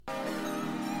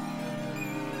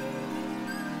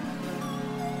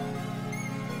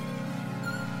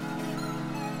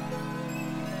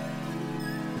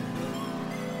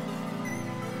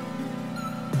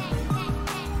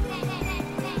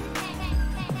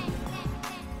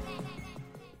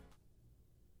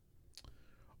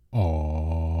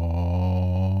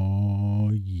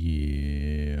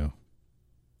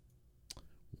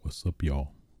What's up, y'all?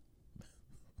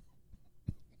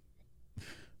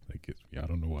 That gets me. I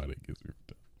don't know why that gets me.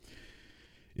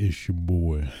 It's your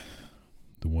boy,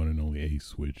 the one and only A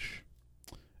Switch,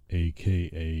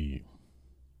 aka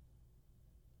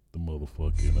the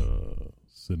motherfucking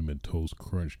cinnamon toast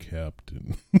crunch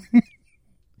captain,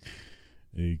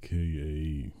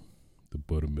 aka the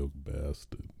buttermilk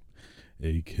bastard,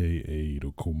 aka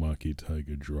the Komaki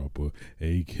tiger dropper,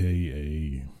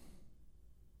 aka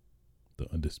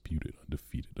the undisputed,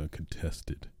 undefeated,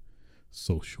 uncontested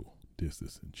social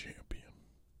distancing champion.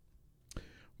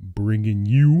 Bringing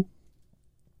you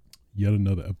yet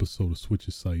another episode of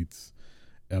Switches Sites,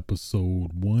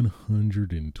 episode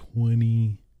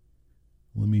 120.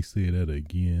 Let me say that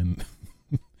again.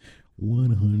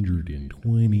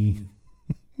 120.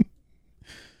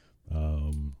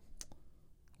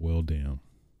 Well, damn.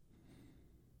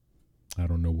 I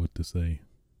don't know what to say.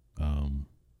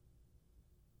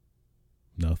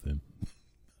 Nothing,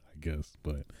 I guess,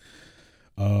 but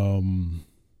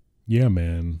yeah,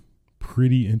 man,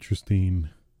 pretty interesting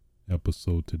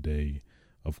episode today.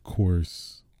 Of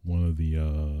course, one of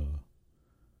the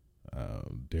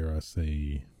dare I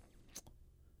say,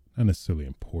 not necessarily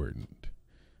important,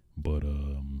 but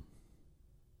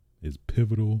is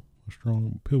pivotal,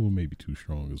 pivotal may be too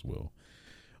strong as well.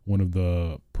 One of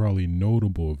the probably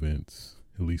notable events,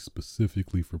 at least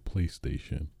specifically for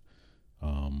PlayStation,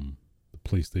 the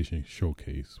PlayStation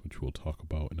Showcase, which we'll talk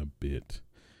about in a bit.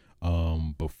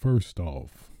 But first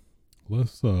off,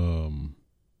 let's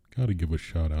gotta give a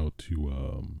shout out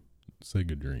to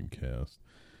Sega Dreamcast.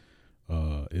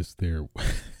 It's their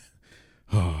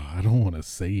I don't want to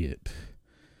say it.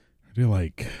 They're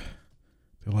like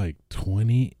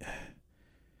 20,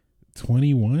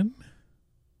 21,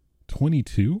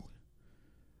 22.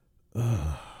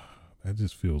 That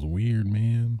just feels weird,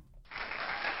 man.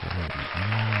 But,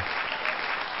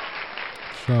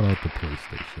 shout out to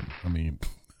PlayStation. I mean,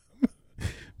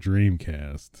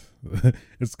 Dreamcast.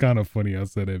 It's kind of funny I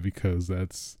said that because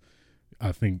that's,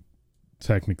 I think,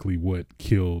 technically what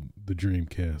killed the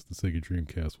Dreamcast, the Sega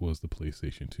Dreamcast, was the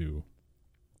PlayStation 2.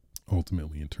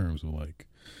 Ultimately, in terms of like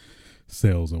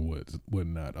sales and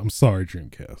whatnot. I'm sorry,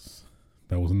 Dreamcast.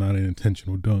 That was not an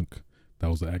intentional dunk.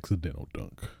 That was an accidental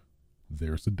dunk.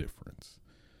 There's a difference.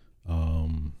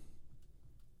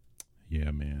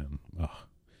 Yeah, man.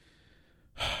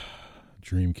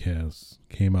 Dreamcast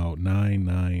came out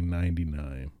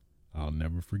 9/9/99. I'll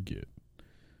never forget.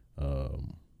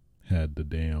 Had the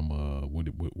damn what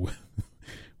do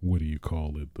you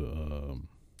call it? The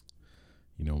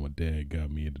my dad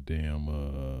got me the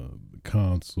damn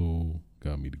console,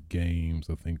 got me the games.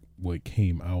 I think what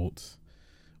came out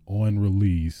on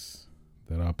release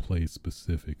that I played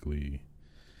specifically,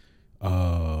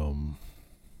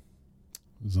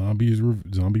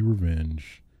 Zombie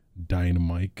Revenge,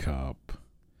 Dynamite Cop,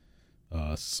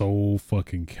 Soul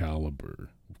fucking Calibur.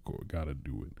 Of course, gotta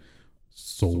do it.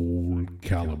 Soul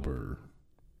Calibur.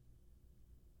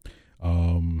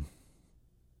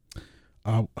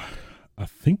 I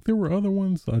think there were other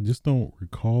ones. I just don't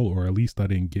recall, or at least I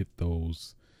didn't get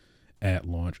those at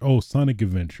launch. Oh, Sonic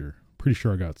Adventure. Pretty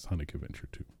sure I got Sonic Adventure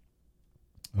too.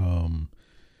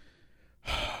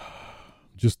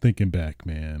 Just thinking back,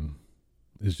 man,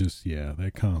 it's just, yeah,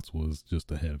 that console was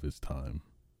just ahead of its time.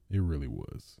 It really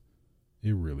was.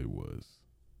 It really was.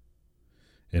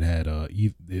 It had I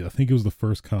think it was the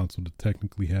first console to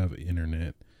technically have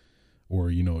internet,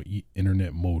 or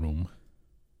internet modem,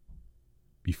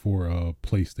 before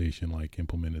PlayStation like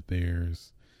implemented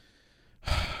theirs.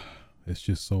 It's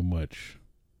just so much.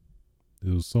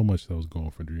 There was so much that was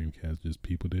going for Dreamcast. Just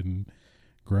people didn't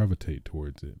gravitate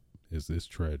towards it. It's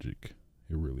tragic.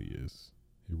 It really is.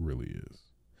 It really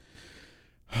is.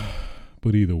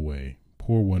 But either way,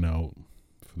 pour one out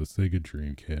for the Sega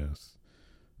Dreamcast.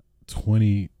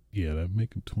 20, yeah, that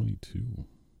make him 22.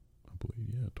 I believe,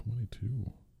 yeah,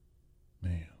 22.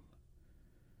 Man.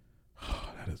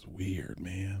 That is weird,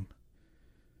 man.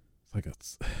 It's like a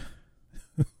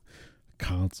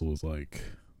console is like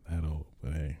that old,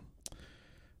 but hey,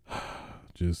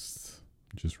 just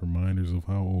reminders of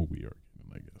how old we are,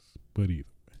 I guess. But either way,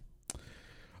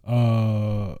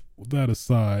 with that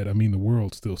aside, I mean, the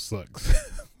world still sucks.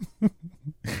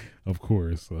 Of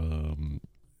course,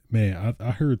 man,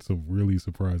 I heard some really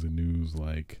surprising news,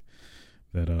 like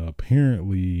that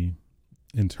apparently,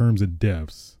 in terms of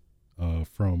deaths,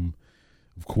 from,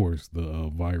 of course, the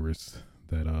virus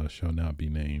that shall not be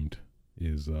named,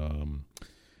 is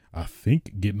I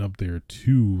think getting up there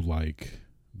to like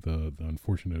the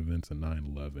unfortunate events of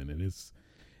 9/11.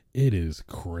 It is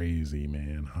crazy,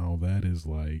 man, how that is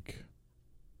like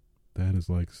that is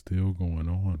like still going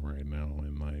on right now,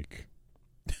 and like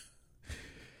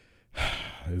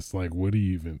it's like, what do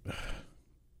you even,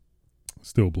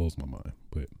 still blows my mind.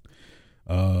 But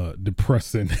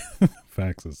depressing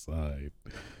facts aside,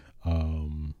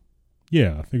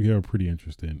 yeah, I think we have a pretty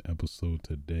interesting episode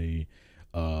today.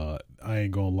 I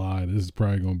ain't gonna lie, this is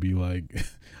probably gonna be like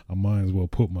I might as well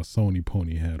put my Sony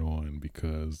pony hat on,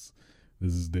 because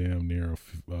this is damn near a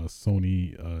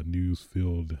Sony news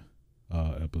filled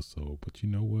episode. But you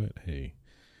know what? Hey,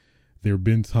 there have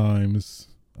been times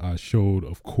I showed,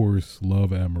 of course,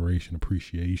 love, admiration,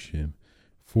 appreciation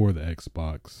for the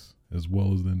Xbox as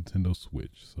well as the Nintendo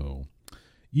Switch. So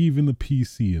even the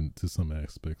PC into some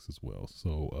aspects as well.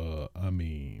 So I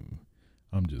mean,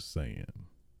 I'm just saying,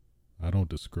 I don't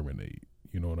discriminate.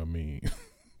 You know what I mean?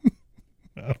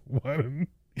 I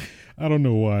don't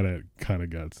know why that kind of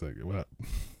got second. Well,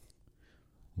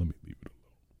 let me leave it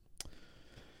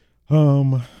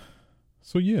alone.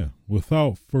 So yeah,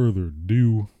 without further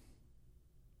ado,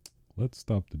 let's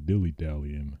stop the dilly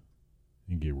dallying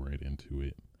and get right into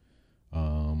it.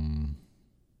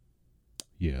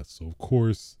 Yeah, so of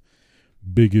course,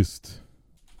 biggest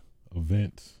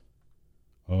event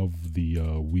of the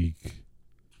week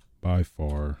by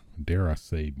far, dare I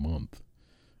say month,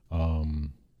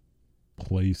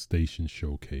 PlayStation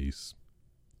Showcase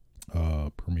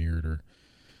premiered or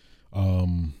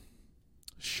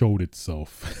showed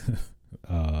itself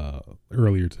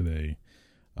earlier today.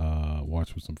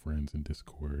 Watched with some friends in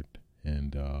Discord,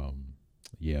 and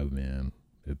yeah, man,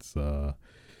 it's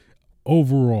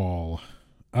overall,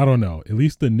 I don't know, at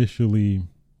least initially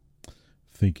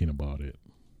thinking about it,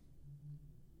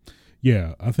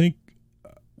 yeah, I think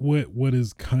what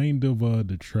is kind of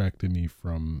detracted me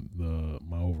from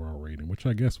my overall rating, which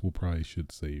I guess we'll probably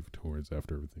should save towards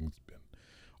after everything's been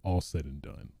all said and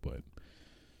done. But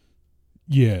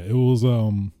yeah, it was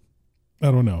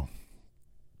I don't know.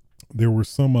 There were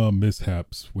some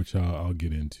mishaps which I'll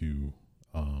get into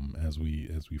as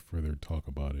we further talk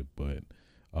about it. But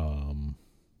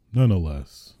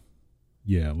nonetheless,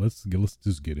 yeah, let's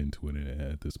just get into it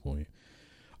at this point.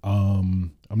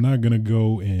 I'm not gonna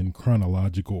go in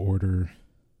chronological order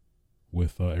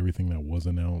with everything that was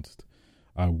announced.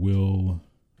 I will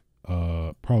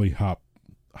probably hop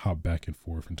back and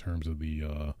forth in terms of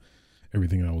the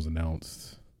everything that was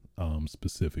announced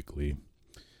specifically.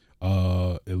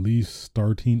 At least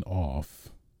starting off,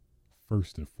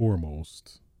 first and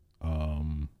foremost,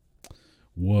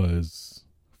 was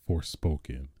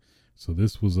Forspoken. So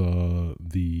this was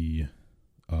the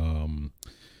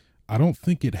I don't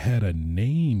think it had a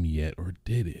name yet, or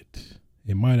did it?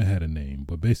 It might have had a name,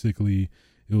 but basically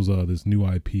it was this new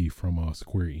IP from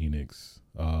Square Enix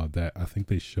that I think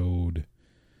they showed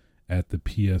at the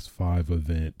PS5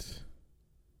 event.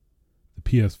 The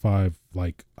PS5,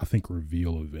 like, I think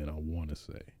reveal event, I want to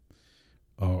say.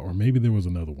 Or maybe there was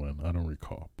another one, I don't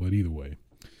recall. But either way,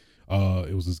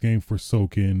 it was this game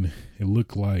Forspoken. It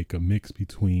looked like a mix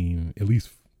between, at least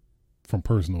from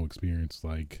personal experience,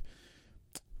 like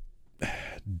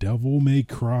Devil May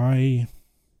Cry,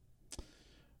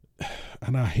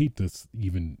 and I hate to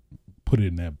even put it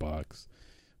in that box,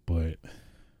 but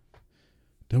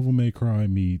Devil May Cry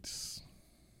meets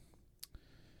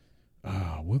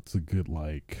what's a good,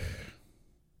 like,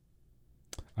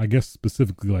 I guess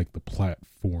specifically like the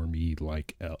platformy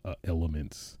like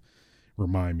elements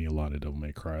remind me a lot of Devil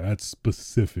May Cry. That's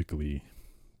specifically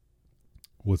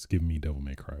what's giving me Devil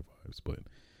May Cry vibes. But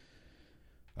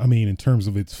I mean, in terms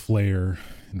of its flair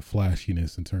and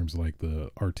flashiness, in terms of like the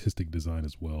artistic design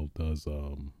as well, does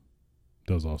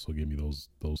also give me those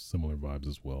similar vibes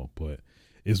as well. But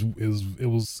it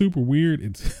was super weird.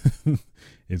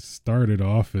 It started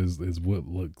off as what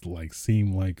looked like,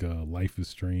 seemed like Life is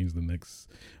Strange, the next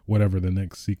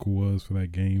sequel was for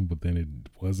that game, but then it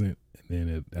wasn't, and then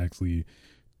it actually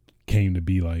came to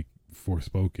be like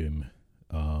Forspoken,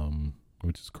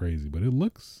 which is crazy. But it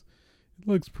looks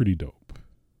pretty dope.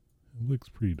 It looks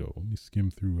pretty dope. Let me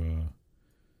skim through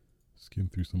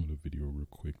some of the video real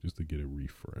quick just to get a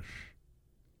refresh.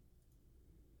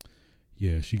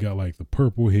 Yeah, she got like the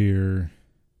purple hair.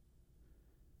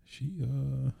 She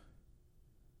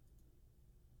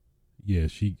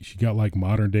got like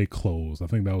modern day clothes. I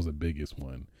think that was the biggest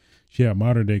one. She had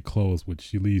modern day clothes,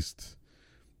 which at least,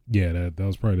 yeah, that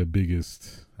was probably the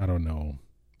biggest, I don't know,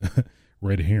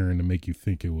 red herring to make you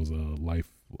think it was a Life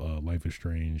is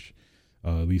Strange.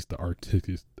 At least the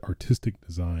artistic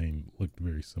design looked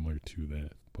very similar to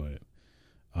that. But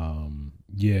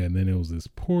yeah, and then it was this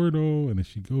portal, and then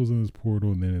she goes in this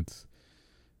portal, and then it's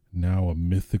now a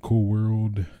mythical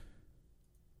world.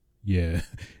 Yeah,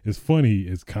 it's funny.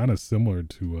 It's kind of similar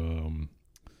to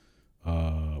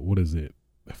what is it?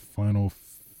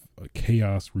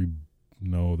 Chaos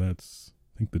no, that's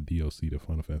I think the DLC to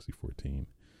Final Fantasy 14.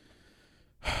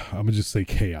 I'm gonna just say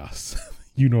Chaos.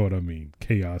 You know what I mean?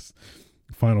 Chaos.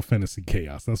 Final Fantasy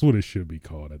Chaos. That's what it should be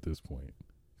called at this point.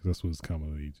 That's what it's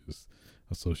commonly just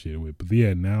associated with. But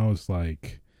yeah, now it's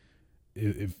like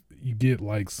if you get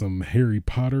like some Harry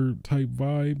Potter type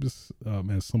vibes,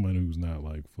 as someone who's not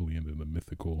like fully into the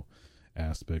mythical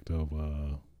aspect of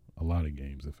a lot of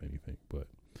games, if anything. But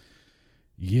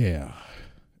yeah,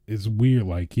 it's weird.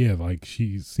 Like, yeah, like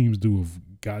she seems to have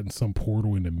gotten some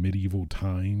portal into medieval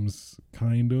times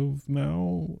kind of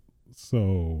now.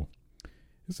 So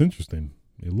it's interesting.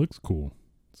 It looks cool.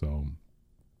 So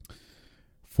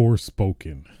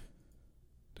Forspoken.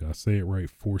 Did I say it right?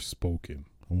 Forspoken.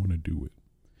 I want to do it.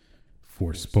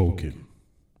 Forspoken.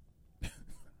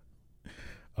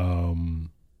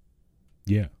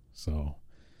 Yeah. So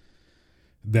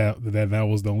that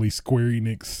was the only Square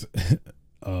Enix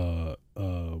I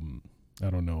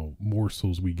don't know,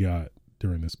 morsels we got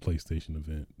during this PlayStation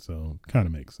event. So kind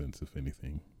of makes sense if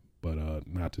anything. But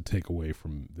not to take away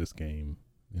from this game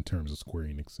in terms of Square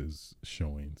Enix's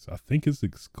showings. I think it's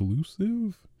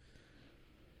exclusive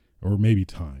or maybe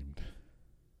timed.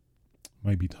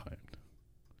 Might be timed.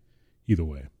 Either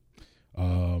way.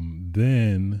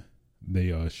 Then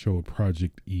they showed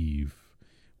Project Eve,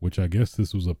 which I guess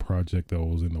this was a project that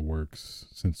was in the works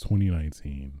since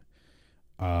 2019.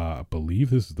 I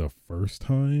believe this is the first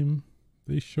time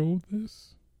they showed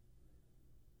this.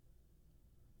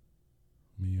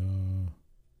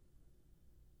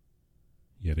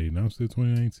 Yeah, they announced it in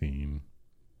 2019.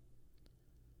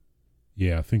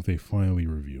 Yeah, I think they finally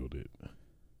revealed it.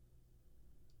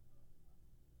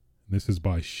 This is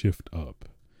by Shift Up,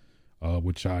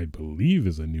 which I believe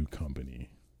is a new company.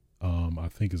 I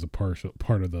think is a part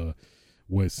of the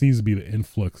what seems to be the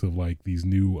influx of like these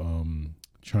new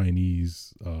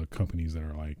Chinese companies that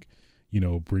are like, you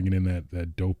know, bringing in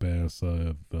that dope ass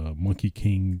the Monkey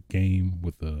King game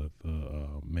with the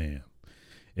man.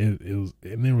 It was,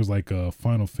 and there was like a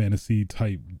Final Fantasy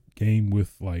type game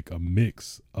with like a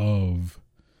mix of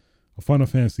a Final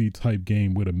Fantasy type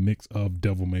game with a mix of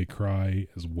Devil May Cry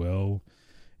as well.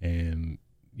 And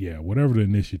yeah, whatever the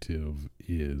initiative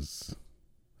is,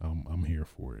 I'm here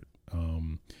for it.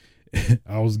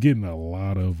 I was getting a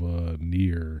lot of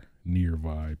near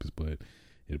vibes, but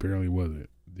it apparently wasn't.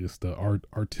 Just the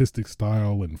artistic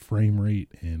style and frame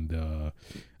rate and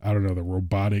I don't know, the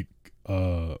robotic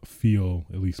feel,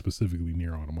 at least specifically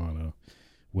Nier Automata,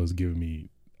 was giving me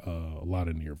a lot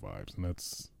of Nier vibes, and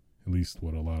that's at least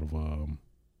what a lot of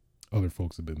other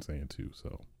folks have been saying too.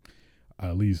 So I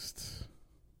at least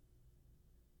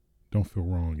don't feel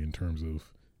wrong in terms of,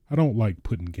 I don't like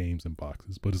putting games in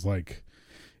boxes, but it's like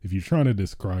if you're trying to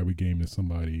describe a game to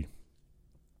somebody,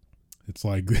 it's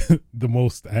like the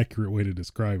most accurate way to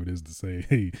describe it is to say,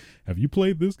 hey, have you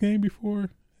played this game before?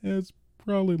 Yeah, it's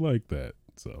probably like that.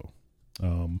 So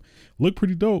looked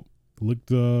pretty dope.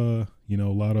 Looked a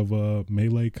lot of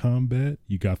melee combat.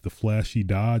 You got the flashy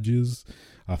dodges.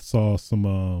 I saw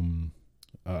some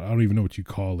I don't even know what you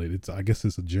call it. I guess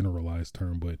it's a generalized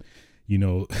term, but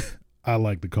I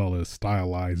like to call it a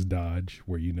stylized dodge,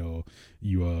 where you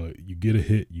get a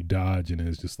hit, you dodge, and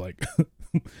it's just like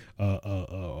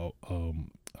a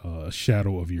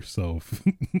shadow of yourself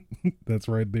that's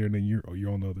right there, and then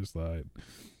you're on the other side,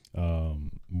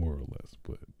 more or less.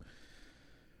 But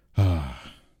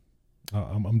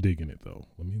I'm digging it though.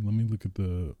 Let me look at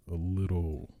a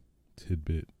little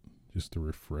tidbit just to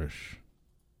refresh.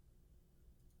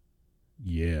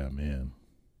 Yeah, man,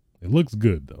 it looks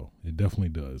good though. It definitely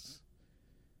does.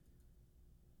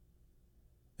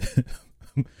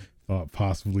 Thought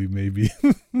possibly maybe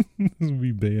this would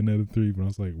be Bayonetta 3, but I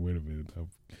was like, wait a minute, that would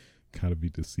kind of be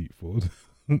deceitful,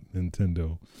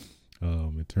 Nintendo,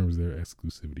 in terms of their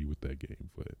exclusivity with that game.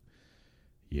 But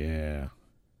yeah,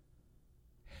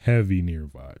 heavy Nier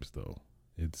vibes though.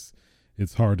 It's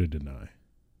hard to deny,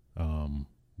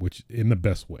 which in the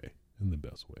best way.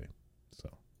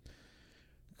 So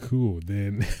cool.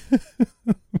 Then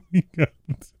we got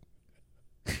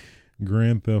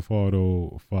Grand Theft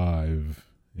Auto 5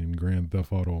 and Grand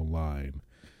Theft Auto Online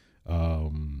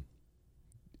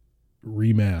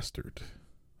remastered.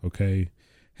 Okay,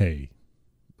 hey,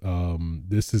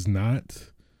 this is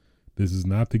not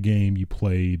the game you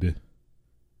played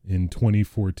in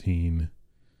 2014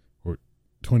 or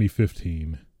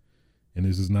 2015, and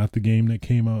this is not the game that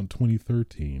came out in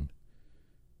 2013.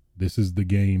 This is the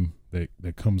game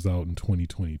that comes out in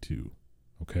 2022.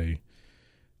 Okay.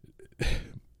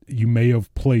 You may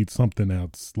have played something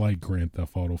else like Grand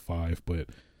Theft Auto 5, but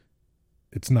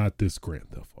it's not this Grand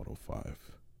Theft Auto 5.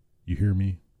 You hear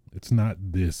me? It's not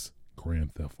this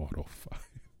Grand Theft Auto 5.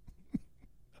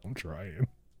 I'm trying.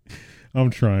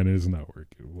 It's not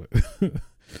working.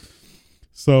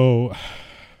 So,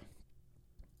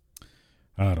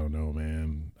 I don't know,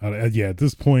 man. Yeah, at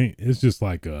this point, it's just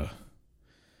like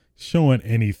showing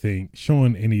anything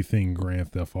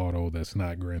Grand Theft Auto that's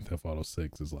not Grand Theft Auto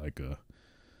 6 is like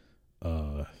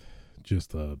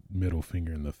just a middle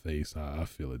finger in the face. I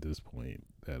feel at this point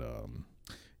that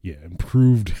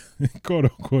improved quote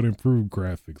unquote improved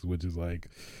graphics, which is like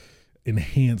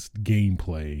enhanced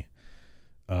gameplay.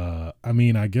 I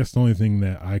mean, I guess the only thing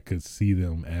that I could see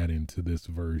them adding to this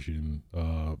version,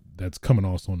 that's coming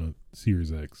also on the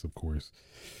Series X, of course,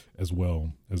 as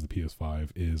well as the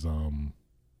PS5, is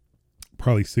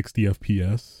probably 60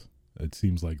 FPS. It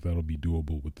seems like that'll be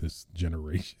doable with this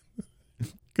generation,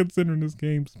 considering this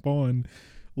game spawned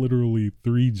literally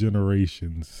 3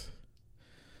 generations.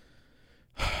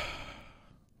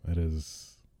 That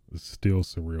is still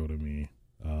surreal to me.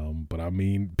 But I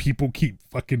mean, people keep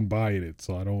fucking buying it,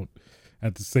 so I don't.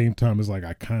 At the same time, it's like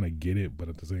I kind of get it, but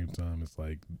at the same time, it's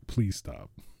like, please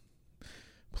stop.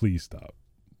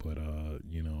 But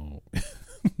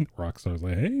Rockstar's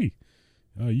like, hey,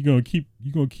 you gonna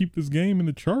keep this game in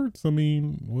the charts? I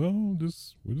mean, well,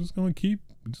 we're just gonna keep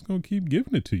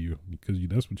giving it to you because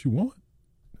that's what you want.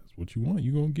 That's what you want.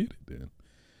 You gonna get it then.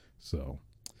 So,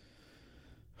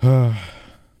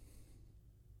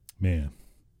 man.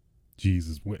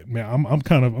 Jesus, man, I'm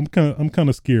kind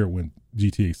of scared when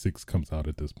GTA 6 comes out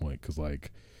at this point, because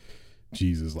like,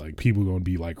 Jesus, like people gonna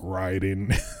be like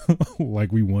rioting,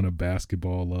 like we won a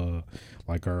basketball,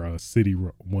 like our city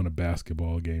won a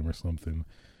basketball game or something.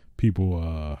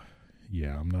 People,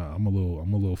 yeah, I'm a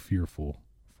little fearful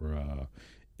for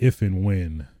if and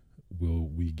when will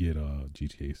we get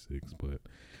GTA 6. But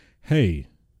hey,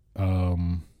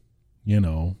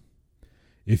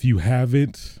 if you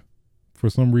haven't, for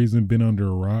some reason, been under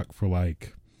a rock for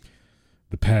like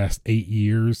the past 8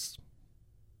 years,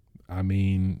 I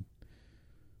mean,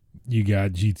 you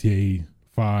got GTA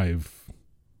 5.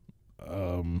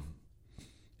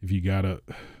 If you got a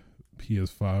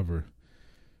PS5 or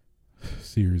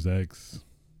Series X,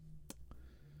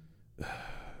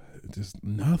 just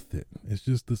nothing. It's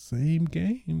just the same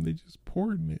game. They just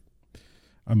porting it.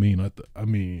 I mean,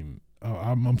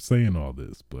 I'm saying all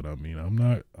this, but I mean,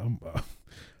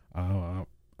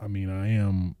 I mean, I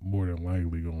am more than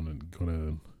likely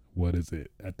gonna what is it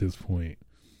at this point?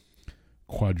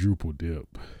 Quadruple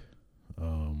dip.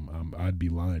 I'd be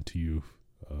lying to you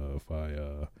if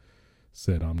I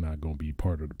said I'm not gonna be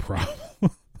part of the problem.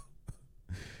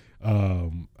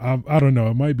 I don't know.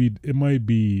 It might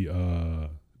be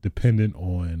dependent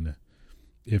on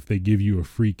if they give you a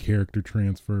free character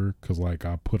transfer, because like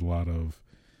I put a lot of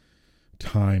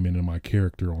time into my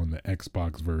character on the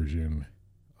Xbox version.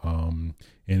 And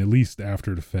at least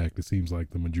after the fact, it seems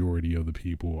like the majority of the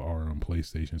people are on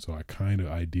PlayStation. So I kind of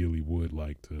ideally would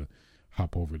like to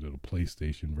hop over to the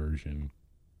PlayStation version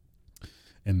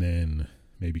and then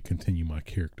maybe continue my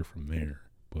character from there.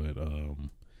 But,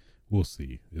 we'll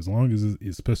see. As long as,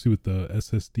 especially with the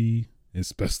SSD,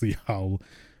 especially how,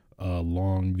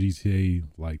 long GTA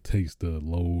like takes to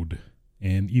load.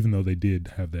 And even though they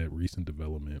did have that recent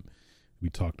development we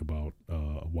talked about,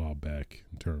 a while back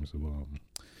in terms of,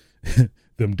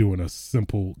 them doing a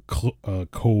simple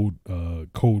code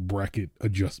bracket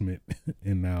adjustment,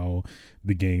 and now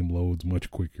the game loads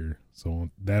much quicker. So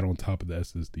on top of the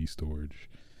SSD storage,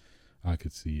 I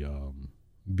could see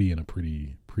being a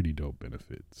pretty dope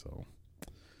benefit. So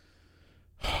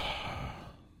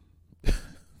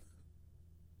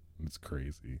it's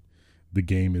crazy. The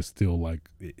game is still like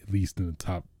at least in the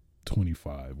top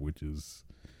 25, which is.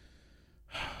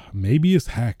 Maybe it's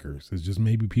hackers. It's just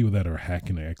maybe people that are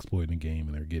hacking or exploiting the game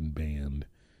and they're getting banned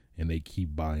and they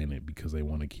keep buying it because they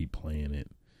want to keep playing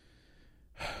it.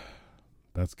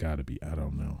 That's got to be, I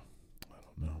don't know.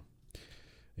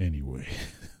 Anyway.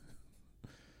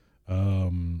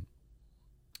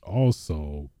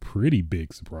 Also, pretty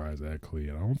big surprise actually.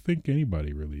 And I don't think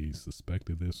anybody really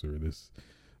suspected this, or this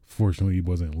fortunately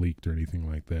wasn't leaked or anything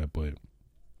like that, but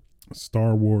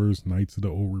Star Wars Knights of the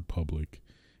Old Republic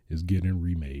is getting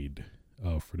remade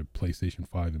for the PlayStation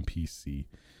 5 and PC.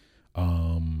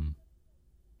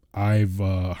 I've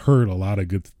heard a lot of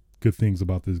good things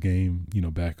about this game,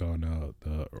 back on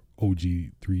the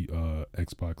OG 3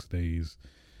 Xbox days,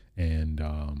 and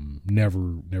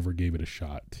never gave it a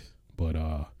shot. But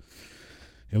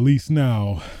at least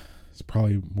now it's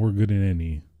probably more good than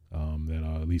any.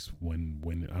 That at least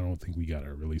when I don't think we got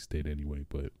a release date anyway,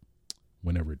 but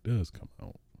whenever it does come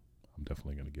out, I'm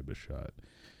definitely gonna give it a shot.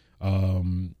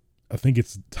 I think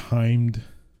it's timed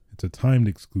It's a timed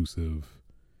exclusive.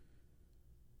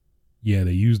 Yeah,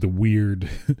 they used a weird,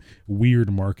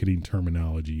 weird marketing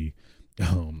terminology.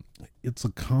 Um, it's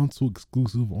a console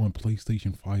exclusive on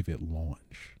PlayStation 5 at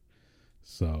launch.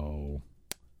 So,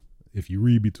 if you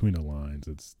read between the lines,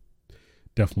 it's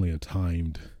definitely a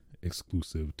timed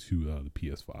exclusive to the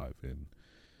PS5, and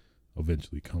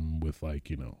eventually come with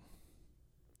like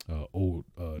old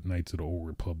Knights of the Old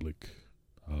Republic.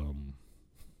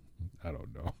 I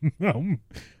don't know.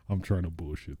 I'm trying to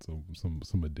bullshit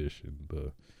some edition,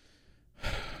 but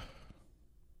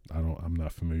I'm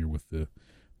not familiar with the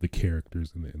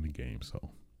characters in the game, so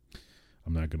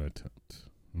I'm not gonna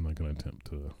attempt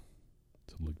to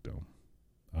look dumb.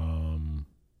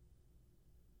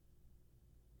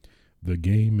 The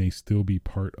game may still be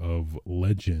part of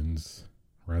Legends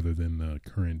rather than the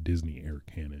current Disney Air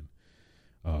canon,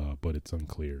 but it's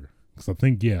unclear. Because I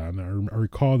think, yeah, and I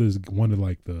recall there's one of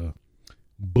like the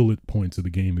bullet points of the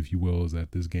game, if you will, is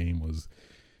that this game was,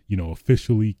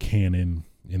 officially canon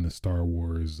in the Star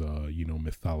Wars,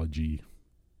 mythology,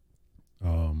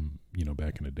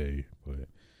 back in the day. But,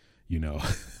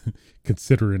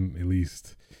 considering, at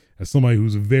least as somebody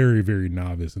who's very, very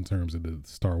novice in terms of the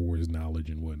Star Wars knowledge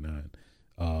and whatnot,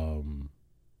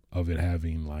 of it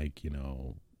having like,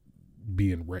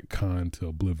 being retconned to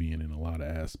oblivion in a lot of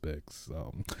aspects.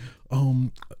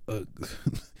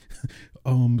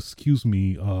 Excuse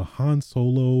me, Han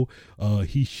Solo,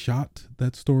 he shot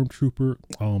that stormtrooper.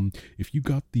 If you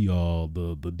got the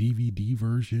DVD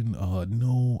version,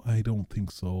 no, I don't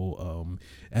think so.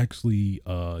 Actually,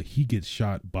 he gets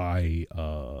shot by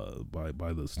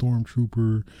the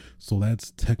stormtrooper, so that's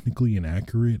technically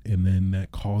inaccurate, and then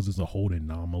that causes a whole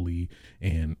anomaly.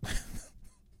 And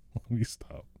let me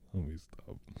stop.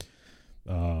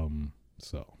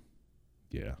 So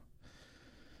yeah.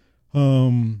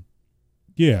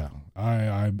 Yeah,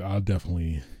 I'll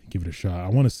definitely give it a shot. I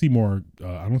want to see more.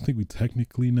 I don't think we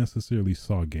technically necessarily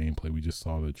saw gameplay. We just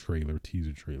saw the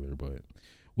teaser trailer, but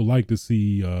would like to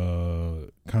see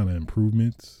kind of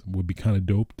improvements. Would be kind of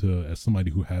dope to, as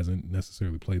somebody who hasn't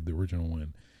necessarily played the original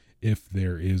one, if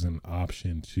there is an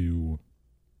option to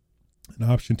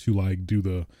like do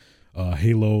the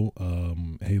Halo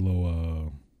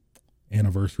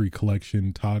anniversary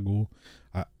collection toggle.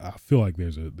 I feel like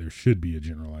there should be a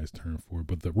generalized term for it,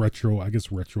 but the retro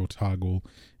toggle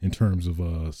in terms of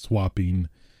swapping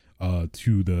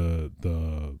to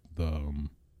the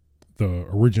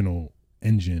original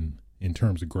engine in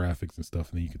terms of graphics and stuff,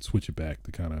 and then you could switch it back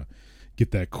to kind of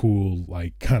get that cool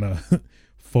like kind of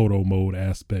photo mode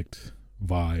aspect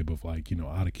vibe of like,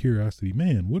 out of curiosity,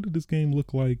 man, what did this game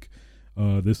look like?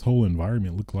 This whole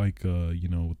environment look like,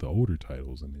 with the older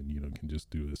titles, and then, can just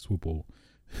do a simple,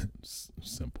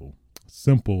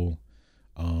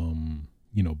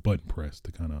 button press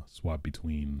to kind of swap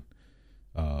between,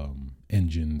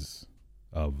 engines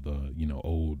of the,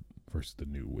 old versus the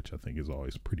new, which I think is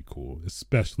always pretty cool,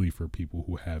 especially for people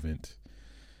who haven't,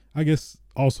 I guess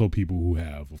also people who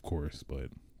have, of course,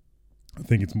 but I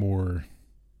think it's more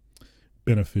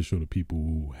beneficial to people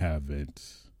who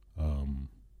haven't,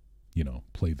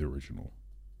 played the original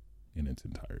in its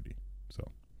entirety.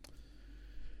 So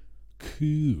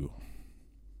cool.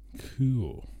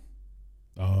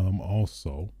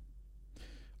 Also,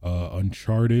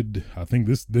 Uncharted. I think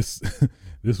this this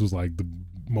was like the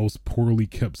most poorly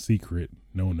kept secret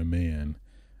known to man.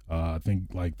 I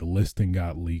think like the listing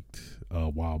got leaked a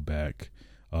while back.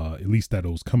 At least that it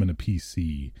was coming to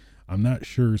PC. I'm not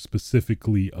sure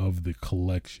specifically of the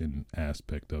collection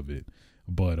aspect of it,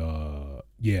 but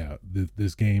yeah,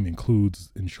 this game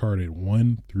includes Uncharted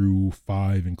 1 through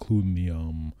 5, including the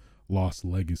Lost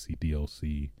Legacy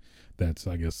DLC. That's,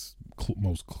 I guess,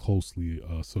 most closely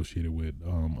associated with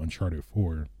Uncharted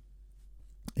 4,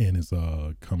 and is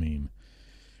coming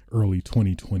early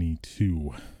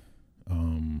 2022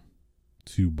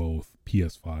 to both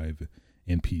PS5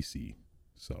 and PC.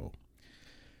 So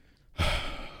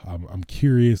I'm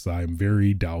curious. I'm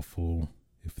very doubtful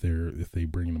if they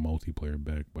bring the multiplayer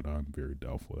back, but I'm very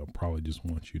doubtful. They'll probably just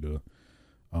want you to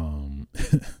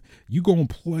you gonna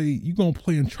play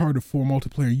Uncharted 4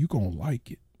 multiplayer, you gonna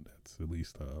like it. That's at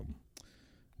least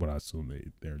what I assume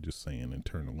they're just saying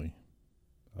internally.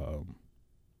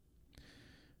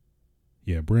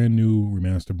 Yeah, brand new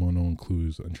remastered bundle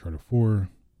includes Uncharted 4,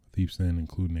 Thief's End,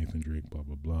 include Nathan Drake, blah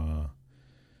blah blah.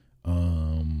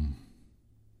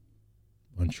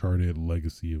 Uncharted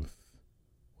Legacy of,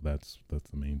 that's the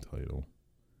main title.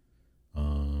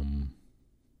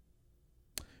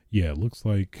 Yeah, it looks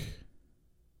like,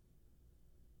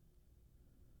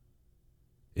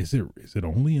 is it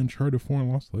only Uncharted 4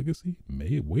 and Lost Legacy?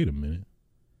 Wait a minute.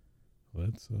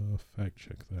 Let's fact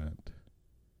check that.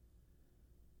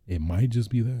 It might just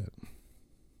be that.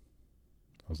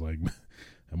 I was like,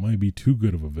 that might be too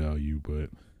good of a value, but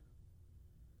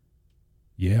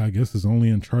yeah, I guess it's only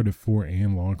Uncharted 4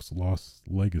 and Lost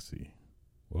Legacy.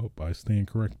 Well, I stand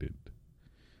corrected.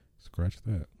 Scratch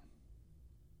that.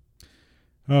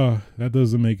 That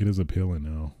doesn't make it as appealing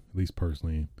now, at least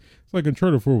personally. It's like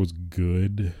Uncharted 4 was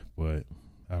good, but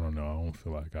I don't know. I don't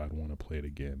feel like I'd want to play it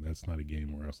again. That's not a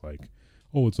game where it's like,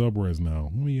 oh, it's up-res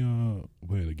now. Let me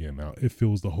play it again now. If it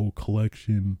was the whole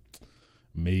collection,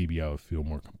 maybe I would feel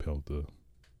more compelled to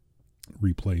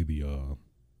replay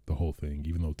the whole thing,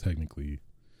 even though technically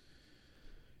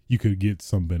you could get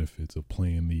some benefits of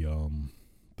playing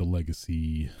the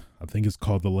Legacy. I think it's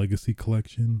called the Legacy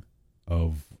Collection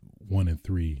of 1 and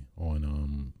 3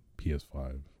 on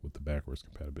PS5 with the backwards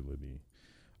compatibility.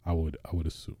 I would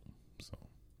assume. So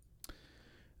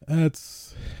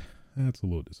that's a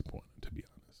little disappointing, to be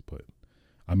honest. But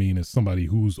I mean, as somebody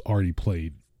who's already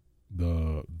played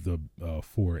the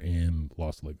 4 and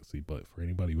Lost Legacy, but for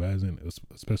anybody who hasn't,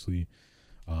 especially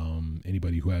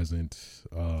anybody who hasn't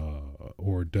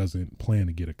or doesn't plan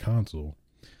to get a console,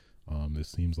 this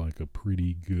seems like a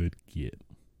pretty good get.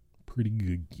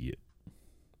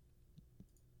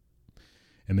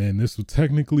 And then this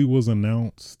technically was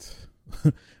announced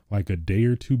like a day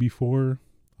or two before,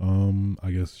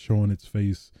 I guess showing its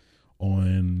face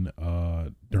on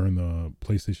during the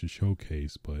PlayStation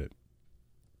Showcase, but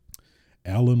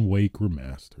Alan Wake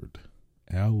Remastered.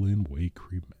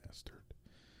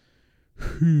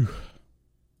 Whew.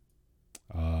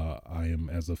 I am,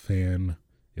 as a fan,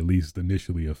 at least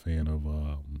initially a fan of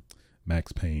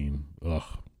Max Payne.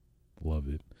 Ugh, love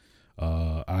it.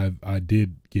 I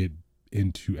did get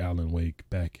into Alan Wake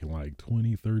back in like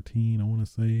 2013, I want to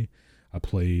say. I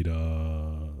played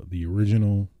the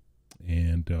original,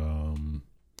 and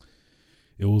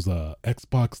it was a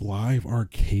Xbox Live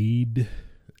Arcade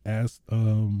as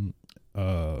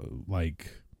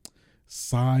like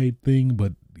side thing,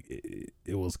 but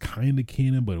it was kind of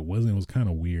canon, but it wasn't. It was kind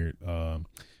of weird. I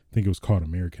think it was called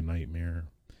American Nightmare.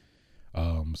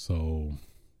 So,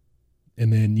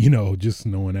 and then, just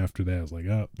knowing after that, I was like,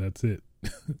 oh, that's it.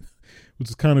 Which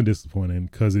is kind of disappointing,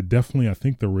 because it definitely, I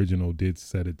think the original did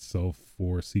set itself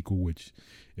for a sequel, which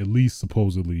at least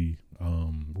supposedly,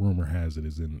 rumor has it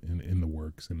is in the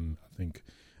works. And I think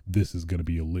this is going to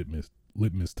be a litmus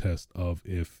test of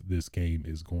if this game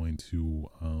is going to,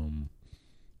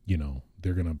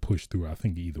 they're going to push through. I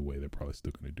think either way, they're probably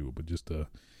still going to do it, but just to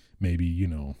maybe,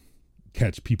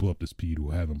 catch people up to speed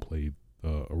who haven't played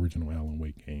original Alan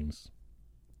Wake games,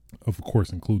 of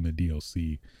course, including the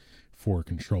DLC for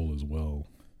Control as well.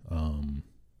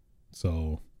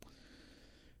 So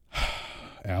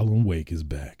Alan Wake is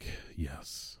back.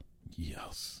 Yes.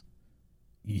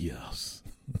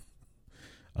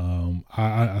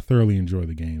 I thoroughly enjoy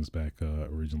the games back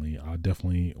originally. I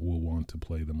definitely will want to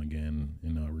play them again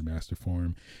in a remaster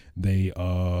form. They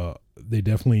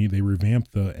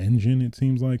revamped the engine, it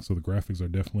seems like, so the graphics are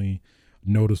definitely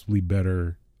noticeably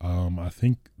better. I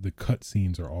think the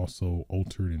cutscenes are also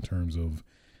altered in terms of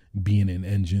being an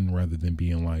engine rather than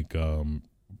being like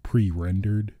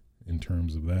pre-rendered in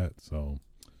terms of that. So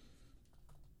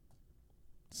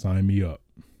sign me up.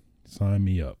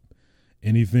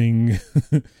 Anything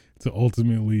to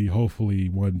ultimately, hopefully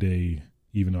one day,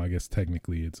 even though I guess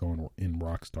technically it's in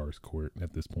Rockstar's court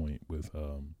at this point with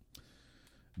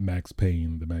Max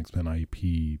Payne, the Max Payne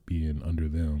IP being under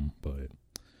them, but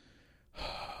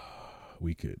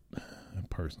we could,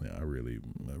 personally, I really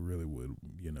would,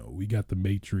 we got the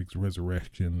Matrix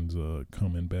Resurrections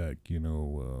coming back,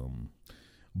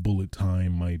 Bullet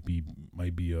Time might be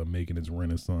making its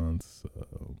renaissance.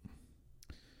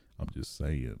 I'm just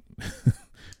saying,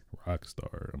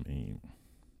 Rockstar, I mean,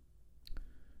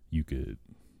 you could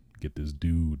get this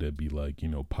dude that be like,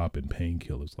 popping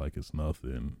painkillers like it's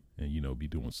nothing, and, be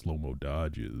doing slow-mo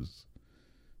dodges.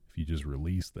 If you just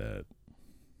release that,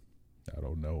 I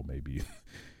don't know, maybe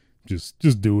just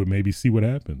do it, maybe see what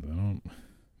happens.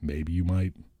 Maybe you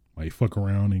might fuck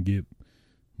around and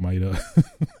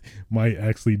might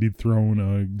actually dethrone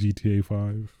GTA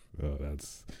 5.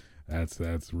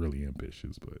 That's really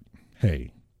ambitious, but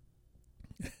hey,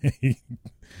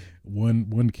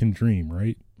 one can dream,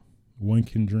 right? One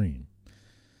can dream.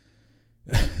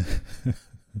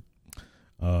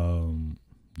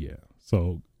 Yeah.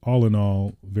 So all in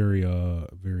all, very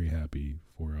happy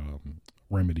for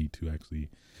Remedy to actually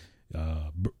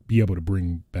be able to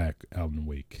bring back Alan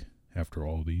Wake after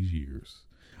all these years.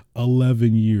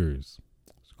 11 years.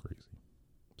 It's crazy.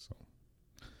 So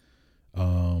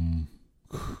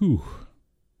whew.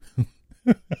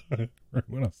 right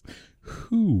when I was,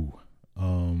 whew,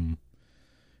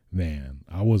 man,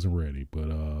 I wasn't ready, but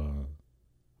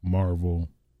Marvel,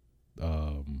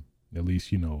 at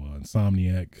least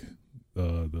Insomniac,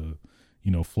 the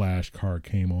Flash card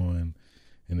came on,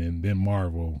 and then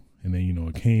Marvel, and then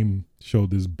it showed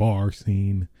this bar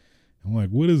scene. I'm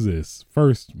like, what is this?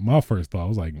 My first thought, I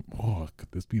was like, oh,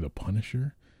 could this be the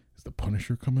Punisher? Is the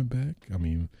Punisher coming back? I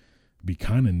mean, be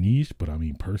kind of niche, but I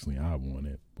mean, personally, I want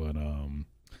it. But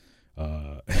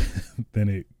then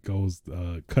it cuts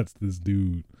this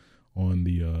dude on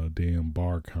the damn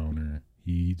bar counter.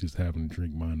 He just having to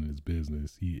drink, minding his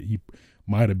business. He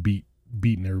might have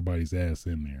beaten everybody's ass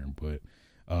in there, but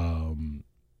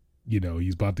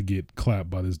he's about to get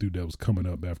clapped by this dude that was coming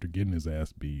up after getting his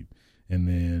ass beat. And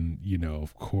then,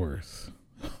 of course,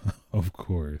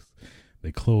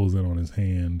 they close in on his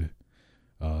hand.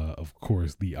 Of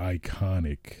course, the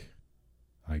iconic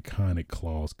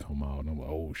claws come out, and I'm like,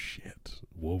 oh shit,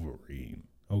 Wolverine.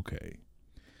 Okay,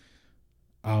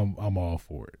 I'm all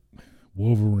for it.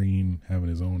 Wolverine having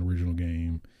his own original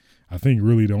game. I think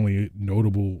really the only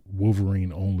notable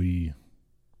Wolverine only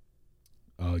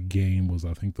game was,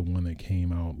 I think, the one that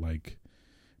came out like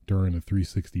during the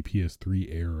 360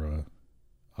 PS3 era.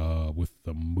 With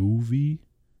the movie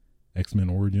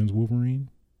X-Men Origins Wolverine,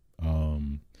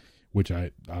 which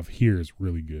I've hear is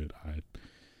really good.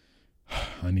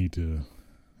 I need to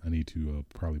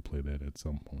probably play that at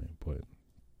some point, but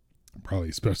probably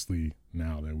especially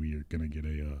now that we are gonna get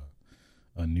a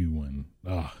new one.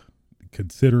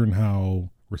 Considering how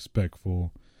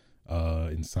respectful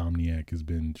Insomniac has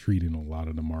been treating a lot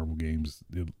of the Marvel games,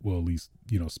 well, at least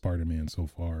Spider-Man so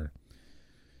far.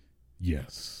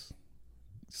 Yes.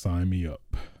 Sign me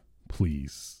up,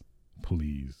 please.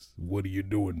 What are you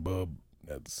doing, bub?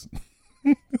 That's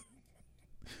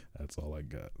all I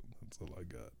got.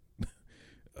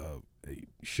 Hey,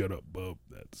 shut up, bub.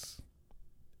 That's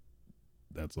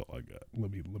all I got.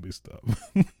 Let me stop.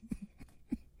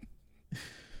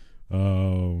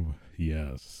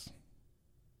 Yes,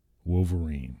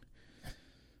 Wolverine.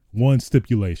 One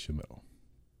stipulation though.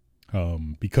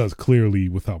 Because clearly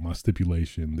without my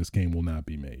stipulation, this game will not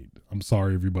be made. I'm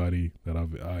sorry, everybody, that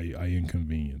I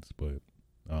inconvenienced, but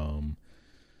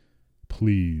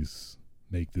please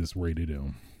make this rated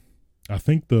M. I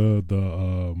think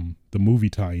the movie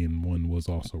tie-in one was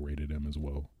also rated M as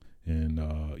well. And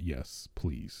yes,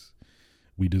 please,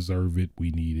 we deserve it.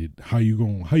 We need it. How you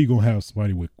gonna have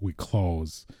somebody with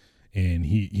claws, and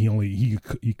he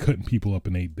cutting people up,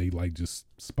 and they like just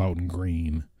spouting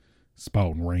green.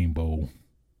 Spouting rainbow.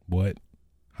 What?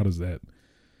 How does that?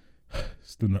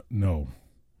 No.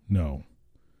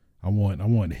 I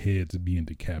want heads being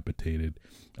decapitated.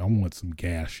 I want some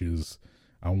gashes.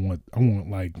 I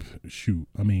want like, shoot.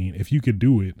 I mean, if you could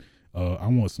do it, I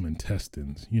want some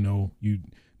intestines. You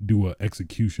do a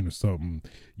execution or something.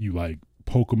 You like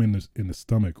poke them in the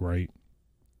stomach, right?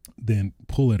 Then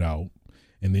pull it out,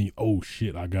 and then oh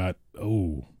shit,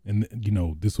 and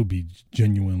this will be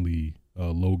genuinely.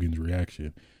 Logan's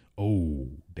reaction. Oh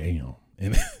damn.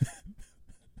 And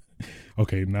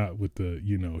okay, not with the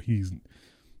he's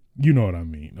what I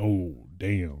mean. Oh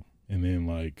damn. And then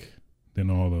all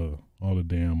the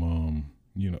damn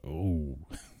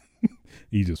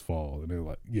he just falls, and they're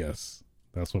like, yes,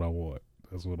 that's what I want.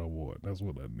 That's what I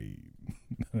need.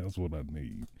 That's what I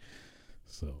need.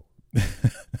 So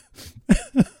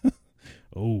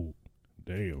oh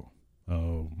damn.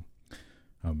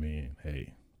 I mean,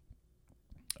 hey,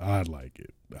 I'd like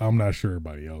it. I'm not sure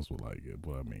everybody else would like it,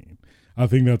 but I mean, I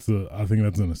think that's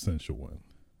an essential one.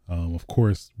 Of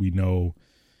course, we know,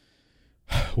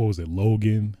 what was it,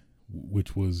 Logan,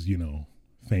 which was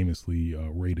famously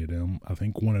rated M. I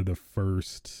think one of the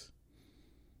first,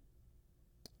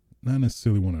 not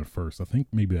necessarily one of the first. I think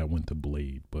maybe that went to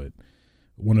Blade, but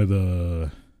one of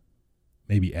the,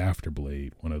 maybe after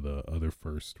Blade, one of the other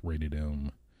first rated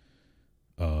M.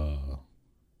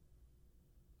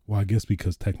 Well, I guess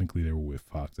because technically they were with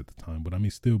Fox at the time, but I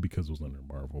mean still because it was under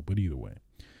Marvel. But either way,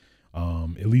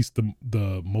 at least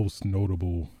the most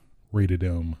notable rated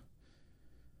M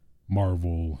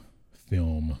Marvel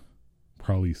film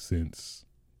probably since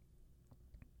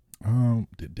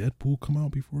did Deadpool come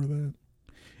out before that?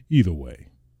 Either way,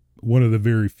 one of the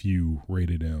very few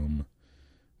rated M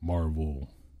Marvel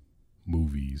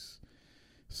movies.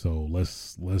 So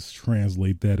let's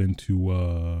translate that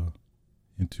into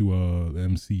the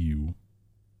MCU,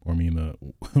 or I mean,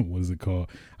 what is it called?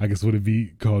 I guess would it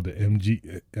be called the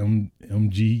MGU,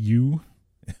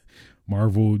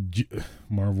 Marvel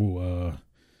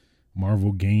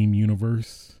Game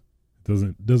Universe?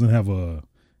 Doesn't have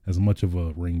as much of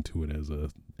a ring to it as a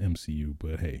MCU,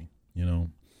 but hey,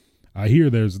 I hear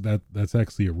that's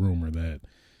actually a rumor that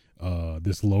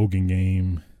this Logan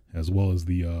game, as well as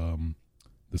the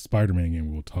Spider-Man game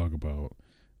we'll talk about,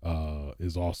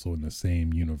 is also in the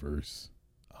same universe,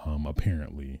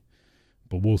 apparently.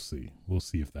 But we'll see. We'll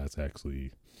see if that's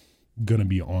actually gonna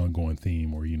be an ongoing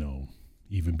theme, or even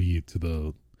be to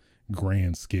the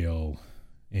grand scale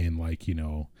and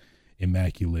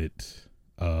immaculate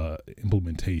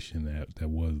implementation that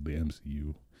was the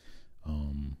MCU.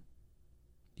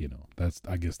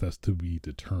 I guess that's to be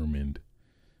determined.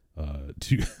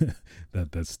 To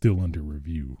that's still under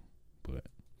review, but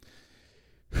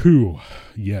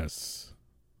yes,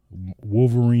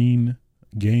 Wolverine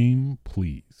game,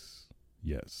 please.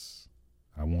 Yes,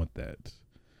 I want that.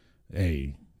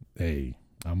 Hey, I'm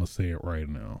gonna say it right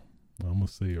now.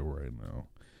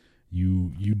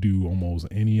 You do almost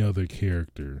any other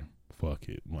character. Fuck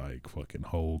it, like fucking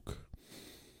Hulk.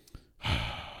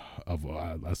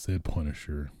 I said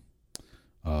Punisher.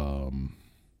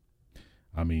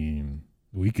 I mean,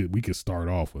 we could start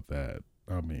off with that.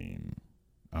 I mean,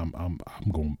 I'm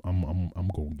gonna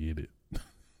get it.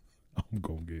 I'm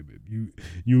gonna get it.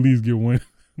 You at least get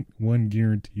one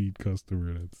guaranteed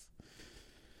customer.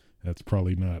 That's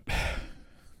probably not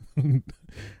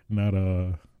not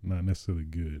necessarily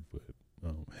good, but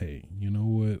hey, you know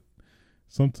what?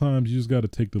 Sometimes you just got to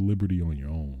take the liberty on your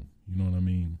own. You know what I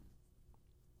mean?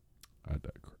 I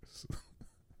digress.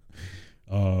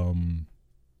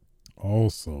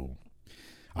 Also,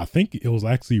 I think it was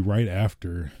actually right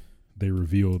after they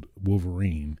revealed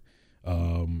Wolverine.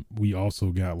 We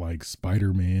also got like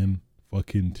Spider-Man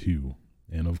fucking 2.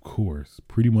 And of course,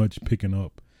 pretty much picking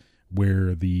up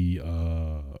where the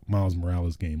Miles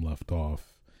Morales game left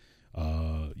off.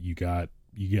 You got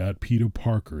Peter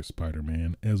Parker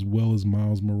Spider-Man as well as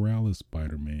Miles Morales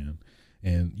Spider-Man.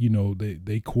 And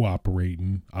they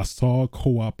cooperating. I saw a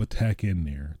co-op attack in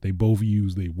there. They both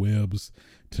use their webs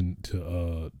to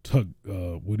tuck.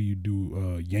 What do you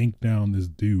do? Yank down this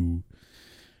dude.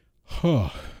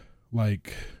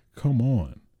 Like, come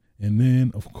on. And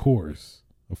then of course,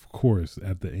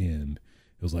 at the end,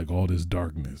 it was like all this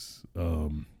darkness.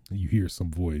 You hear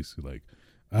some voice like,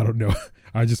 I don't know.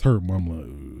 I just heard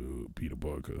mom like Peter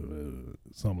Parker,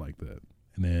 something like that.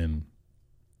 And then,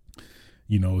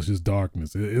 it's just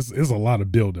darkness. It's a lot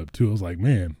of build up too. I was like,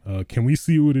 man, can we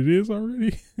see what it is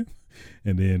already?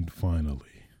 And then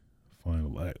finally,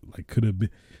 like could have been.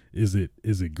 Is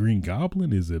it Green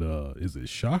Goblin? Is it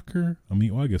Shocker? I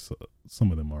mean, well, I guess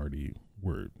some of them already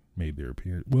made their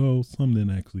appearance. Well, some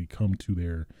didn't actually come to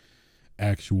their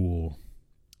actual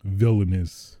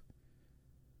villainous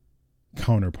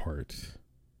counterpart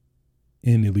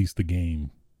in at least the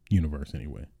game universe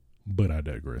anyway. But I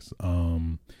digress.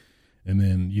 And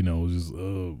then just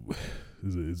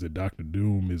is it Doctor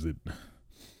Doom? Is it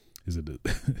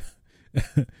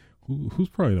who's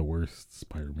probably the worst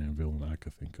Spider-Man villain I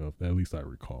could think of? At least I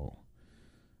recall.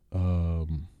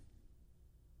 I'm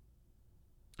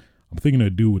thinking of a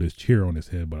dude with his chair on his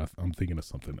head, but I'm thinking of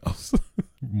something else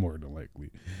more than likely.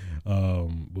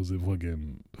 Was it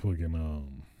fucking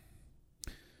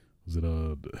was it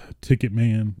Ticket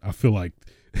Man? I feel like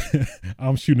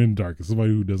I'm shooting in the dark. As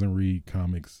somebody who doesn't read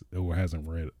comics or hasn't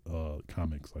read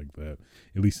comics like that,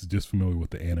 at least is just familiar with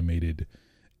the animated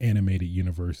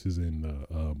universes and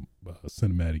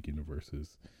cinematic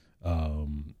universes. I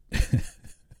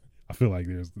feel like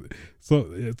there's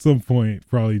at some point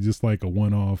probably just like a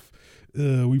one-off.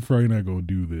 We probably not gonna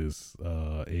do this.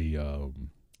 A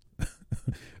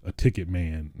Ticket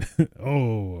Man.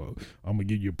 Oh, I'm gonna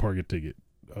give you a parking ticket.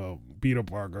 Peter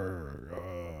Parker,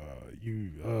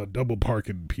 you double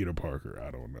parking Peter Parker.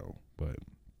 I don't know, but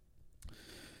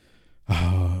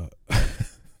I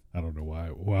don't know why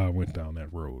I went down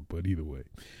that road. But either way,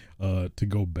 to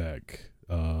go back,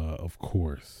 of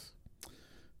course,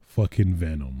 fucking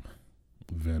Venom,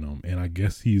 and I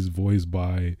guess he's voiced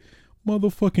by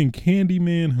motherfucking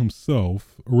Candyman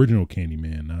himself, original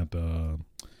Candyman, not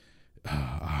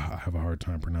I have a hard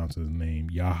time pronouncing his name.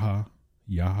 Yaha,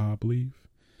 I believe.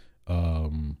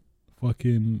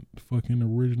 Fucking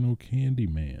original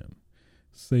Candyman.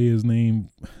 Say his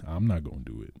name. I'm not gonna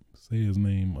do it. Say his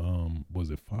name. Was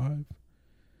it 5?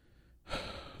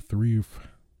 3 or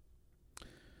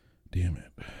damn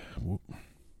it. Well,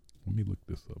 let me look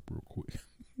this up real quick.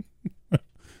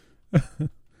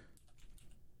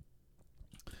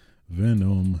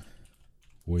 Venom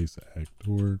voice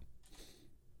actor.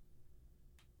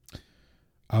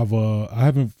 I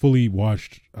haven't fully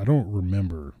watched. I don't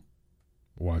remember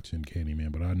watching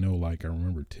Candyman, but I know I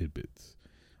remember tidbits.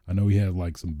 I know he had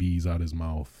like some bees out his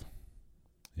mouth,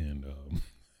 and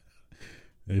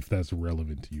if that's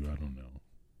relevant to you, I don't know.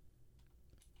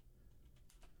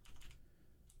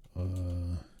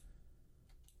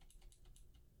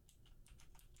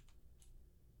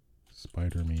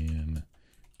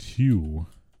 to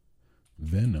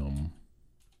Venom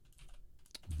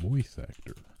voice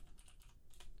actor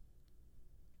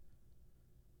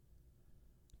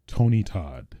Tony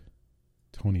Todd,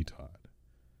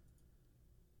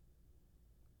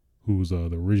 who's the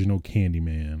original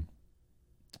Candyman.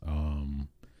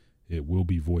 It will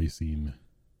be voicing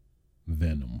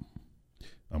Venom.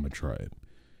 I'm gonna try it.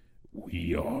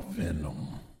 We are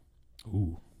Venom.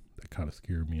 Ooh, that kind of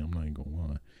scared me. I'm not even gonna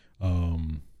lie.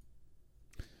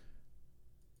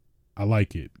 I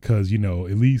like it because, at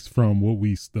least from what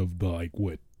we stuff, the like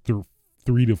what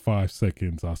 3 to 5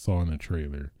 seconds I saw in the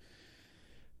trailer,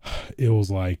 it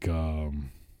was like, yeah,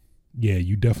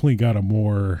 you definitely got a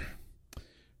more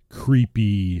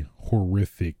creepy,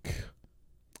 horrific,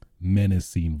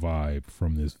 menacing vibe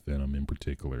from this Venom in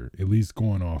particular, at least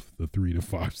going off the 3 to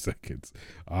 5 seconds.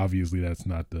 Obviously that's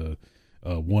not the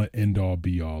one end all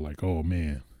be all, like, oh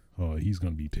man, he's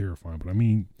gonna be terrifying, but I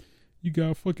mean, you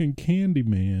got fucking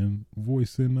Candyman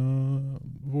voicing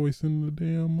the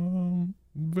damn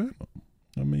Venom.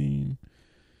 I mean,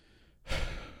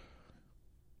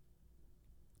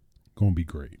 gonna be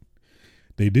great.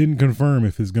 They didn't confirm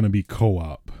if it's gonna be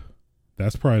co-op.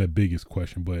 That's probably the biggest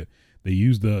question, but they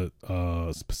used the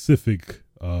specific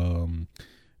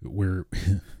where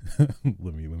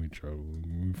let me try. Let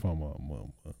me find my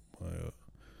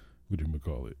what do you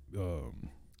call it?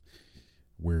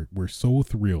 We're so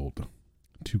thrilled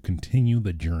to continue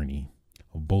the journey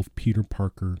of both Peter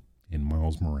Parker and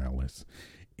Miles Morales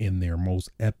in their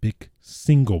most epic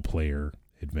single-player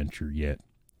adventure yet,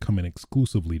 coming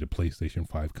exclusively to PlayStation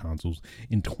 5 consoles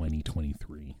in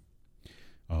 2023.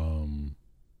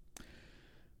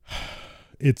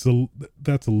 That's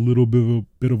a little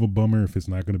bit of a bummer if it's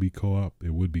not going to be co-op.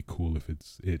 It would be cool if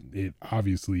it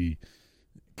obviously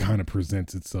kind of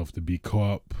presents itself to be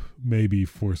co-op, maybe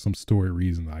for some story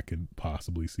reason. I could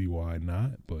possibly see why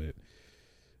not, but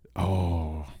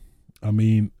I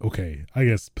mean, okay, I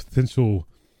guess potential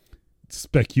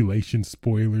speculation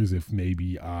spoilers if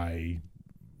maybe I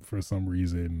for some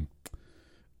reason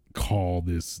call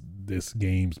this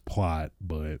game's plot,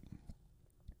 but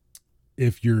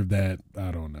if you're that,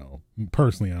 I don't know.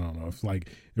 Personally, I don't know.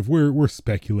 If we're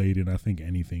speculating, I think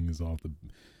anything is off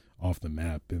the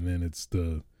map, and then it's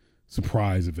the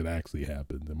surprise if it actually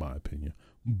happens, in my opinion.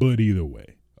 But either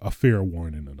way, a fair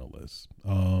warning nonetheless.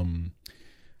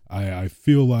 I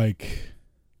feel like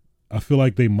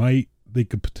they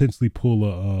could potentially pull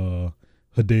a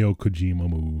Hideo Kojima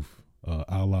move,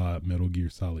 a la Metal Gear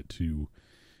Solid 2,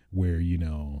 where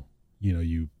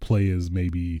you play as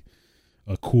maybe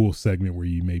a cool segment where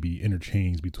you maybe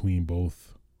interchange between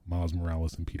both Miles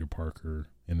Morales and Peter Parker,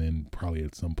 and then probably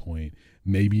at some point,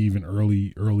 maybe even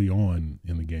early on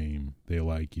in the game, they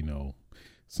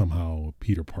somehow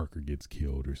Peter Parker gets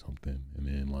killed or something, and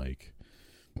then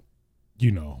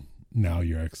now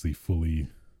you're actually fully,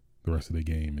 the rest of the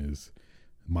game is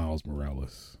Miles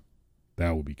Morales.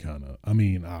 That would be kind of, I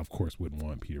mean, I of course wouldn't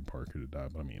want Peter Parker to die,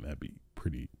 but I mean, that'd be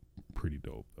pretty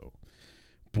dope though.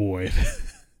 Boy,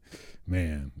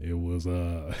 man, it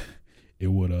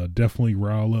would definitely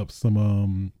rile up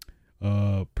some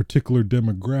particular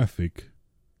demographic.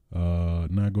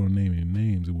 Not gonna name any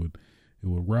names. It would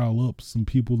rile up some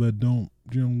people that don't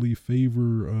generally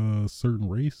favor certain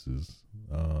races.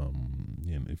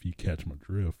 And if you catch my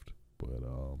drift, but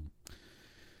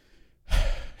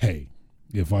hey,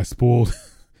 if I spoiled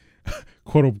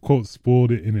quote unquote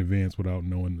spoiled it in advance without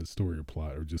knowing the story or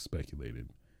plot or just speculated,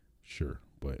 sure,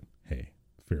 but hey,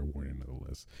 fair warning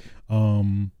nonetheless.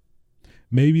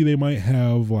 Maybe they might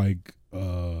have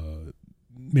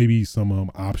maybe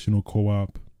some optional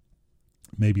co-op.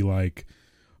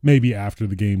 Maybe after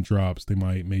the game drops, they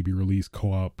might maybe release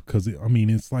co-op, because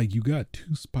it's like you got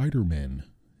 2 Spider-Men.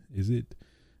 Is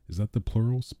that the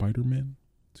plural, Spider-Men?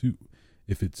 2.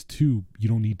 If it's 2, you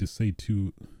don't need to say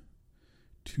two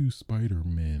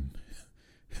Spider-Men.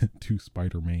 2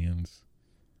 Spider-Mans.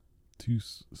 2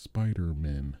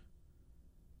 Spider-Men.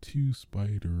 2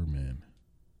 Spider-Men.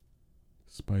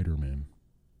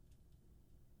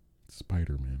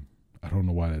 Spider-Man. I don't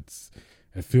know why it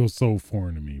feels so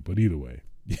foreign to me, but either way,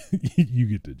 you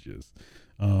get the gist.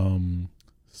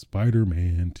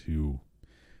 Spider-Man 2.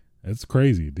 That's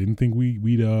crazy. Didn't think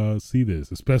we'd see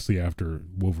this, especially after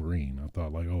Wolverine. I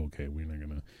thought oh, okay, we're not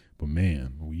gonna, but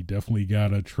man, we definitely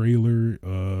got a trailer,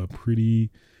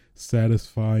 pretty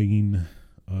satisfying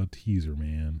teaser,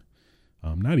 man.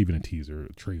 Not even a teaser,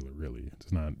 a trailer, really.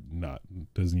 It's not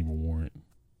doesn't even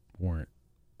warrant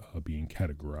being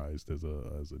categorized as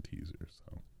a teaser.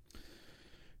 So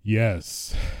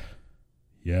yes.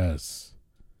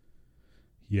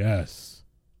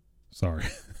 Sorry.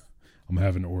 I'm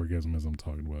having an orgasm as I'm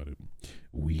talking about it.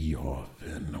 We are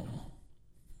Venom.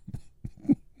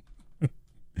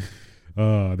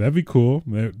 That'd be cool.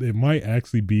 It might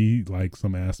actually be like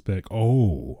some aspect.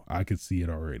 Oh, I could see it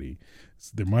already.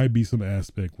 So there might be some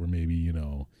aspect where maybe, you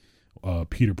know,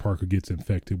 Peter Parker gets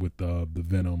infected with the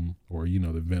venom, or, you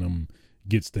know, the venom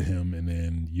gets to him, and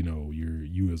then, you know,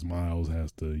 you as Miles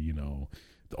has to, you know,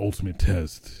 the ultimate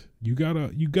test. You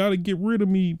gotta get rid of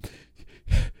me.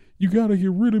 You gotta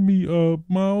get rid of me,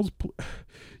 Miles.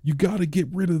 You gotta get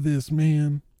rid of this,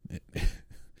 man.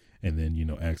 And then, you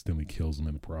know, accidentally kills him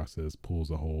in the process, pulls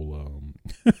a whole,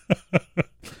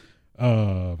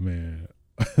 oh man.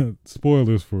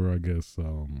 Spoilers for, I guess,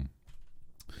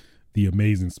 the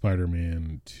Amazing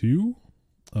Spider-Man 2.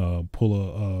 Pull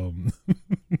a,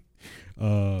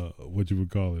 what you would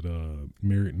call it,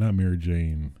 not Mary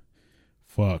Jane.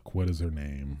 Fuck, what is her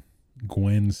name?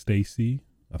 Gwen Stacy?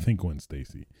 I think Gwen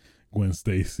Stacy. Gwen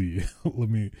Stacy. let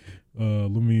me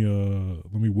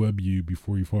web you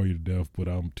before you fall you to death, but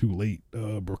I'm too late.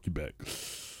 Broke your back.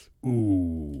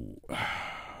 Ooh.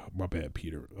 My bad,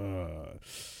 Peter.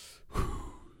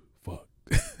 Fuck.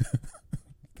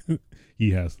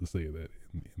 He has to say that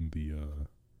in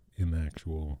the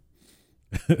actual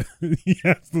he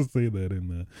has to say that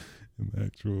in the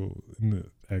actual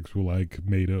like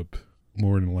made up,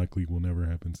 more than likely will never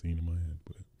happen scene in my head.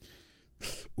 But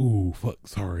ooh, fuck,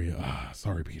 sorry.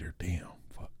 Sorry, Peter. Damn,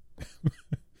 fuck.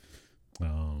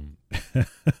 I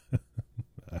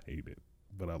hate it,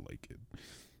 but I like it.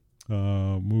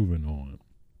 Moving on.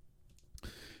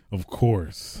 Of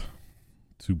course,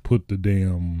 to put the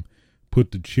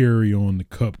cherry on the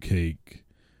cupcake,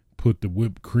 put the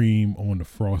whipped cream on the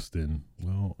frosting.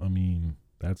 Well, I mean,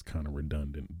 that's kind of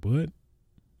redundant, but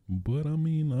I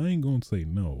mean, I ain't gonna say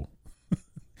no.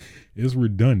 It's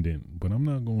redundant, but I'm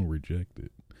not gonna reject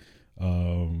it.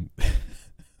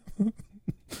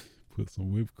 Put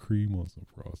some whipped cream on some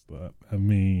frosting. I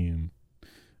mean,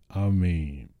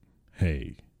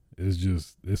 hey,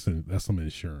 that's some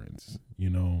insurance,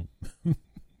 you know.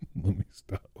 Let me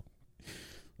stop.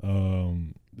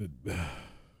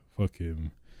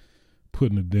 Fucking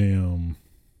putting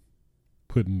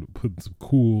some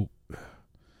cool.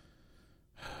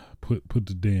 Put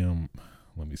the damn.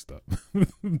 Let me stop.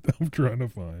 I'm trying to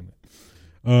find it.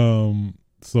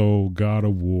 So God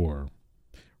of War,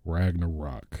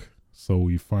 Ragnarok. So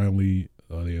we finally,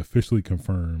 they officially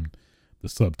confirmed the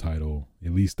subtitle.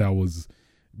 At least that was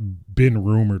been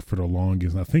rumored for the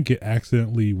longest. I think it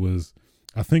accidentally was.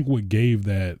 I think what gave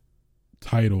that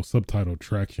subtitle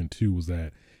traction too was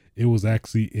that it was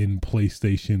actually in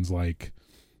PlayStation's, like,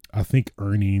 I think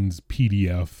earnings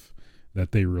PDF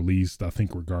that they released, I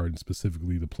think regarding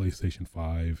specifically the PlayStation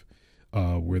 5,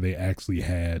 where they actually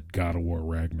had God of War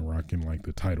Ragnarok in like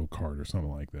the title card or something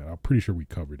like that. I'm pretty sure we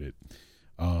covered it.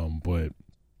 But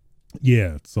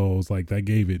yeah, so it's like that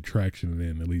gave it traction, and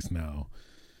then at least now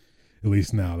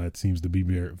that seems to be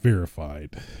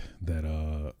verified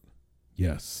that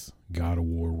yes, God of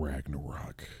War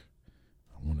Ragnarok.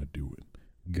 I want to do it.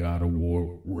 God of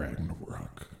War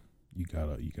Ragnarok. You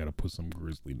gotta put some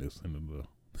grisliness into the.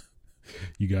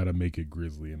 You gotta make it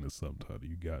grisly in the subtitle.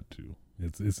 You got to.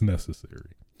 It's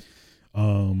necessary.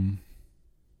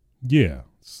 Yeah.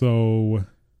 So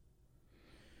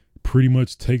pretty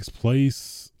much takes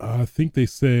place. I think they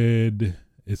said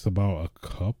it's about a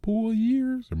couple of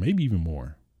years, or maybe even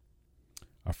more.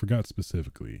 I forgot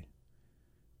specifically.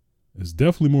 It's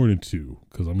definitely more than 2,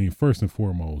 because I mean, first and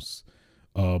foremost,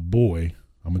 boy,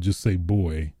 I'm gonna just say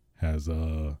boy is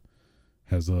not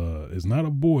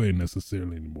a boy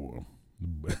necessarily anymore.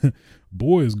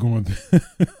 Boy is going through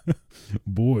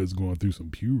some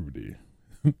puberty.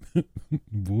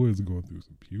 Boy is going through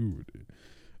some puberty.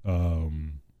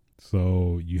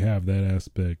 So you have that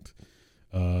aspect.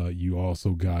 You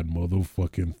also got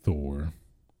motherfucking Thor,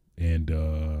 and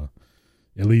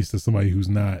at least as somebody who's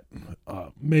not,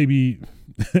 maybe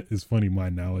it's funny, my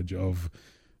knowledge of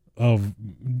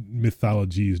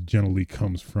mythology generally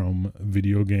comes from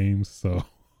video games. So,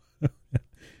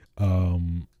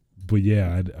 but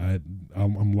yeah,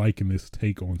 I'm liking this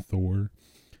take on Thor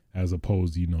as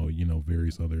opposed to, you know,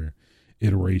 various other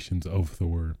iterations of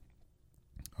Thor.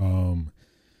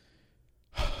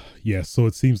 Yeah, so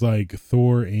it seems like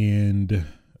Thor and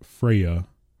Freya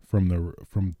from the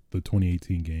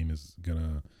 2018 game is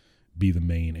gonna be the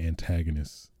main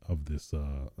antagonist of this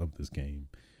game,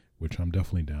 which I'm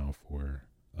definitely down for.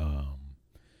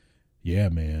 Yeah,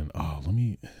 man. Oh, let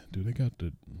me look at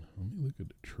the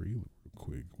trailer real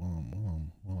quick while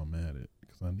I'm at it,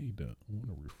 because I want to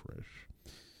refresh.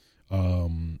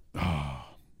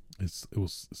 it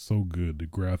was so good. The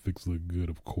graphics look good,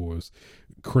 of course.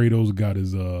 Kratos got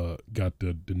his got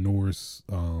the Norse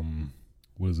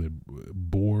what is it,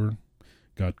 boar,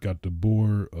 got the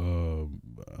boar, I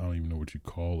don't even know what you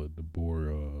call it, the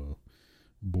boar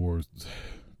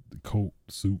the coat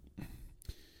suit.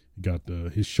 Got the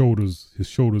his shoulders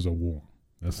are warm.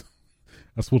 That's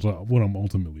what I'm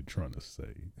ultimately trying to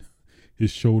say. His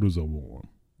shoulders are warm.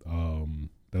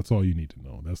 That's all you need to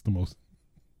know. It's the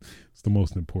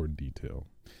most important detail.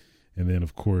 And then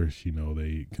of course, you know,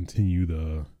 they continue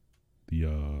the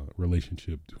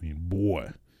relationship between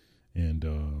boy and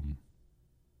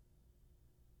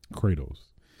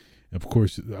Kratos. Of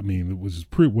course, I mean,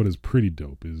 what is pretty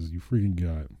dope is you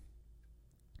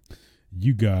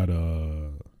got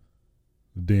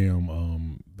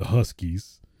the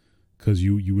Huskies, because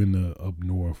you in the up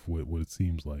north with what it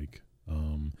seems like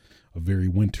a very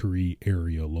wintry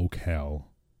area locale,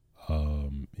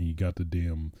 and you got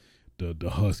the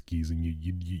Huskies, and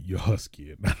you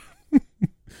husky it.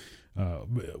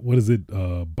 What is it,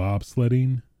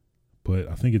 bobsledding? But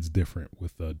I think it's different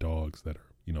with dogs that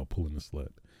are, you know, pulling the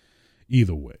sled.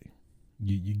 Either way,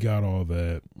 you got all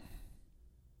that,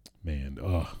 man.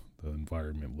 The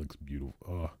environment looks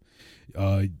beautiful.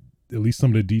 At least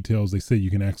some of the details, they say you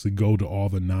can actually go to all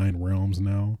the 9 realms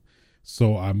now.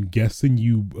 So I'm guessing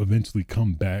you eventually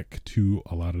come back to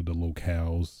a lot of the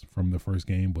locales from the first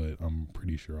game, but I'm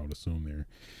pretty sure I would assume they're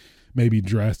maybe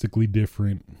drastically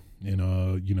different in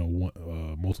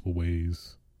multiple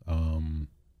ways.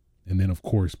 And then of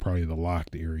course probably the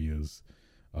locked areas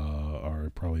are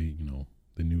probably, you know,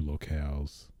 the new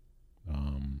locales.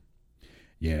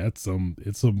 Yeah, it's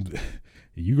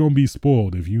you're gonna be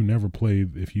spoiled if you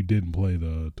didn't play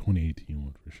the 2018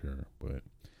 one for sure. But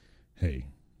hey,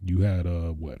 you had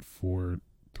 4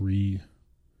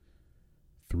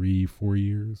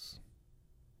 years.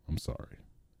 I'm sorry.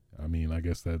 I mean, I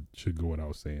guess that should go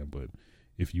without saying, but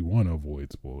if you want to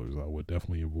avoid spoilers, I would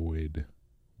definitely avoid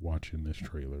watching this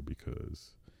trailer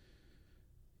because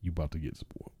you about to get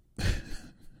spoiled.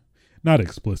 Not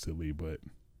explicitly, but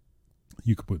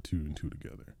you could put 2 and 2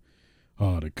 together.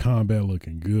 The combat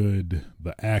looking good.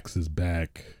 The axe is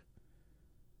back.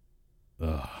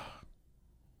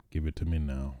 Give it to me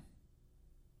now.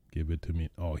 Give it to me.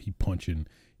 Oh, he punching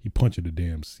a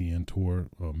damn centaur,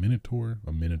 a minotaur.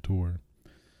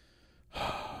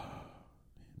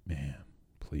 Man,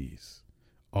 please.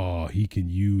 Oh, he can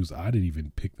use, I didn't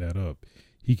even pick that up.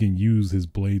 He can use his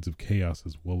blades of chaos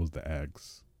as well as the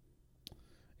axe.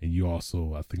 And you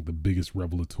also, I think the biggest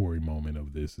revelatory moment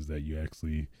of this is that you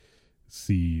actually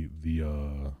see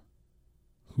the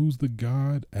who's the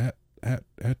god?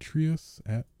 Atreus?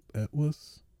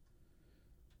 Atlas?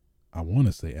 I want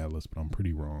to say Atlas, but I'm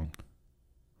pretty wrong.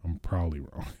 I'm probably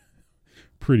wrong.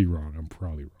 Pretty wrong. I'm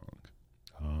probably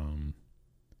wrong.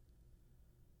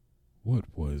 What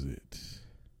was it?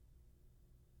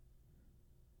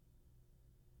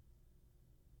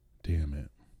 Damn it.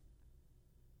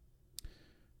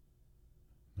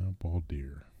 Not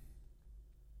Baldir.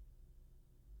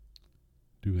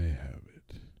 Do they have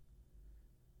it?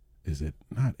 Is it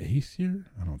not Aesir?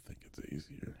 I don't think it's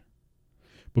Aesir.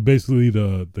 But basically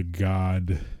the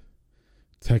god,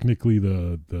 technically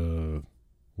the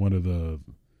one of the,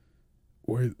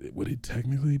 or would it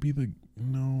technically be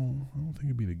no, I don't think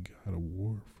it'd be the god of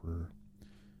war for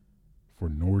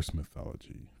Norse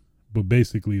mythology. But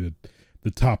basically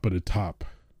the top of the top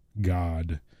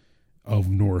god of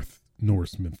Norse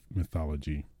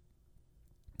mythology,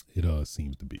 it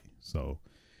seems to be. So,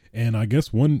 and I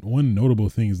guess one notable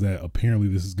thing is that apparently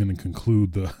this is going to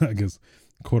conclude the, I guess,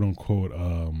 quote unquote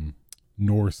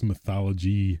Norse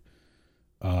mythology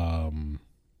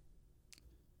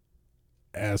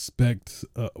aspect,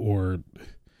 or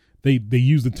they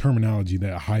use the terminology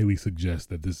that highly suggests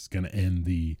that this is going to end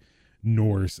the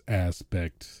Norse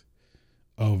aspect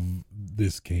of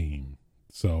this game.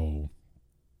 So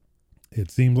it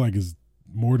seems like it's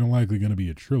more than likely going to be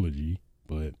a trilogy,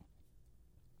 but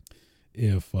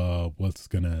if what's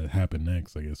going to happen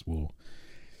next, I guess we'll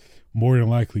more than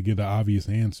likely get the obvious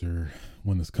answer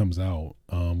when this comes out.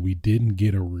 We didn't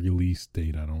get a release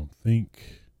date, I don't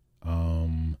think.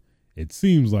 It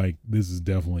seems like this is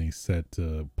definitely set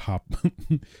to pop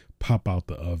out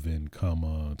the oven come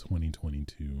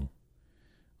 2022.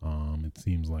 It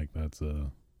seems like that's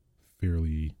it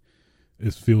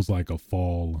feels like a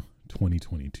fall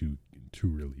 2022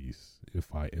 release,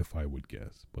 if I would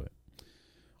guess, but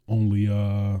only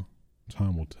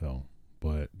time will tell.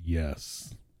 But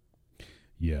yes,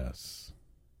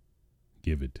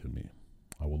 give it to me.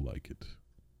 I will like it.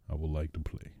 I would like to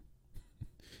play.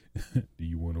 Do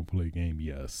you want to play a game?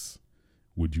 Yes.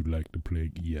 Would you like to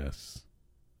play? Yes,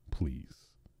 please.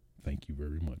 Thank you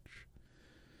very much.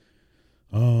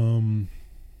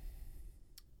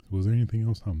 Was there anything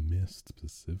else I missed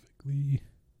specifically?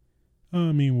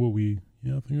 I mean,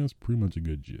 I think that's pretty much a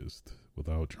good gist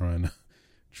without trying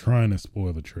to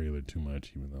spoil the trailer too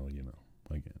much, even though, again.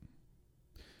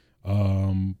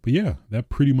 But yeah, that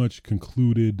pretty much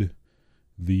concluded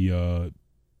the,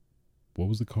 what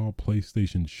was it called?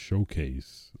 PlayStation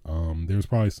Showcase. There's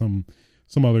probably some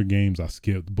other games I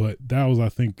skipped, but that was, I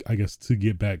guess, to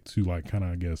get back to like kind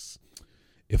of, I guess,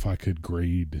 if I could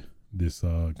grade this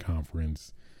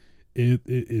conference,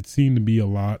 it seemed to be a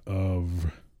lot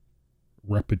of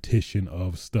repetition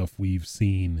of stuff we've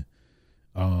seen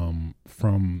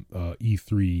from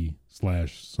E3 /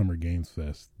 Summer Games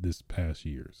Fest this past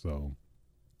year. So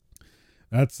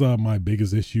that's my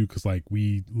biggest issue, because like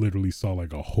we literally saw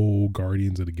like a whole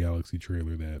Guardians of the Galaxy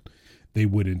trailer that they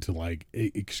went into like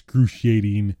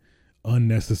excruciating,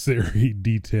 unnecessary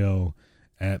detail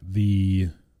at the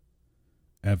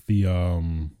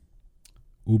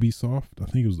Ubisoft. I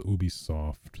think it was the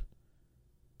Ubisoft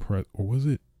or was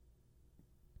it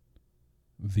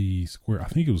the Square? I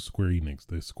think it was Square Enix,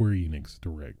 the Square Enix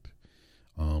Direct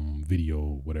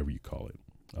video, whatever you call it.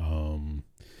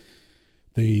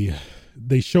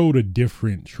 They showed a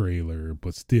different trailer,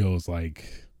 but still it's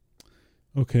like,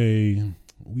 okay,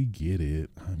 we get it.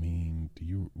 I mean,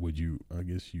 I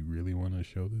guess you really want to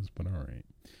show this, but all right.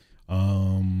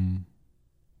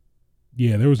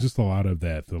 Yeah, there was just a lot of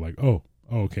that. They're like, oh,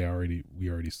 okay, we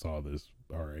already saw this.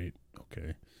 All right,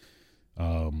 okay.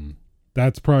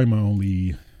 That's probably my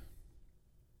only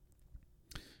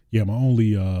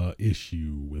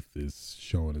issue with this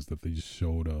showing, is that they just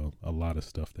showed a lot of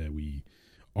stuff that we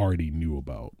already knew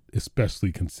about,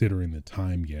 especially considering the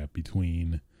time gap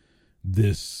between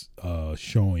this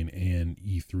showing and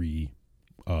E3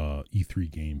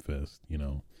 Game Fest.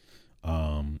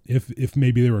 If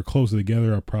maybe they were closer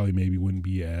together, I probably maybe wouldn't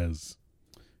be as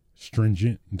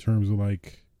stringent in terms of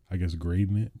like, I guess,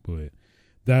 grading it, but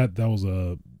that was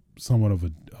a somewhat of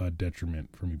a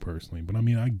detriment for me personally. But I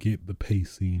mean, I get the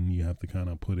pacing, you have to kind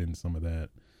of put in some of that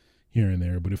here and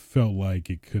there, but it felt like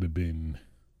it could have been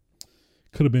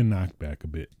knocked back a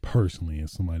bit, personally,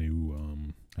 as somebody who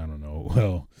I don't know.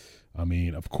 Well, I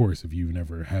mean, of course, if you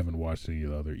haven't watched any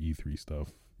of the other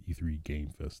E3 Game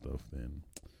Fest stuff, then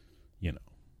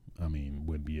I mean,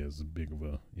 wouldn't be as big of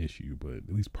a issue. But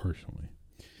at least personally,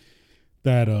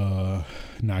 that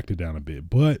knocked it down a bit.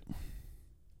 But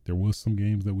there was some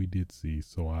games that we did see,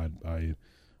 so I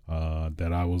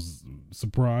was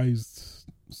surprised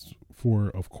for,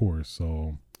 of course.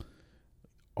 So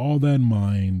all that in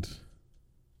mind,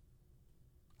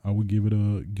 I would give it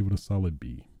a solid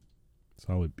B.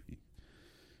 Solid B.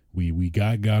 We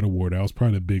got God of War. That was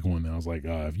probably the big one. I was like,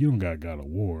 if you don't got God of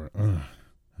War, and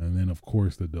then of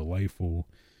course the delightful,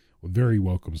 very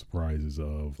welcome surprises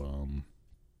of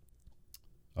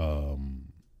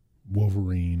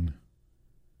Wolverine,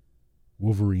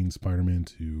 Spider-Man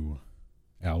 2,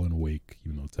 Alan Wake,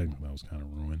 even though technically that was kind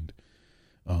of ruined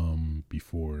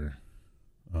before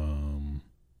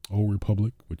Old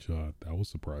Republic, which that was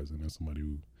surprising as somebody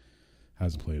who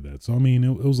hasn't played that. So I mean,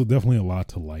 it was definitely a lot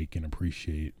to like and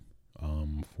appreciate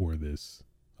for this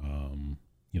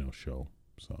show.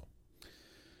 So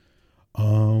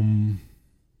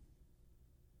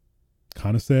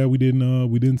kind of sad we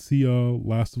didn't see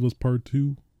Last of Us Part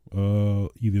 2,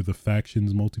 either the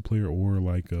factions multiplayer or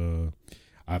like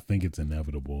I think it's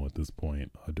inevitable at this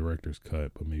point, a director's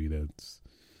cut, but maybe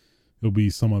it'll be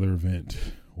some other event,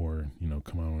 or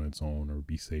come out on its own, or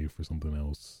be saved for something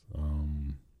else.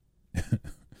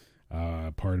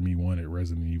 Part of me wanted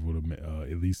Resident Evil to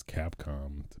at least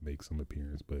Capcom to make some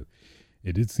appearance, but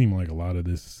it did seem like a lot of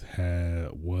this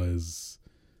was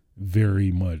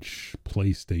very much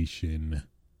PlayStation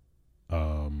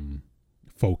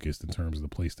focused in terms of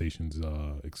the PlayStation's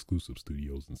exclusive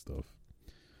studios and stuff.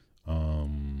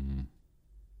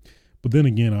 But then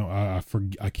again, I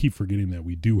keep forgetting that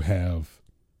we do have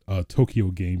a Tokyo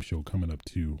Game Show coming up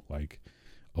too, like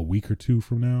a week or two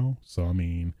from now. So I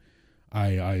mean,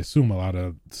 I assume a lot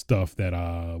of stuff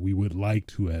that we would like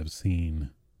to have seen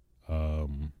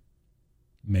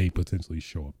may potentially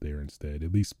show up there instead,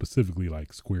 at least specifically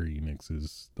like Square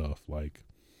Enix's stuff, like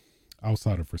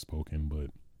outside of Forspoken. But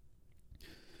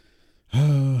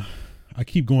I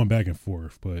keep going back and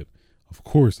forth, but of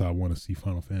course I want to see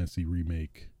Final Fantasy VII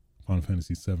Remake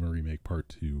Part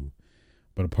 2,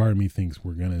 but a part of me thinks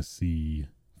we're gonna see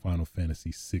Final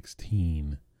Fantasy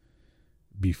 16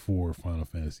 before Final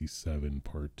Fantasy 7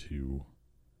 Part 2.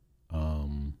 But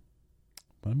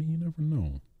I mean, you never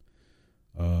know.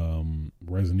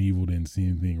 Resident Evil didn't see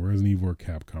anything. Resident Evil or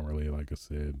Capcom related, like I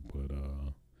said, but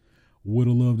would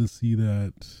have loved to see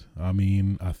that. I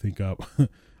mean, I think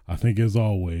I think as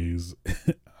always,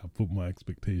 I put my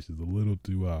expectations a little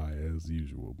too high as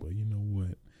usual. But you know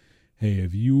what? Hey,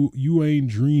 if you ain't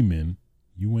dreaming,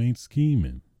 you ain't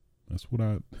scheming. That's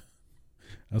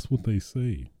what they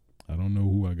say. I don't know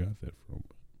who I got that from.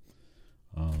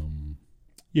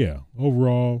 Yeah,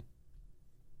 overall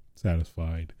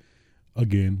satisfied.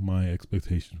 Again, my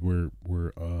expectations were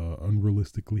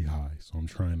unrealistically high, so I'm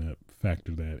trying to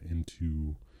factor that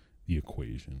into the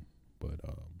equation. But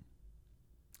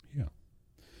yeah,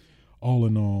 all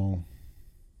in all,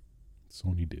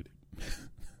 Sony did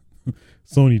it.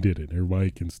 Sony did it.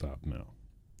 Everybody can stop now.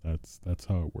 That's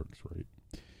how it works, right?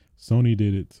 Sony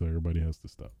did it, so everybody has to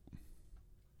stop.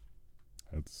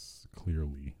 That's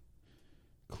clearly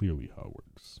how it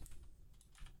works.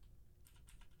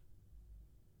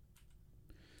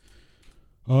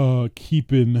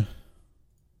 Keeping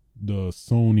the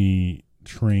Sony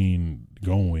train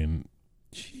going.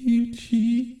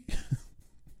 Chee.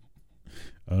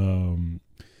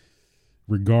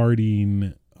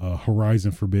 Regarding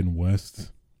Horizon Forbidden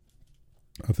West,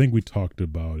 I think we talked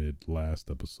about it last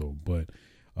episode, but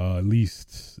at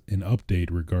least an update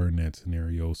regarding that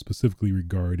scenario, specifically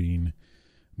regarding,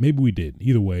 maybe we did,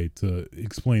 either way, to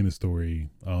explain the story.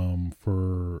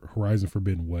 For Horizon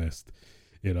Forbidden West,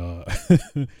 it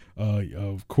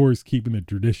of course, keeping the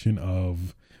tradition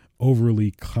of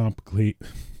overly complicate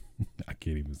I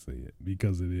can't even say it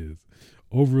because it is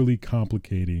overly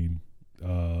complicating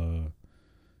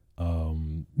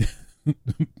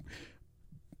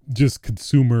just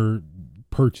consumer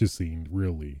purchasing,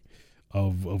 really,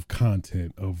 of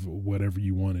content, of whatever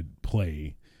you want to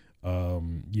play.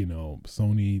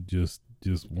 Sony just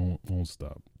won't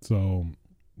stop. So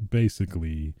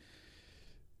basically,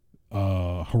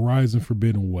 Horizon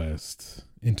Forbidden West,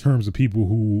 in terms of people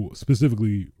who,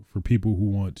 specifically for people who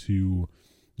want to,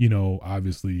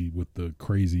 obviously with the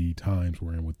crazy times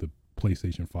we're in with the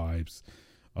PlayStation 5's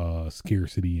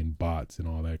scarcity and bots and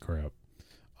all that crap,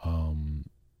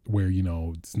 where,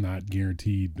 it's not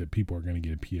guaranteed that people are going to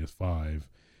get a PS5.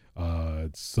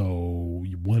 So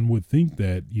one would think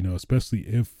that, especially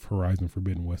if Horizon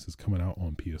Forbidden West is coming out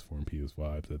on PS4 and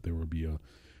PS5, that there would be a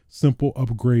simple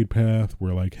upgrade path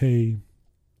where, like, hey,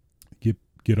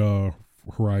 get a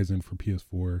Horizon for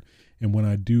PS4, and when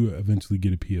I do eventually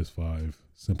get a PS5,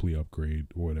 simply upgrade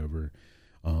or whatever,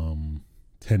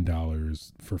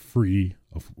 $10 for free,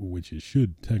 which it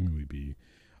should technically be.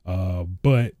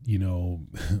 But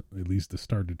at least to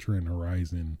start the trend,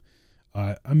 Horizon,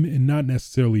 I'm not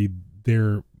necessarily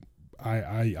there.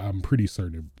 I'm pretty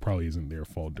certain it probably isn't their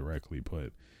fault directly,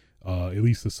 but at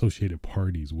least associated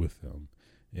parties with them,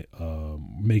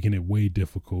 making it way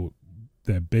difficult.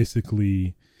 That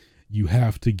basically you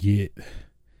have to get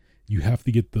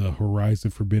the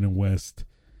Horizon Forbidden West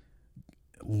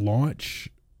launch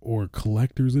or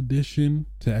collector's edition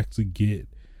to actually get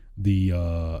the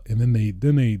and then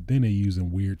they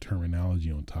using weird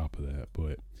terminology on top of that,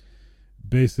 but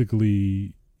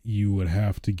basically you would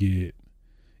have to get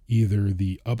either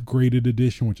the upgraded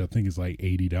edition, which I think is like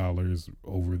 $80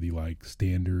 over the like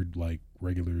standard like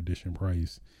regular edition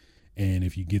price, and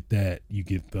if you get that, you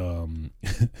get the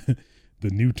the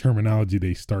new terminology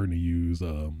they starting to use.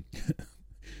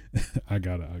 I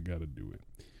gotta do it.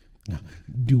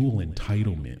 Dual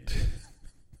entitlement.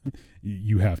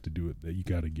 You have to do it. You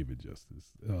got to give it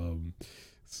justice.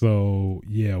 So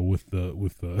yeah, with the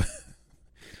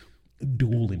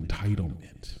dual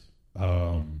entitlement,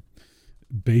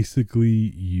 basically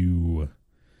you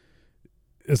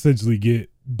essentially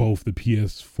get both the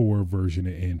PS4 version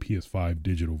and PS5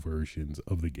 digital versions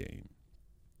of the game.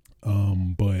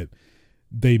 But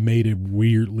they made it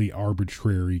weirdly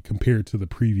arbitrary compared to the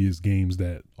previous games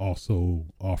that also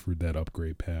offered that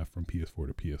upgrade path from PS4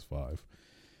 to PS5.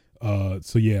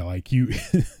 So yeah, like you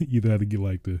either had to get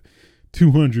like the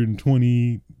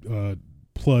 220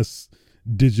 plus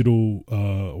digital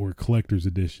or collector's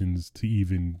editions to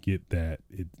even get that.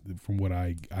 From what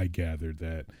I gathered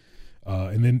that,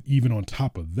 and then even on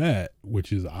top of that,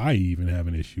 which is I even have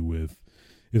an issue with,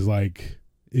 is like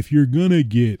if you're gonna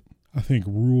get, I think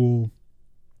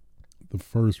the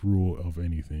first rule of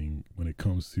anything when it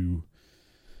comes to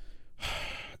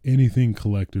anything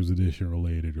collector's edition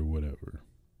related or whatever,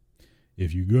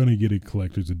 if you're gonna get a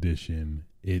collector's edition,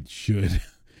 it should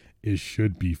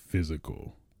be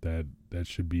physical. That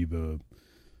should be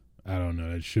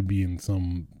that should be in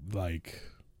some, like,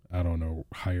 I don't know,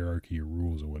 hierarchy or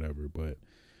rules or whatever. But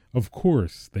of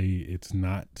course it's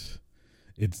not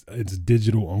it's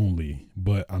digital only,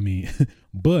 but I mean,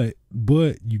 but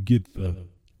you get the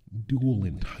dual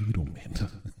entitlement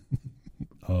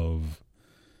of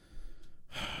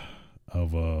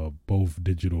both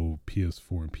digital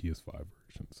PS4 and PS5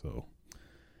 versions. So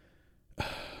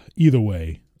either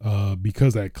way,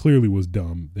 because that clearly was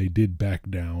dumb, they did back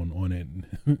down on it.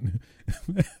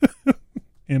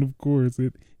 And of course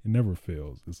it never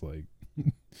fails. It's like,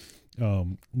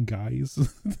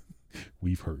 guys,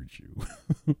 we've heard you.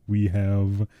 We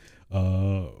have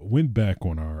went back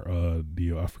on our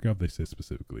deal. I forgot what they said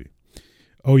specifically.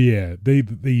 Oh yeah, they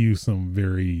use some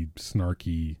very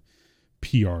snarky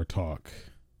PR talk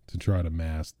to try to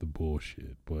mask the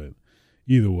bullshit. But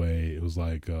either way, it was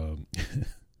like,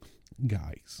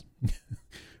 guys,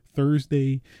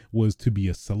 Thursday was to be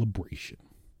a celebration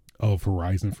of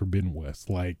Horizon Forbidden West.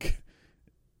 Like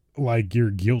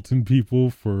you're guilting people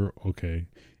for, okay.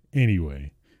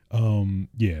 Anyway,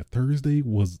 yeah, Thursday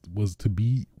was to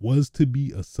be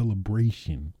a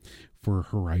celebration for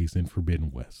Horizon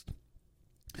Forbidden West.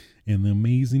 And the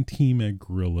amazing team at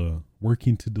Guerrilla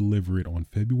working to deliver it on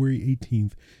February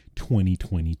 18th,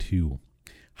 2022.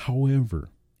 However,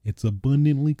 it's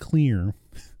abundantly clear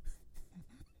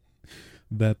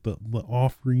that the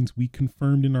offerings we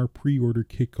confirmed in our pre-order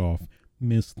kickoff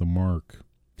missed the mark.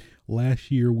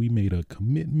 Last year, we made a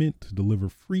commitment to deliver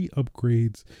free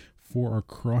upgrades for our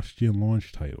cross-gen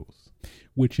launch titles,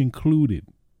 which included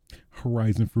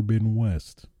Horizon Forbidden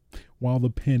West. While the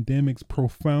pandemic's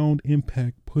profound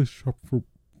impact pushed for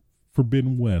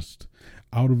Forbidden West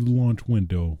out of the launch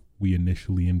window we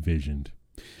initially envisioned,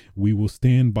 we will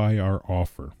stand by our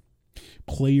offer.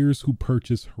 Players who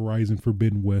purchase Horizon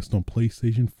Forbidden West on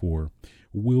PlayStation 4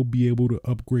 will be able to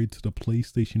upgrade to the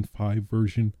PlayStation 5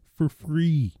 version for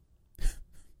free.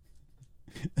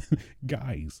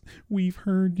 Guys, we've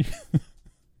heard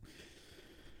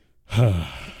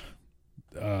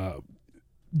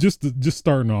just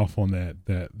starting off on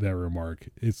that remark,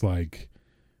 it's like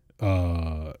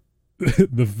the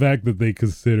fact that they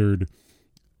considered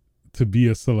to be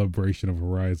a celebration of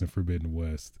Horizon Forbidden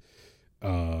West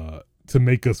to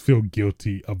make us feel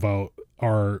guilty about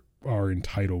our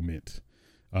entitlement,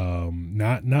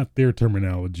 not their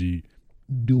terminology,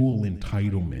 dual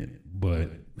entitlement, but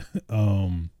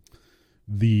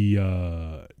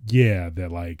that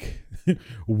like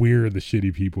we're the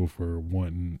shitty people for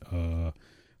wanting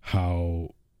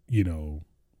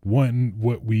wanting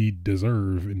what we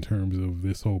deserve in terms of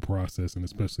this whole process, and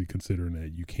especially considering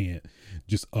that you can't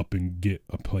just up and get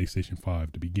a PlayStation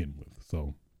 5 to begin with.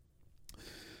 So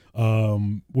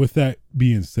with that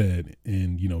being said,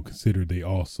 and consider they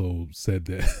also said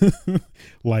that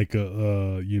like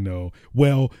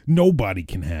well, nobody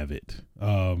can have it,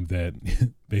 that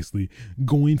basically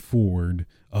going forward,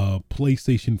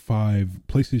 PlayStation 4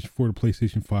 to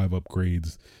PlayStation 5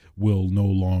 upgrades will no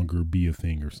longer be a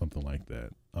thing or something like that,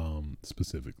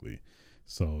 specifically.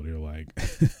 So they're like,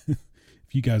 if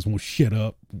you guys won't shut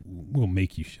up, we'll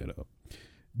make you shut up.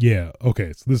 Yeah,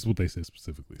 okay, so this is what they said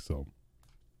specifically. So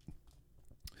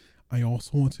I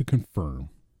also want to confirm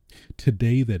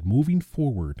today that moving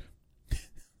forward,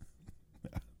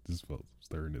 this felt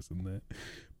sternness in that,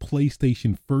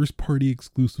 PlayStation first-party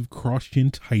exclusive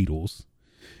cross-gen titles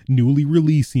newly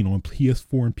releasing on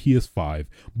PS4 and PS5,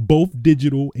 both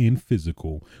digital and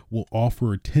physical, will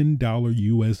offer a $10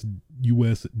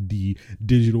 USD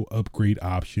digital upgrade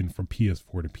option from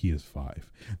PS4 to PS5.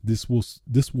 This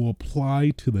will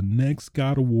apply to the next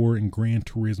God of War and Gran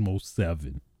Turismo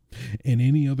 7. And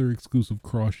any other exclusive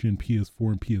cross-gen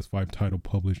PS4 and PS5 title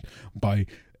published by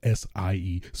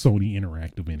SIE, Sony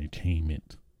Interactive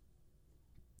Entertainment.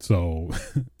 So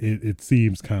it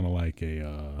seems kind of like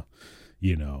a,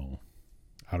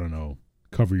 I don't know,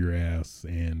 cover your ass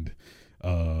and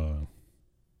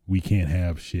we can't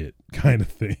have shit kind of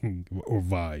thing, or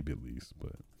vibe at least.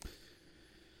 But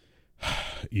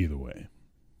either way,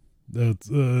 it's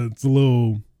a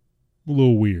little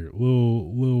weird,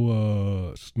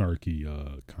 little snarky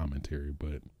commentary,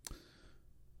 but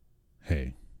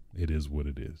hey, it is what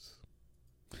it is.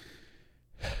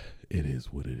 It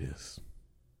is what it is.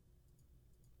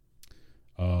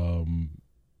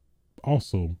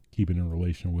 Also keeping in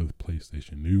relation with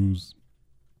PlayStation news,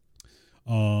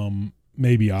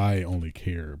 maybe I only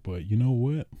care, but you know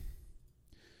what?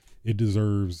 It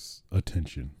deserves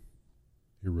attention.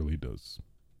 It really does.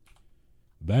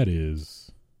 That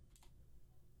is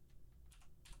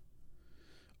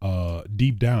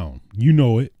Deep Down. You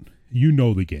know it. You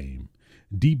know the game.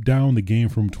 Deep Down, the game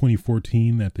from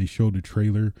 2014 that they showed a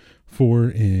trailer for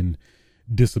and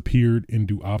disappeared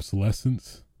into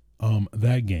obsolescence.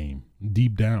 That game,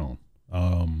 Deep Down.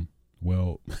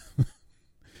 Well,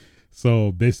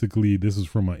 So basically, this is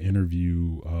from an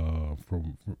interview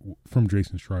from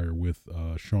Jason Schreier with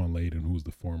Sean Layden, who's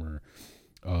the former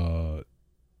CEO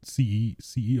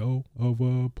of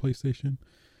PlayStation,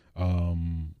 or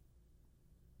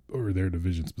their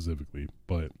division specifically.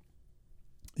 But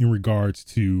in regards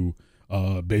to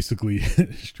basically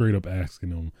straight up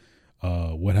asking him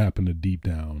what happened to Deep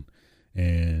Down,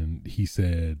 and he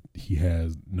said he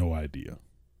has no idea.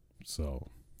 So,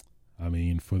 I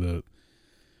mean, for the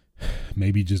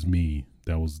maybe just me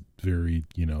that was very,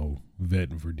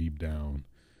 vetting for Deep Down.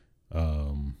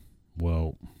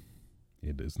 Well,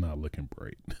 it is not looking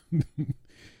bright.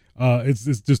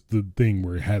 It's just the thing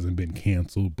where it hasn't been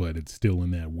canceled, but it's still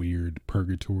in that weird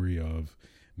purgatory of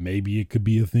maybe it could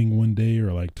be a thing one day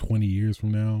or like 20 years from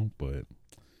now,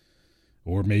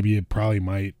 or maybe it probably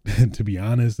might. To be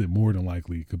honest, it more than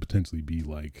likely could potentially be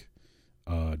like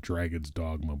Dragon's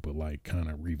Dogma, but like kind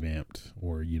of revamped,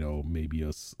 or maybe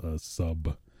a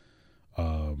sub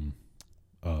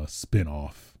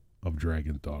spin-off of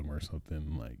Dragon's Dogma or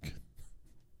something, like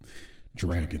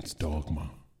Dragon's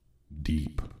Dogma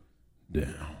Deep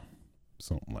Down,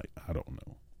 something like, I don't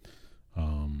know.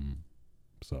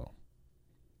 So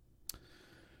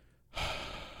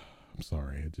I'm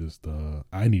sorry, it just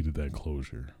I needed that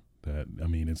closure.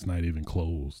 It's not even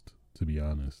closed, to be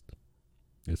honest.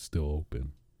 It's still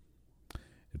open.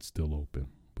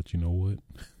 But you know what?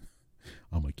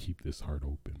 I'm gonna keep this heart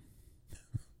open.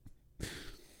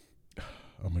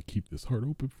 I'm gonna keep this heart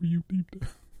open for you, Deep Down.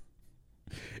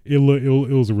 It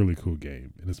was a really cool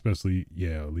game, and especially,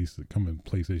 at least it coming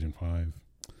PlayStation 5,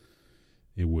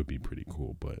 it would be pretty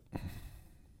cool. But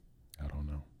I don't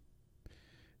know.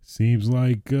 Seems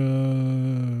like we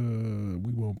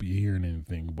won't be hearing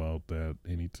anything about that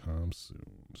anytime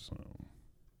soon. So,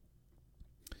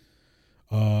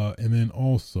 and then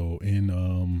also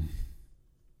in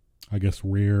I guess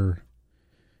rare.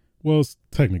 Well, it's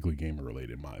technically gamer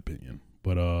related, in my opinion,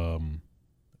 but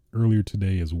earlier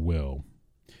today as well,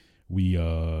 we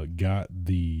got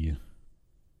the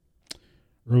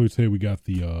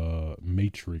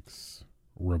Matrix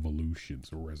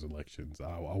Revolutions or Resurrections.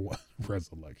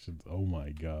 Resurrections. Oh my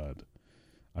God,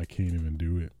 I can't even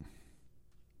do it.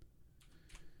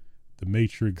 The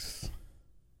Matrix.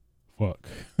 Fuck.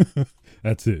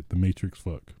 That's it. The Matrix.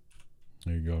 Fuck.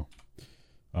 There you go.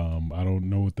 I don't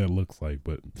know what that looks like,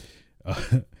 but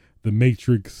the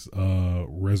Matrix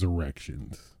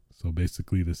Resurrections. So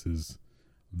basically, this is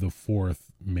the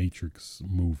fourth Matrix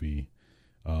movie.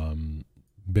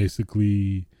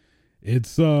 Basically,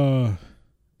 it's a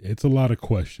lot of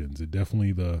questions. It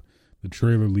definitely the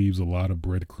trailer leaves a lot of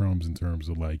breadcrumbs in terms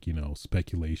of like,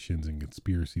 speculations and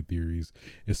conspiracy theories,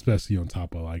 especially on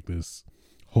top of like this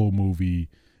whole movie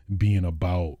being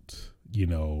about,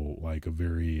 like a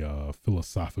very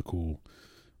philosophical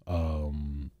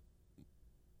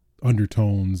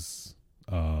undertones,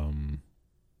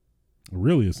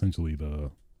 really essentially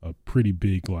a pretty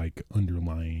big like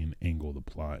underlying angle of the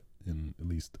plot in at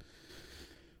least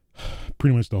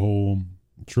pretty much the whole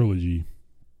trilogy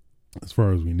as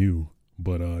far as we knew.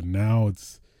 But now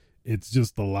it's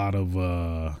just a lot of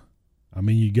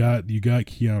you got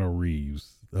Keanu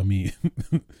Reeves.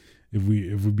 if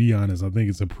we be honest, I think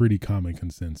it's a pretty common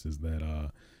consensus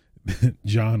that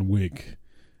John Wick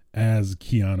as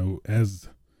Neo.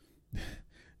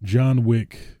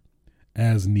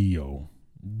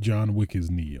 John Wick is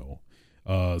Neo.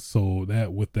 So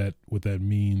that what that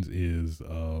means is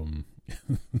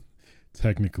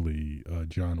technically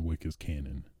John Wick is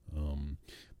canon.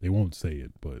 They won't say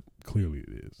it, but clearly it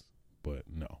is. But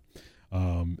no.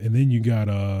 And then you got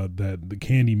the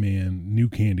new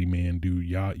Candyman dude,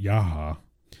 Yaha.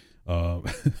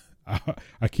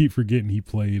 I keep forgetting he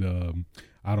played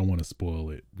I don't want to spoil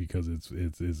it because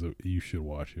you should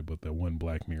watch it, but that one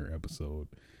Black Mirror episode,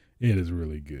 it is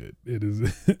really good. It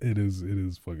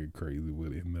is fucking crazy,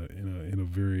 but in a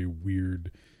very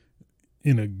weird,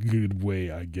 in a good way,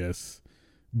 I guess.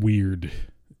 Weird,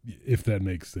 if that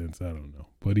makes sense. I don't know,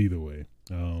 but either way,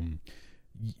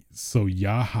 so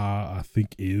Yaha I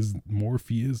think is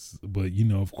Morpheus, but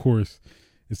of course,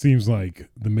 it seems like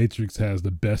the Matrix has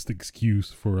the best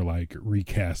excuse for like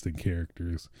recasting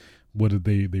characters. What did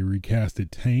they recasted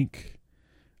Tank?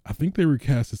 I think they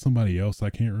recasted somebody else. I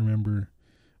can't remember.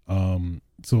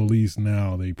 So at least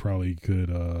now they probably could.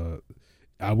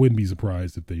 I wouldn't be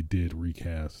surprised if they did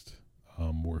recast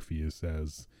Morpheus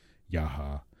as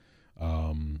Yaha.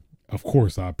 Of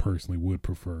course, I personally would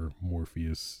prefer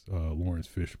Morpheus, Lawrence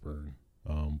Fishburne.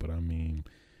 But I'm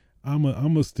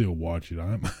gonna still watch it.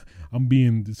 I'm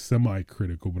being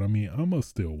semi-critical, but I'm gonna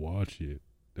still watch it.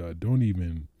 Don't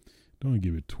even don't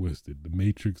get it twisted. The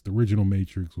Matrix, the original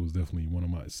Matrix, was definitely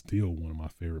still one of my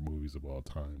favorite movies of all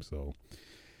time. So,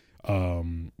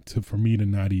 for me to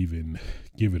not even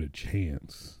give it a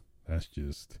chance, that's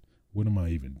just, what am I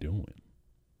even doing?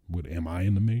 What am I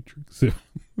in the Matrix?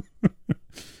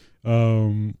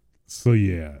 So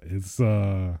yeah, it's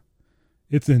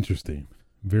interesting,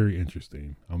 very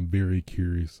interesting. I'm very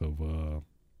curious of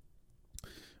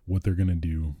what they're gonna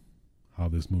do, how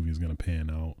this movie is gonna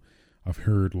pan out. I've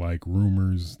heard like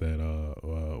rumors that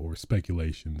or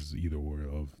speculations either or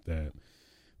of that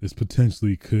this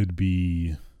potentially could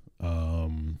be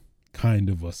kind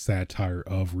of a satire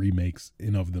of remakes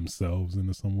in of themselves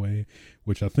in some way,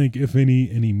 which I think if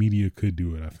any media could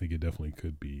do it, I think it definitely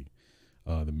could be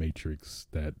the Matrix.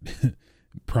 That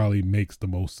probably makes the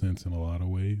most sense in a lot of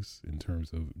ways in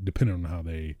terms of depending on how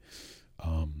they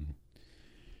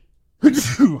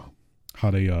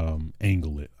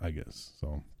angle it, I guess.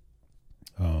 So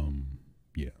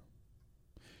yeah,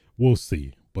 we'll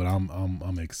see, but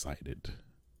I'm excited.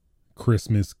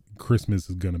 Christmas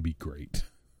is gonna be great.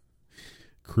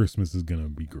 Christmas is gonna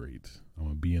be great. I'm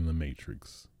gonna be in the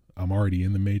Matrix. I'm already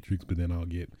in the Matrix, but then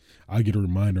I get a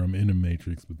reminder I'm in the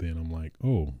Matrix, but then I'm like,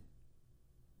 oh,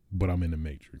 but I'm in the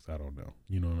Matrix. I don't know.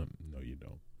 You know, no, you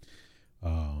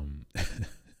don't.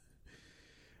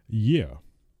 Yeah.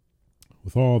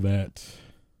 With all that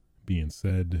being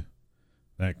said,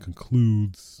 that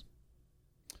concludes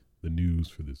the news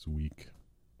for this week.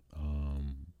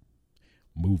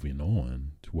 Moving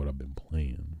on to what I've been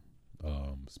playing.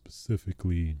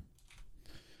 Specifically,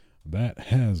 that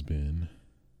has been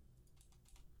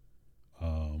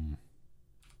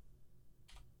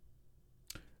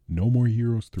No More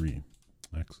Heroes 3.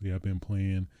 Actually, I've been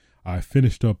playing. I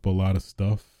finished up a lot of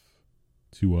stuff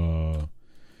to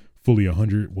fully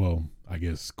 100. Well, I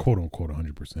guess quote unquote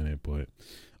 100% it, but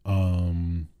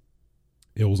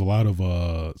it was a lot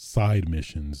of side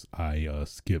missions I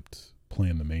skipped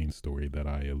playing the main story that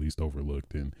I at least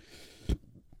overlooked, and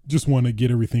just want to get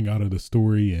everything out of the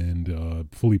story and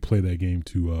fully play that game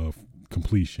to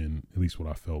completion, at least what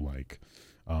I felt like.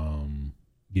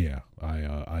 Yeah,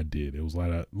 I did. It was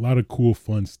a lot of cool,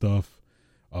 fun stuff,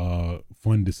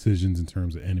 fun decisions in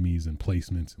terms of enemies and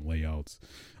placements and layouts.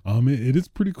 It is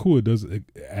pretty cool. It does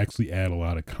actually add a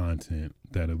lot of content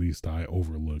that at least I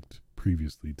overlooked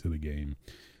previously to the game.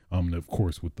 And of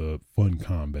course, with the fun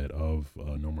combat of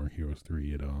No More Heroes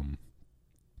 3, it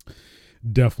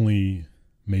definitely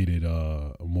made it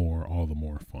all the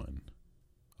more fun.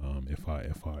 If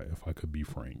I could be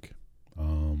frank.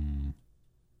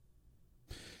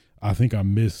 I think I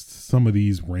missed some of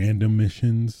these random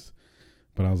missions,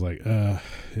 but I was like,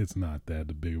 it's not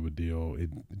that big of a deal.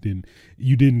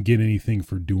 You didn't get anything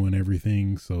for doing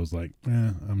everything, so it's like,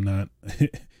 I'm not.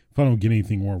 If I don't get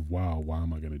anything worthwhile, why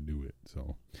am I gonna do it?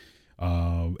 So,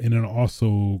 and it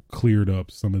also cleared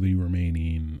up some of the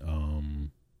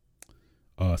remaining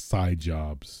side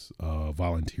jobs,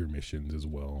 volunteer missions as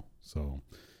well. So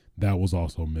that was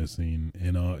also missing.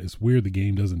 And it's weird, the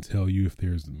game doesn't tell you if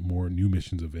there's more new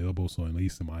missions available. So at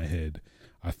least in my head,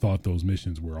 I thought those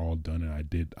missions were all done, and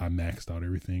I maxed out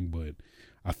everything, but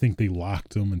I think they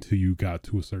locked them until you got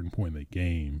to a certain point in the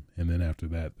game, and then after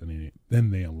that, then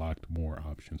they unlocked more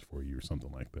options for you or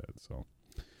something like that. So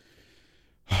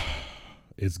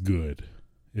it's good.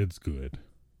 It's good.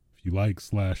 If you like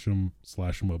slash 'em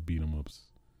up, beat 'em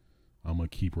ups, I'm gonna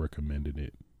keep recommending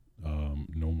it.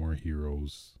 No More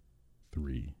Heroes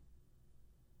 3.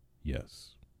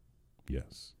 Yes.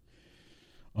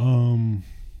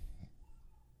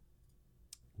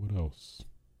 What else?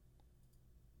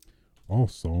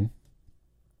 Also,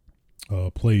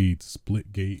 played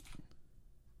Splitgate.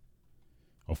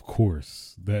 Of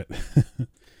course, that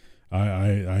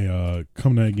I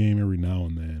come to that game every now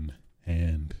and then,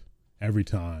 and every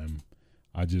time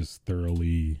I just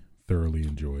thoroughly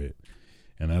enjoy it.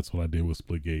 And that's what I did with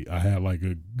Splitgate. I had like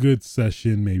a good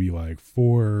session, maybe like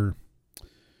four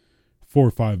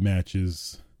or five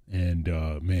matches, and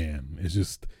man, it's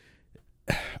just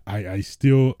I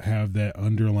still have that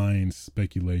underlying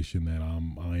speculation that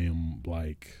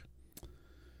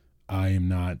I am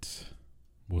not,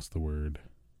 what's the word?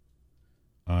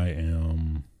 I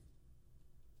don't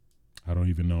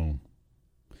even know.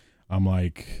 I'm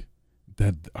like,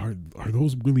 that are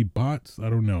those really bots? I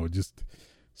don't know. Just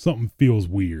something feels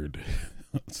weird.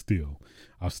 Still,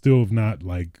 I still have not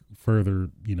like further,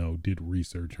 did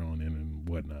research on it and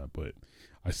whatnot, but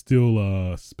I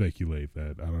still speculate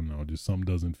that, I don't know, just something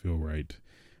doesn't feel right.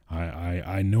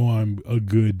 I know I'm a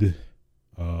good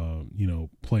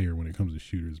player when it comes to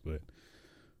shooters, but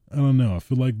I don't know. I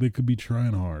feel like they could be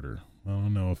trying harder. I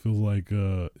don't know. It feels like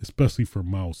especially for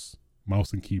mouse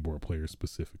mouse and keyboard players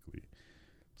specifically.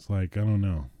 It's like, I don't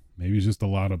know. Maybe it's just a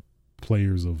lot of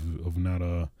players of not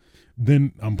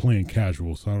then I'm playing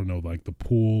casual, so I don't know, like the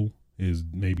pool is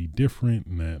maybe different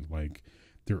and that like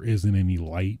there isn't any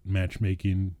light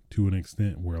matchmaking to an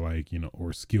extent where like, you know,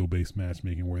 or skill based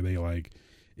matchmaking where they like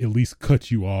at least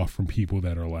cut you off from people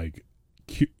that are like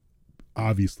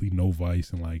obviously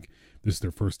novice and like this is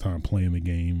their first time playing the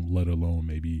game, let alone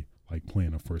maybe like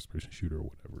playing a first person shooter or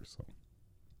whatever. So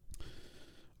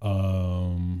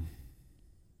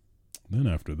then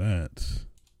after that,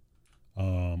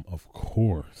 of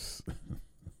course,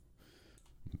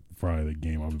 probably the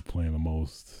game I've been playing the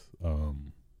most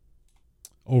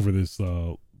over this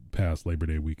past Labor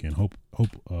Day weekend. Hope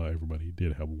everybody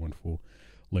did have a wonderful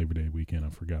Labor Day weekend. I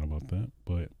forgot about that,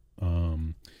 but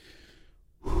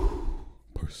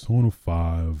Persona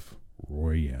 5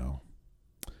 Royale.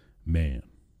 Man,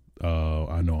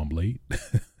 I know I'm late.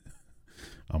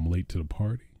 I'm late to the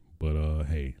party, but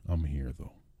hey, I'm here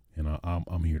though, and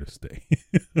I'm here to stay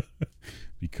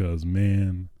because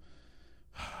man,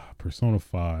 Persona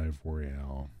 5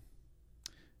 Royale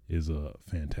is a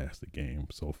fantastic game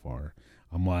so far.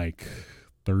 I'm like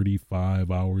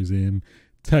 35 hours in,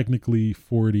 technically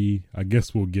 40. I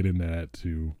guess we'll get into that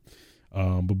too.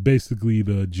 But basically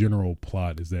the general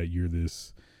plot is that you're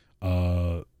this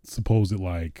supposed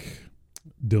like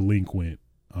delinquent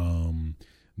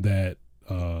that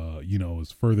you know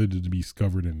is further to be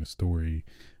discovered in the story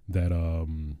that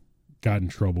got in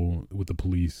trouble with the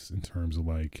police in terms of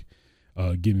like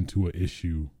getting into an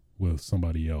issue with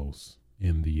somebody else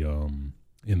in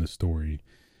the story,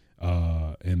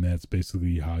 and that's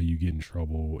basically how you get in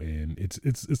trouble. And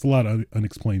it's a lot of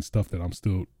unexplained stuff that I'm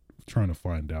still trying to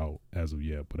find out as of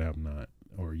yet, but I have not,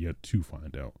 or yet to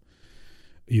find out.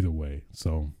 Either way,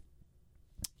 so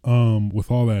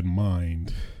with all that in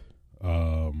mind,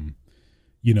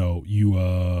 you know,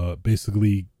 you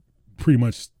basically pretty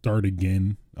much start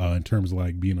again in terms of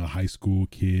like being a high school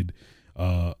kid.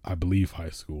 I believe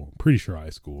high school, pretty sure high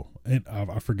school. And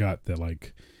I forgot that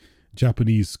like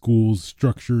Japanese schools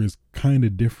structure is kind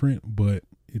of different, but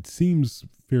it seems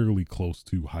fairly close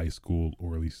to high school,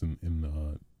 or at least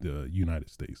in the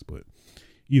United States. But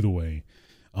either way,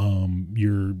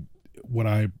 you're what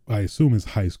I assume is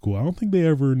high school. I don't think they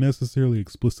ever necessarily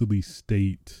explicitly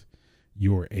state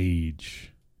your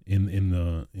age in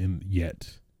the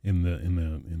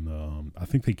I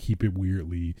think they keep it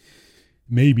weirdly,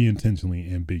 maybe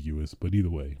intentionally ambiguous, but either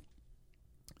way,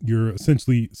 you're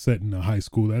essentially set in a high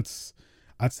school. I'd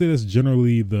say that's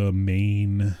generally the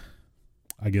main,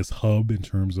 I guess, hub in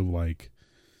terms of like,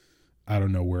 I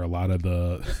don't know, where a lot of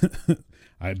the,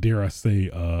 I dare I say,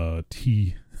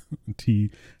 tea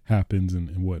happens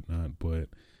and whatnot. But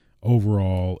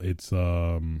overall, it's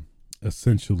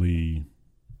essentially,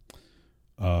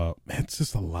 it's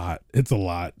just a lot. It's a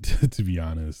lot to be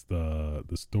honest. The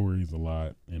story's a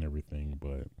lot and everything,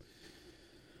 but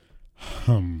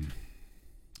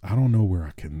I don't know where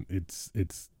I can.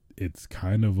 It's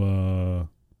kind of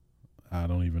I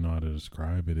don't even know how to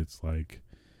describe it. It's like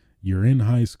you're in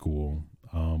high school,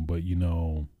 but you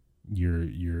know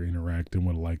you're interacting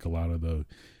with like a lot of the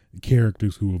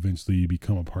characters who eventually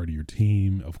become a part of your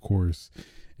team, of course.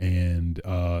 And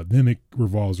then it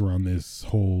revolves around this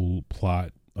whole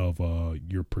plot of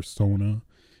your persona,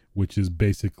 which is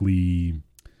basically,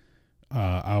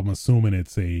 I'm assuming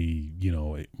it's a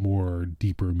more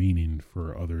deeper meaning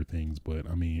for other things. But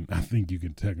I mean, I think you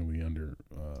can technically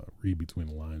read between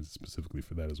the lines specifically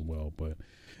for that as well. But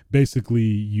basically,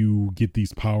 you get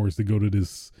these powers to go to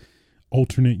this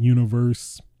alternate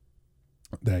universe.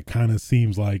 That kind of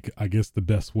seems like, I guess, the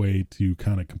best way to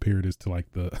kind of compare this to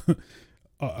like the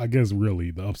I guess really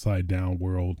the upside down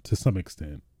world to some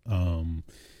extent,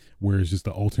 where it's just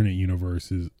the alternate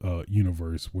universe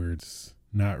where it's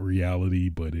not reality,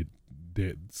 but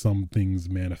that some things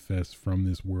manifest from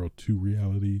this world to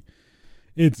reality.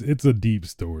 It's a deep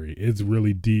story. It's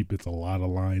really deep. It's a lot of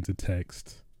lines of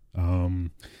text.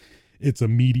 It's a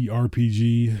meaty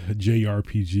RPG, a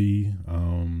JRPG.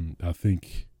 I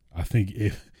think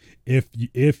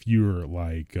if you're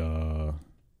like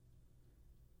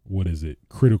what is it?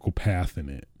 Critical path in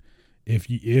it.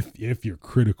 If your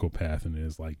critical path in it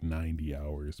is like 90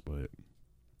 hours, but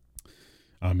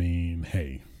I mean,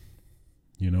 hey,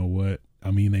 you know what?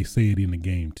 I mean, they say it in the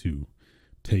game too.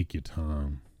 Take your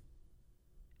time.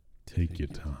 Take your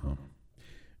time,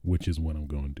 which is what I'm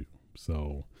going to do.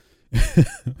 So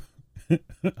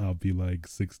I'll be like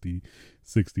 60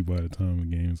 by the time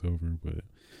the game's over. But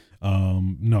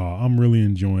no, I'm really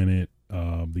enjoying it.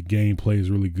 The gameplay is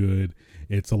really good.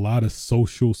 It's a lot of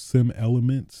social sim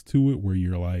elements to it where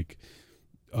you're like,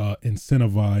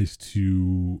 incentivized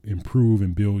to improve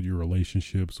and build your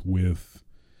relationships with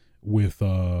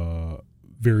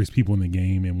various people in the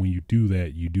game. And when you do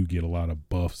that, you do get a lot of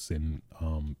buffs and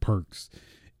perks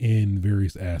in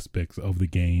various aspects of the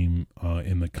game,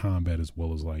 in the combat, as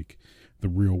well as like the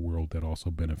real world that also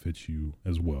benefits you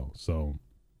as well. So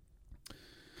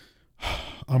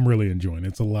I'm really enjoying it.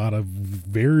 It's a lot of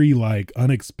very like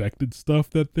unexpected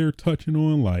stuff that they're touching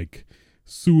on, like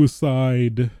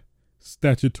suicide,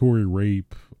 statutory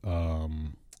rape,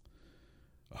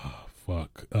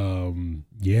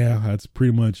 yeah, that's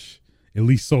pretty much, at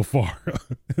least so far.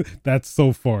 That's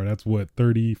so far. That's what,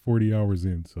 30, 40 hours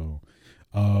in. So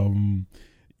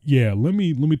yeah, let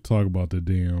me talk about the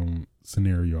damn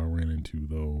scenario I ran into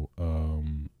though.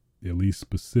 At least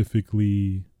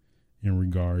specifically in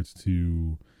regards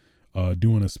to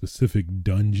doing a specific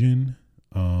dungeon.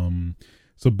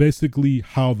 So basically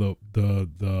how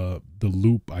the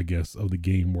loop, I guess, of the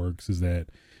game works is that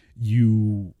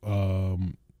you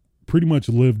pretty much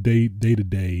live day to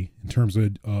day in terms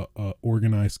of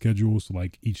organized schedules. So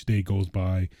like each day goes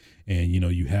by and, you know,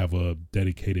 you have a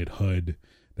dedicated HUD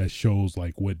that shows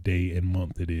like what day and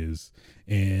month it is.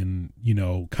 And, you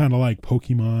know, kind of like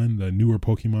Pokemon, the newer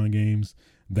Pokemon games,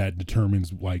 that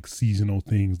determines like seasonal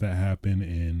things that happen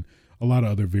and a lot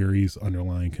of other various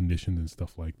underlying conditions and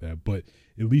stuff like that. But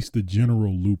at least the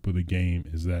general loop of the game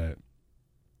is that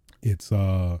it's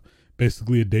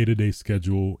basically a day-to-day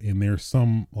schedule, and there's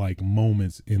some like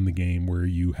moments in the game where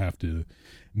you have to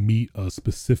meet a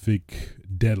specific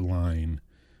deadline,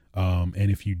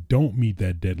 and if you don't meet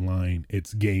that deadline,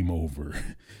 it's game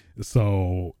over.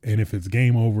 So, and if it's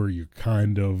game over, you're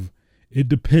kind of, it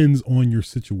depends on your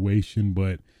situation,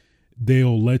 but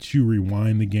they'll let you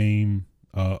rewind the game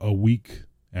a week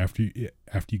after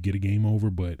you get a game over.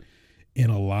 But in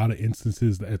a lot of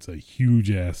instances, that's a huge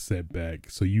ass setback.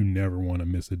 So you never want to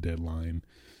miss a deadline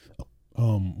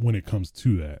when it comes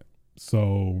to that.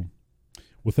 So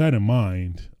with that in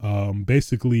mind,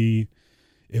 basically,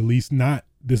 at least not,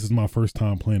 this is my first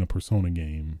time playing a Persona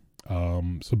game.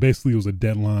 So basically it was a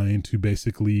deadline to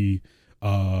basically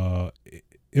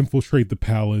infiltrate the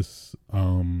palace.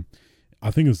 I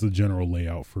think it's the general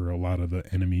layout for a lot of the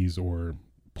enemies or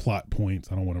plot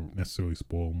points. I don't want to necessarily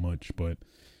spoil much, but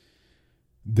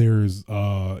there's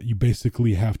you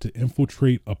basically have to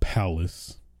infiltrate a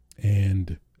palace,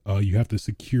 and you have to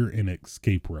secure an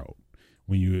escape route.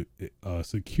 When you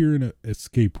secure an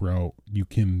escape route, you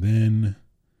can then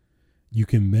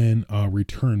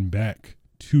return back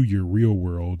to your real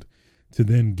world to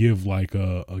then give like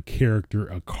a character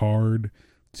a card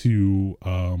to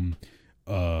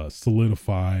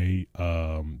solidify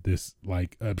this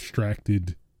like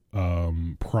abstracted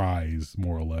prize,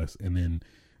 more or less, and then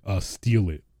steal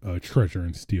it, treasure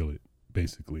and steal it,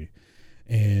 basically.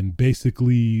 And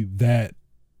basically that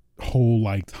whole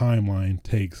like timeline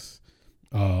takes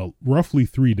roughly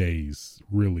 3 days,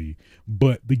 really.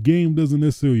 But the game doesn't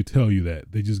necessarily tell you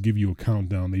that. They just give you a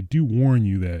countdown. They do warn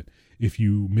you that if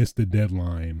you miss the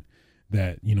deadline,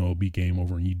 that, you know, it'll be game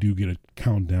over, and you do get a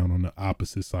countdown on the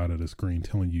opposite side of the screen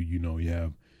telling you, you know, you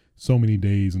have so many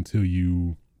days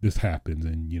until this happens,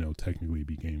 and, you know, technically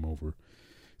be game over.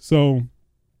 So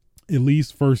at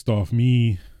least first off,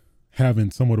 me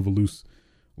having somewhat of a loose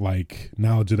like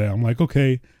knowledge of that, I'm like,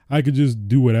 okay, I could just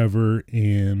do whatever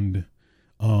and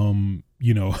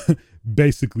you know,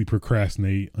 basically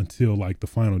procrastinate until like the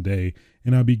final day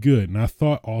and I'll be good. And I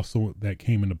thought also that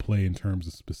came into play in terms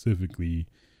of specifically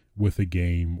with a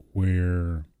game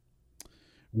where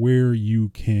you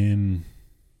can,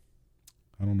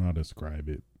 I don't know how to describe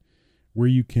it, where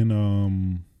you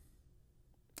can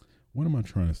what am I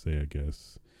trying to say, I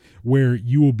guess, where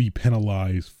you will be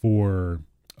penalized for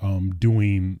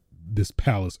doing this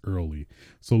palace early.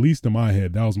 So at least in my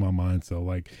head, that was my mindset.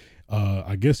 Like,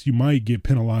 I guess you might get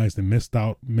penalized and miss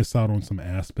out on some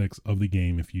aspects of the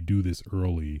game if you do this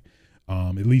early.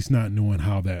 At least not knowing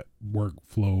how that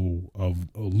workflow of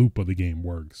a loop of the game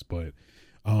works. But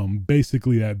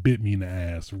basically that bit me in the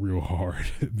ass real hard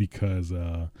because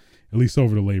at least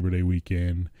over the Labor Day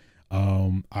weekend,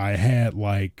 I had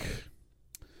like,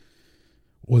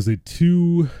 was it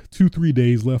 3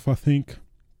 days left, I think?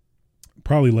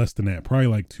 Probably less than that. Probably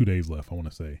like 2 days left, I want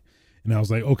to say. And I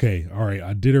was like, okay, all right,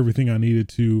 I did everything I needed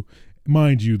to.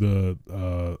 Mind you,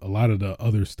 a lot of the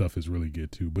other stuff is really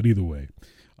good too. But either way,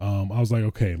 I was like,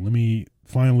 okay, let me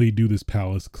finally do this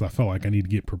palace because I felt like I need to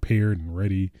get prepared and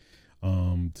ready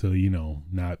to, you know,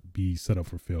 not be set up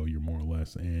for failure, more or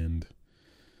less. And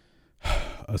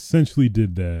essentially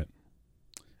did that.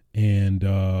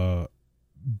 And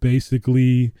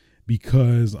basically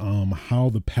because how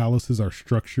the palaces are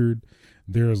structured,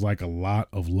 there's like a lot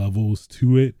of levels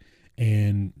to it,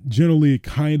 and generally it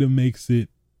kind of makes it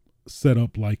set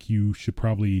up like you should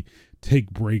probably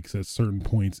take breaks at certain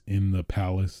points in the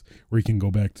palace where you can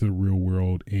go back to the real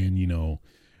world and, you know,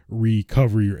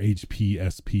 recover your HP,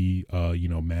 SP,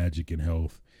 magic and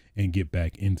health, and get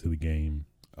back into the game.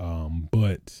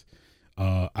 But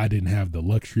I didn't have the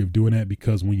luxury of doing that,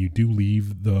 because when you do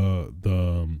leave the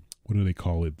what do they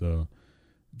call it?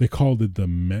 They called it the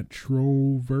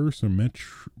Metroverse or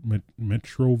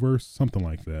Metroverse, something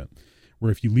like that.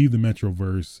 Where if you leave the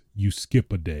Metroverse, you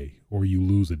skip a day or you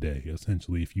lose a day,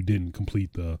 essentially, if you didn't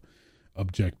complete the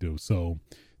objective. So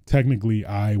technically,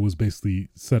 I was basically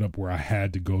set up where I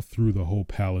had to go through the whole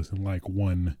palace in like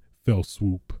one fell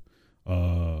swoop,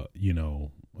 do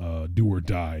or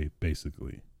die,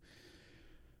 basically.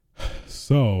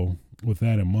 So with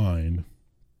that in mind,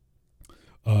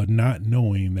 not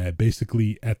knowing that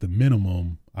basically at the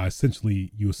minimum,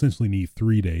 you essentially need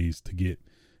 3 days to get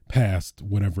past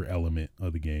whatever element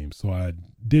of the game. So I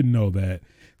didn't know that.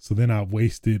 So then I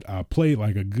played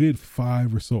like a good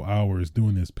 5 or so hours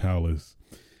doing this palace.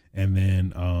 And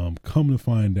then come to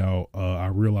find out, I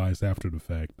realized after the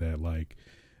fact that like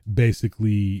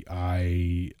basically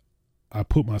I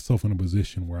put myself in a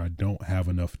position where I don't have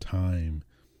enough time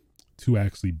to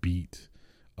actually beat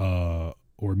or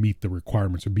meet the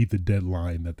requirements or beat the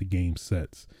deadline that the game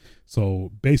sets.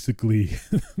 So basically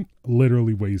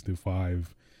literally wasted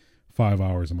five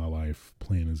hours of my life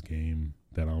playing this game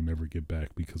that I'll never get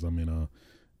back, because I'm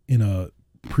in a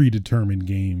predetermined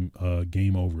game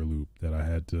over loop that I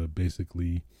had to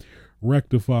basically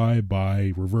rectify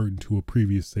by reverting to a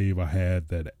previous save I had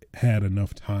that had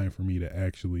enough time for me to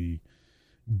actually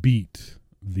beat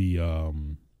the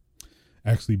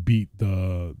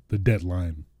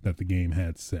deadline that the game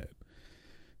had set.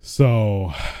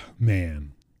 So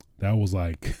man, that was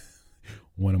like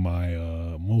one of my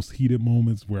most heated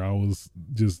moments, where I was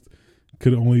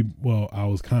I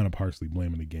was kind of partially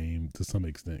blaming the game to some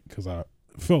extent, because I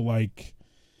felt like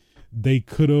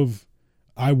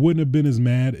I wouldn't have been as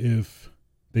mad if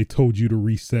they told you to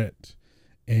reset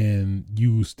and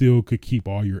you still could keep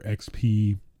all your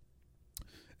XP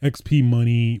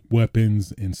money,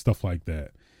 weapons, and stuff like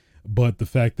that. But the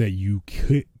fact that you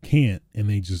can't, and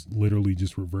they just literally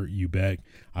just revert you back,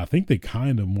 I think they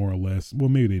kind of more or less, well,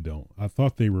 maybe they don't. I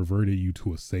thought they reverted you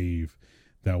to a save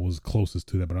that was closest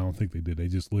to that, but I don't think they did. They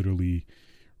just literally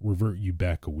revert you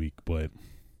back a week. But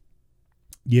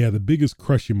yeah, the biggest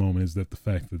crushing moment is that the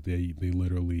fact that they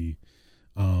literally,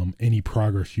 any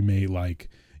progress you made, like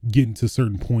getting to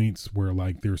certain points where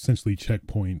like they're essentially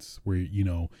checkpoints where, you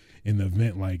know, in the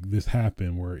event like this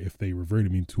happened, where if they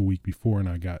reverted me to a week before and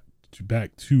I got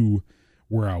back to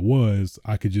where I was,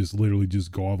 I could just literally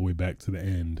just go all the way back to the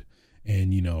end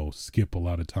and, you know, skip a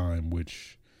lot of time,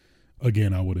 which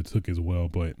again, I would have took as well.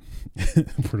 But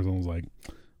person was like,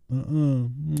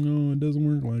 no, it doesn't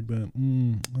work like that.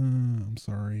 I'm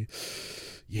sorry.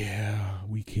 Yeah,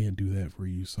 we can't do that for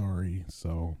you. Sorry.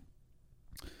 So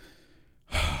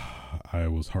I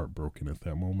was heartbroken at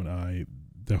that moment. I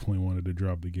definitely wanted to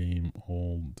drop the game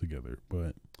altogether,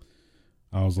 but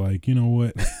I was like, you know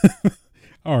what?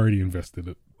 I already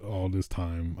invested all this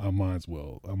time. I might as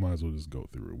well just go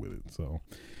through it with it. So,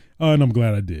 and I'm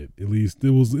glad I did. At least it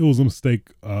was a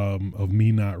mistake of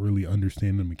me not really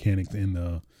understanding the mechanics and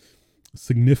the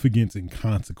significance and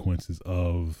consequences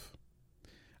of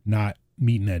not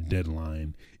meeting that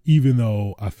deadline, even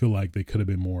though I feel like they could have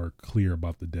been more clear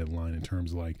about the deadline in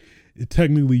terms of like,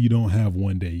 technically you don't have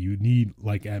 1 day, you need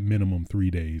like at minimum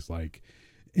 3 days. Like,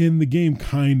 in the game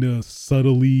kind of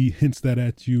subtly hints that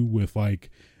at you with like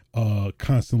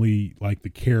constantly like the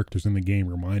characters in the game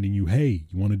reminding you, hey,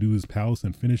 you want to do this palace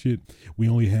and finish it, we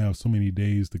only have so many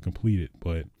days to complete it.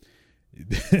 But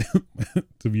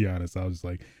to be honest, I was just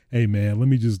like, hey man, let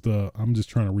me just I'm just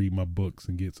trying to read my books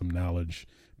and get some knowledge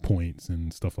points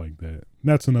and stuff like that. And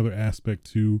that's another aspect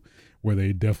too, where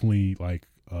they definitely like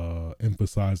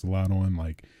emphasize a lot on,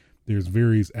 like, there's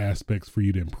various aspects for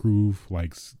you to improve,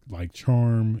 like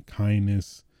charm,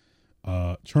 kindness,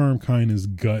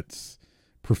 guts,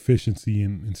 proficiency,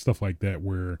 and stuff like that,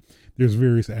 where there's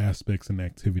various aspects and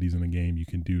activities in the game you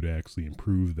can do to actually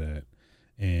improve that.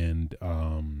 And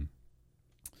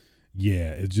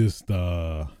yeah, it just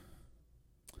I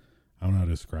don't know how to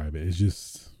describe it. It's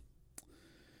just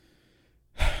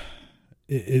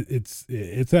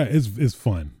it's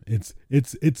fun.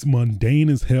 It's mundane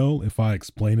as hell if I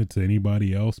explain it to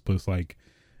anybody else, but it's like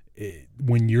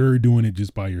when you're doing it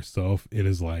just by yourself, it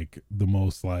is like the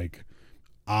most like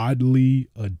oddly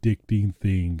addicting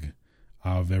thing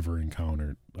I've ever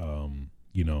encountered.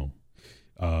 you know,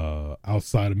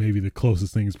 outside of maybe the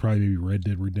closest thing is probably maybe Red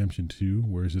Dead Redemption 2,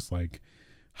 where it's just like,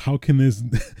 how can this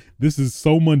this is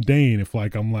so mundane if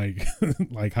like I'm like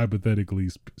like hypothetically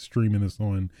streaming this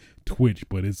on Twitch,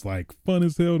 but it's like fun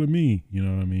as hell to me, you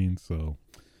know what I mean? So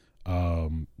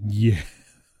yeah.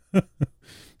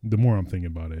 The more I'm thinking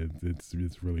about it,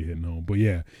 it's really hitting home. But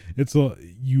yeah, it's a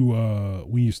you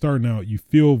when you're starting out, you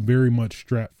feel very much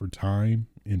strapped for time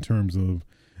in terms of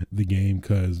the game,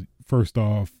 because first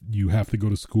off, you have to go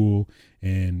to school,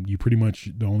 and you pretty much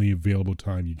the only available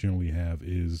time you generally have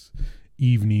is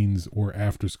evenings or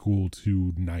after school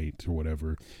to night or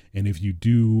whatever. And if you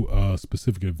do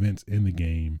specific events in the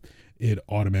game, it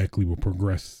automatically will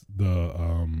progress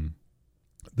the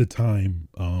time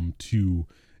to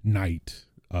night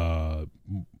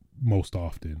most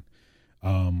often.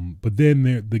 But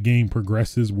then the game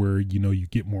progresses where, you know, you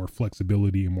get more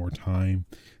flexibility and more time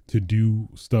to do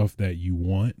stuff that you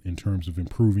want in terms of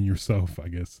improving yourself, I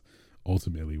guess,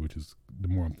 ultimately, which is, the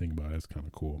more I'm thinking about it, it's kind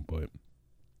of cool. But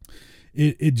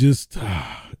it just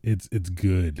it's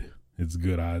good. It's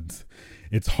good odds.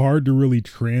 It's hard to really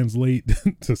translate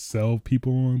to sell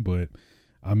people on, but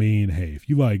I mean, hey, if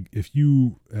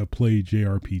you have played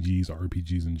JRPGs,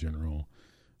 RPGs in general,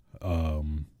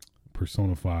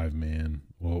 Persona 5, man,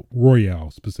 well,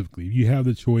 Royale specifically, if you have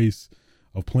the choice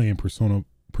of playing Persona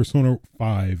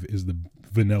 5 is the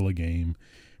vanilla game.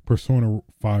 Persona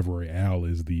 5 Royale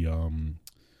is the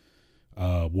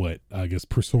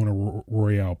Persona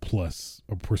Royale Plus,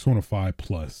 or Persona 5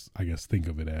 Plus, I guess, think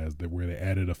of it as that, where they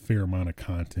added a fair amount of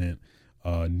content,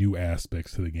 new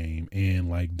aspects to the game, and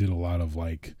like did a lot of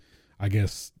like, I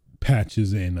guess,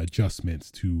 patches and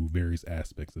adjustments to various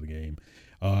aspects of the game.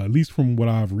 At least from what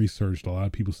I've researched, a lot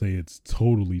of people say it's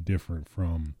totally different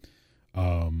from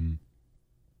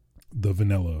the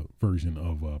vanilla version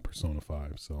of Persona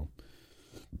 5. So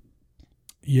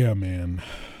yeah, man,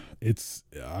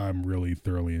 I'm really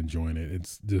thoroughly enjoying it.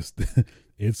 It's just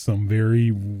it's some very,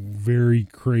 very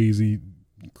crazy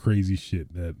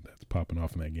shit that's popping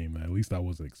off in that game that at least I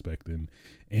wasn't expecting.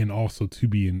 And also to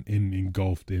be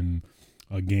engulfed in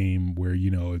a game where, you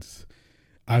know,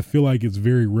 I feel like it's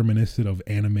very reminiscent of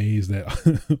animes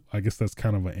that I guess that's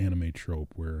kind of an anime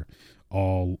trope where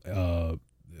all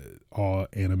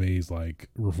animes like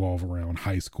revolve around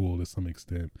high school to some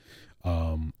extent.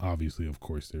 Obviously, of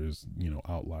course, there's, you know,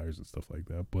 outliers and stuff like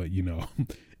that, but you know,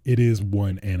 it is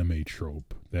one anime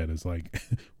trope that is like,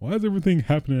 why is everything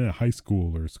happening at high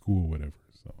school or school, whatever?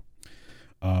 So,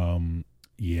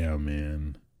 yeah,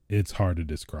 man, it's hard to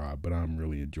describe, but I'm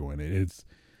really enjoying it.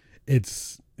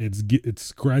 It's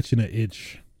scratching an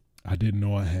itch I didn't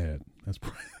know I had. That's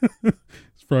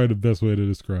it's probably the best way to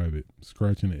describe it.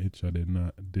 Scratching an itch I did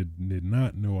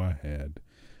not know I had.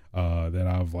 That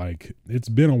I've like, it's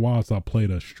been a while since I played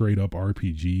a straight up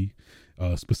RPG,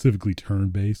 specifically turn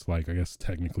based. Like, I guess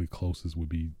technically closest would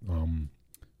be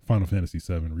Final Fantasy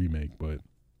VII Remake, but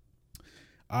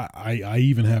I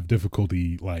even have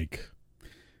difficulty like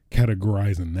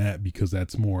categorizing that because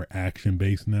that's more action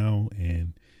based now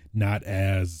and not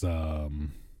as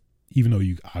even though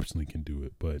you optionally can do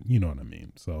it, but you know what I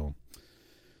mean. So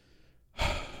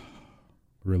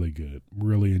really good,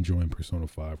 really enjoying Persona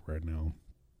 5 right now.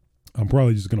 I'm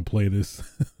probably just gonna play this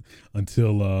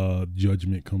until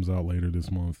Judgment comes out later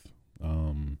this month.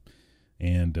 And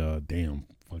damn,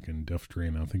 fucking Death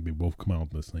Stranding, I think they both come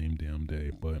out the same damn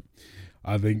day. But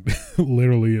I think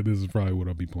literally this is probably what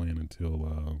I'll be playing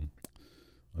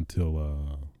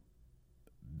until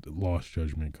Lost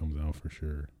Judgment comes out for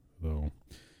sure. So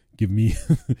give me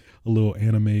a little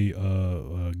anime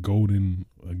golden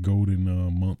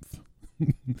month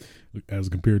as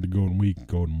compared to Golden Week,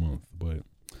 Golden Month. But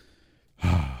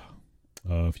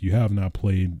if you have not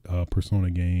played Persona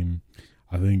game,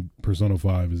 I think Persona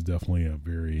 5 is definitely a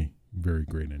very, very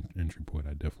great entry point.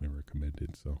 I definitely recommend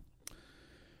it. So,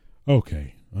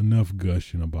 okay, enough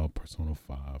gushing about Persona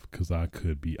 5 because I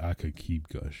could keep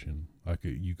gushing.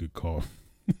 You could call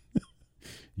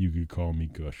me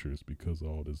Gushers because of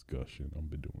all this gushing I've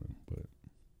been doing. But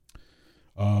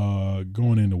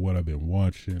going into what I've been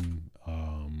watching,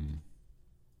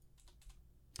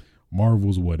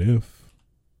 Marvel's What If.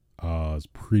 It's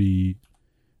pretty,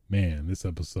 man, this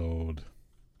episode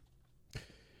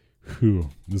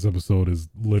is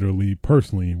literally,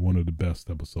 personally, one of the best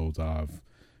episodes I've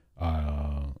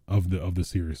of the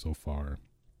series so far.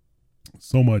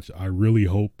 So much, I really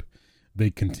hope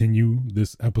they continue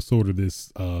this episode, or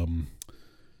this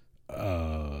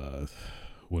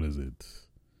what is it?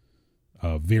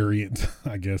 Variant,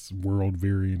 I guess, world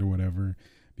variant or whatever,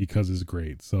 because it's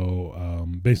great. So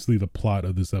basically the plot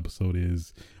of this episode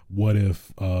is what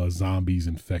if zombies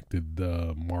infected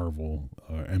the Marvel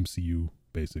MCU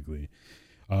basically.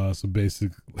 So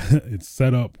basically, it's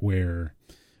set up where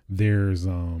there's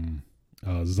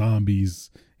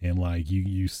zombies, and like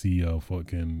you see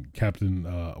fucking Captain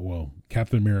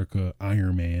America,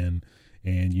 Iron Man,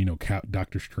 and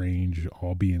Doctor Strange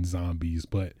all being zombies.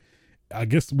 But I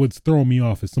guess what's throwing me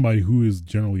off is somebody who is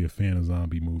generally a fan of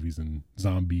zombie movies and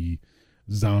the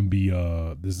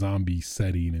zombie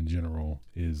setting in general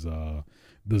is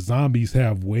the zombies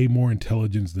have way more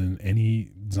intelligence than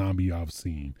any zombie I've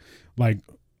seen. Like,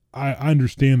 I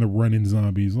understand the running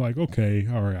zombies, like, okay,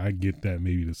 all right, I get that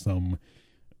maybe to some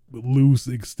loose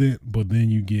extent, but then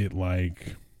you get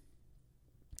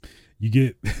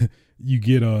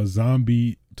a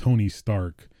zombie Tony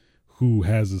Stark who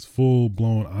has his full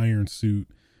blown iron suit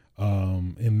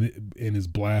in his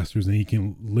blasters, and he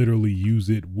can literally use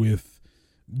it with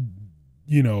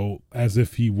as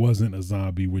if he wasn't a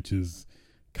zombie, which is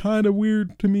kind of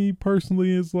weird to me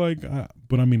personally. Is like,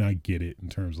 but I mean, I get it in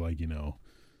terms of, like,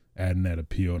 adding that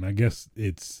appeal, and I guess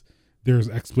there's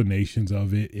explanations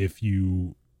of it if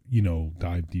you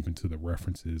dive deep into the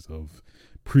references of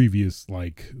previous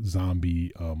like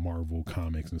zombie Marvel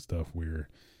comics and stuff, where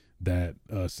that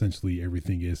essentially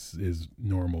everything is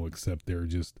normal except they're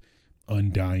just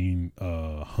undying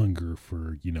hunger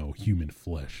for human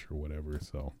flesh or whatever.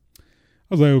 So I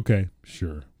was like, okay,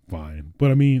 sure, fine.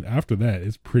 But I mean, after that,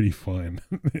 it's pretty fun.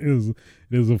 it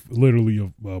is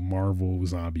literally a Marvel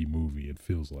zombie movie. It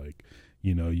feels like,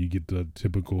 you get the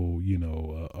typical,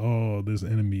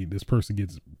 this person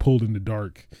gets pulled in the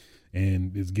dark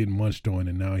and is getting munched on,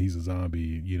 and now he's a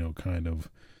zombie, kind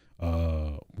of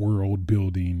world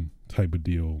building type of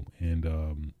deal.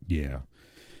 And yeah.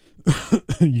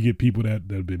 You get people that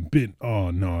have been bit. Oh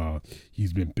no,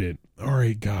 he's been bit. All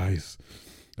right, guys,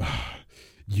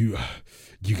 you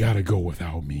gotta go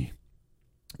without me.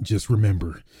 Just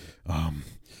remember,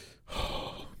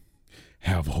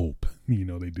 have hope.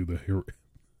 They do the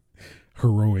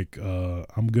heroic.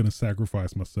 I'm gonna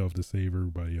sacrifice myself to save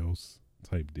everybody else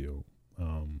type deal.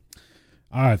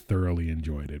 I thoroughly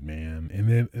enjoyed it, man.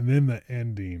 And then the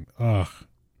ending.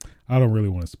 I don't really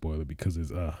want to spoil it because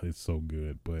it's so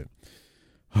good, but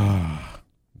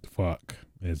fuck,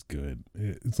 it's good.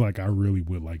 It's like I really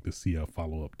would like to see a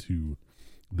follow up to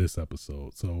this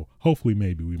episode. So hopefully,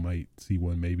 maybe we might see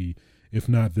one. Maybe if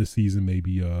not this season,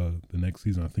 maybe the next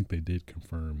season. I think they did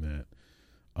confirm that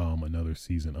another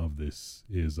season of this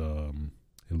is at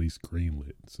least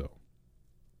greenlit. So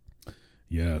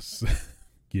yes,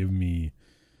 give me.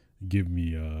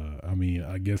 I mean,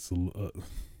 I guess.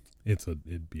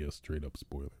 It'd be a straight up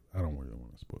spoiler. I don't really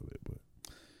want to spoil it, but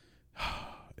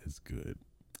it's good.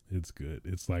 It's good.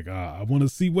 It's like, I want to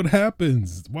see what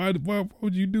happens. Why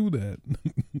would you do that?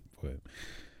 But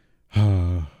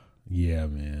yeah,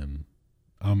 man.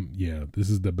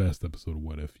 This is the best episode of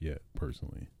What If yet,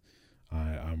 personally.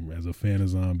 I'm as a fan of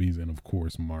zombies and of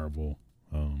course Marvel,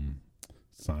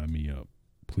 sign me up.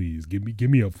 Please give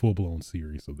me a full blown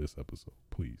series of this episode,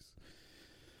 please.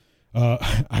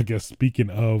 I guess speaking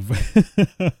of,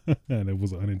 and it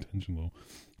was unintentional,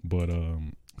 but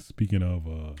speaking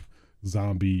of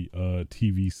zombie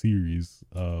TV series,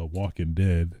 Walking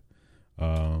Dead,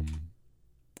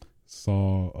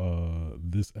 saw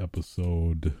this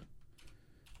episode.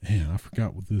 Man, I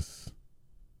forgot what this.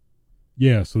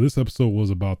 Yeah, so this episode was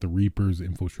about the Reapers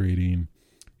infiltrating,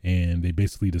 and they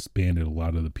basically disbanded a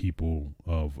lot of the people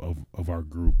of our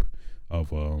group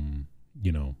of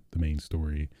the main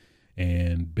story.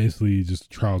 And basically just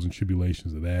trials and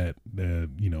tribulations of that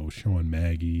showing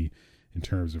Maggie in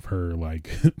terms of her, like,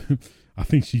 I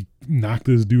think she knocked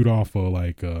this dude off a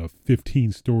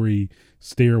 15-story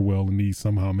stairwell, and he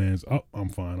somehow managed, I'm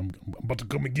fine, I'm about to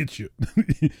come and get you.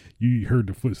 You heard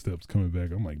the footsteps coming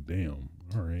back. I'm like, damn,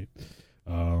 all right.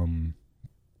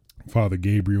 Father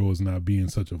Gabriel is not being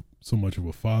so much of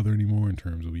a father anymore in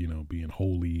terms of, being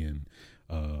holy and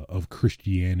of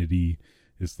Christianity.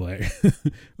 It's like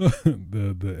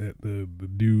the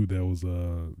dude that was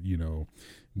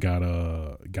got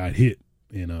hit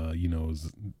and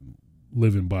was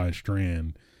living by a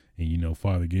strand, and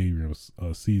Father Gabriel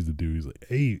sees the dude. He's like,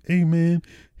 hey man,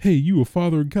 hey, you a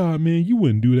father of God, man, you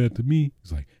wouldn't do that to me.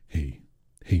 He's like, hey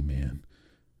man,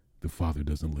 the Father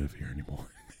doesn't live here anymore.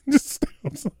 Just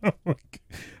sounds like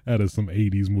out of some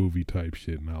 80s movie type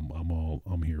shit, and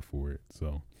I'm here for it.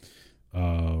 So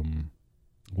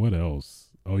what else?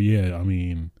 Oh yeah, I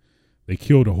mean, they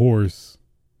killed a horse.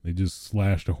 They just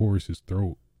slashed a horse's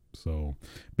throat. So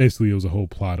basically it was a whole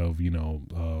plot of,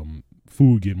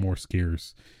 food getting more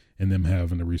scarce and them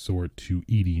having to resort to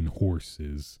eating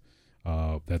horses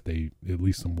that they, at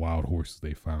least some wild horses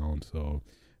they found. So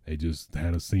they just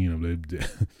had a scene of it.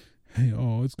 Hey,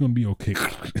 oh, it's gonna be okay.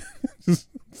 Just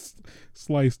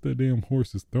slice the damn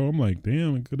horse's throat. I'm like,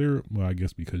 damn, well, I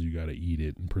guess because you gotta eat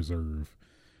it and preserve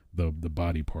the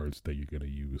body parts that you're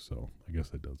gonna use. So I guess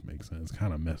that does make sense.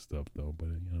 Kind of messed up though, but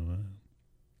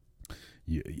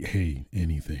yeah, hey,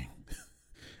 anything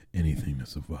to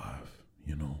survive,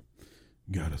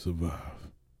 gotta survive.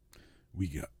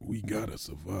 We gotta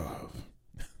survive.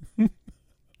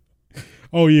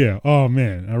 Oh yeah. Oh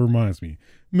man, that reminds me.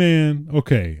 Man,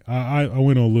 okay. I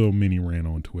went on a little mini rant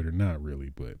on Twitter. Not really,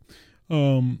 but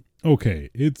okay.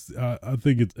 It's I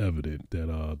think it's evident that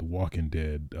The Walking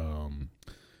Dead,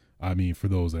 I mean, for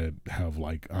those that have,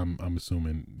 like, I'm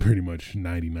assuming pretty much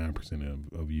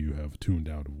 99% of you have tuned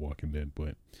out of Walking Dead,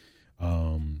 but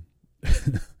I'm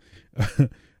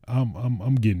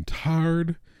getting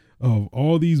tired of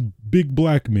all these big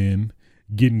black men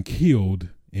getting killed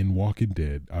in Walking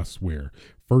Dead. I swear.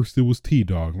 First it was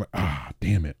T-Dog, like,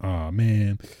 damn it,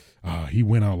 man, he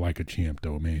went out like a champ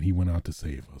though, man. He went out to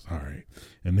save us. All right.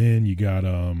 And then you got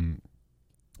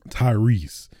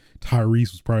Tyrese.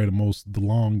 Tyrese was probably the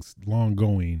long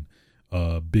going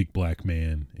big black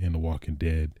man in The Walking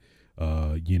Dead.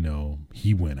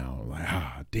 He went out like,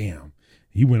 damn.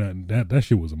 He went out, that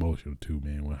shit was emotional too,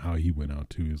 man. When how he went out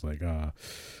too, is like,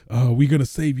 we gonna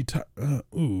save you,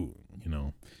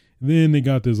 Then they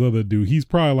got this other dude. He's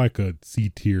probably like a C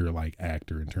tier like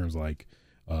actor in terms of like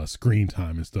screen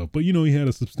time and stuff. But he had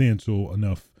a substantial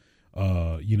enough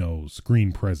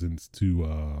screen presence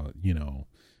to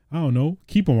I don't know,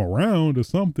 keep him around or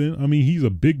something. I mean, he's a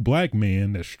big black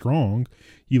man that's strong.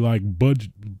 He like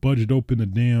budged open the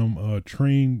damn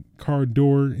train car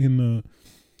door in the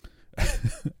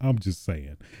I'm just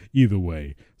saying. Either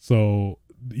way. So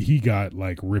he got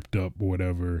like ripped up or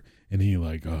whatever, and he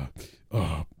like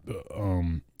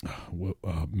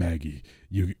Maggie,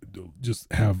 you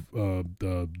just have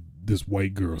this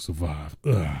white girl survive.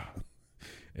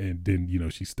 And then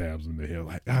she stabs him in the head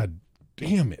like, God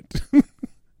damn it.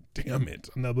 Damn it.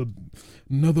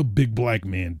 Another big black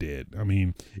man dead. I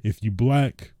mean, if you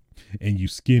black and you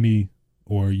skinny,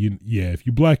 or if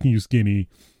you black and you skinny,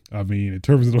 I mean, in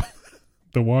terms of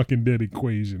the Walking Dead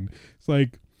equation, it's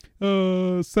like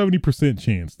 70%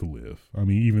 chance to live. I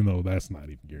mean, even though that's not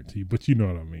even guaranteed, but you know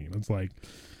what I mean. It's like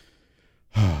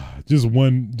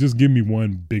just give me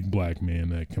one big black man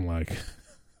that can, like,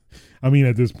 I mean,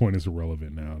 at this point it's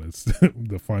irrelevant now. That's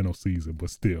the final season, but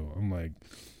still, I'm like,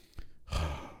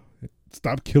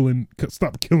 stop killing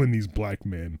these black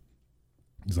men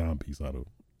zombies out of.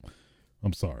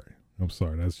 I'm sorry.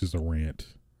 That's just a rant.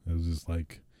 It was just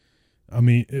like, I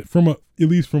mean,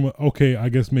 okay, I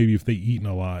guess maybe if they eating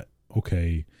a lot,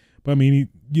 okay. But I mean,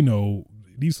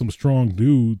 these some strong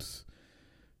dudes.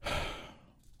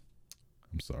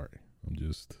 I'm sorry. I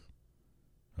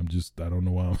don't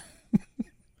know why.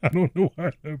 I don't know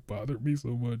why that bothered me so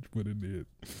much, but it did.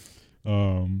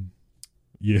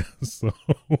 Yeah, so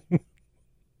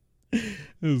it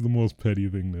was the most petty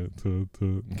thing to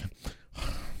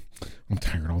I'm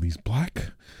tired of all these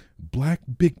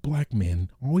big black men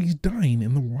always dying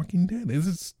in The Walking Dead. This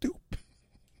is stupid.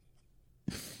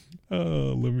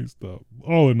 Let me stop.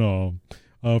 All in all,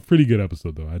 pretty good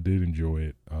episode though. I did enjoy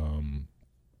it.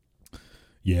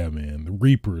 Yeah, man, them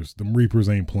Reapers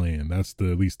ain't playing. That's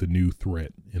at least the new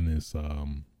threat in this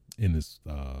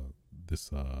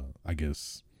I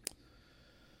guess,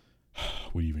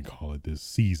 what do you even call it, this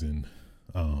season.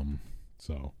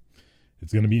 So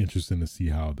it's gonna be interesting to see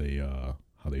how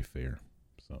they fare.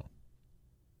 So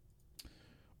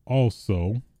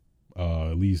also,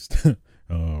 at least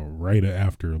right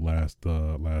after last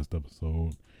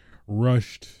episode,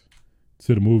 rushed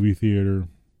to the movie theater,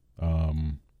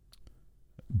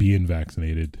 being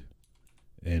vaccinated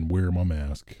and wear my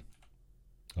mask,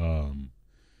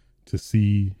 to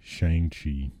see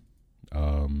Shang-Chi.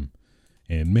 And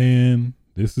man,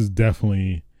 this is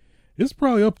definitely, it's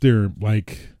probably up there,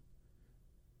 like,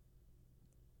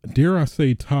 dare I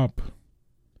say top,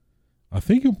 I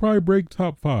think it'll probably break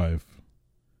top 5.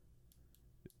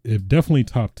 If definitely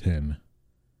top 10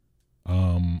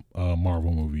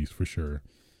 Marvel movies for sure.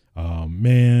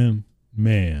 Man,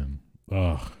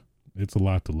 it's a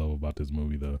lot to love about this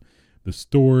movie. The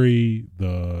story,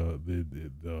 the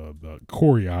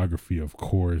choreography, of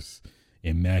course,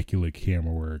 immaculate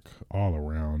camera work all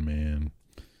around, man.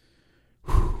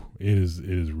 Whew, it is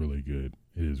really good.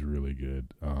 It is really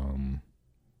good. Don't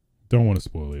want to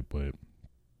spoil it, but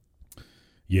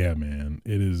yeah, man,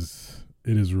 it is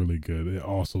really good. It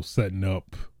also setting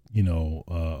up,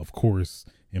 of course,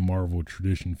 in Marvel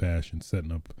tradition fashion,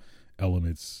 setting up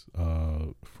elements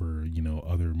for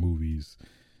other movies,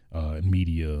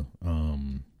 media.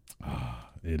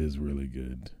 It is really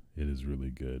good. It is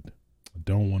really good. I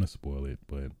don't want to spoil it,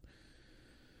 but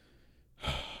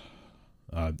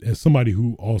as somebody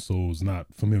who also is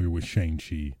not familiar with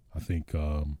Shang-Chi, I think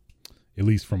at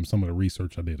least from some of the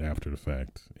research I did after the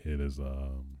fact, it is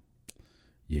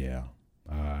yeah,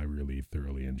 I really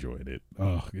thoroughly enjoyed it.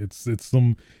 It's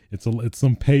some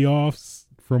payoffs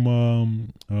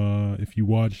from if you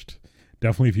watched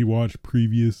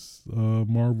previous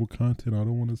Marvel content. I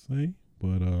don't want to say,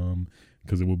 but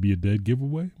because it would be a dead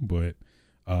giveaway, but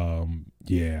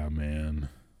yeah, man.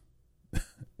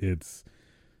 it's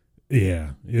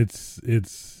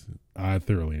I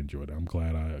thoroughly enjoyed it. I'm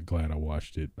glad I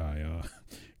watched it.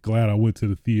 Glad I went to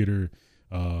the theater.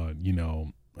 I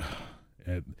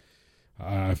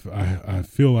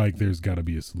feel like there's got to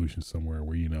be a solution somewhere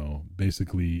where,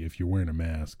 basically if you're wearing a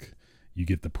mask, you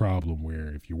get the problem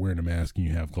where if you're wearing a mask and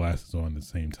you have glasses on at the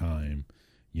same time,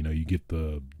 you get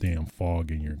the damn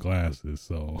fog in your glasses.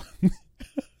 So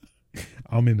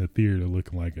I'm in the theater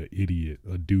looking like an idiot,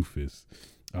 a doofus.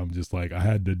 I'm just like, I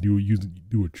had to do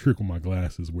a trick with my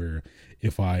glasses where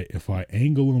if I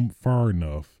angle them far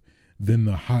enough, then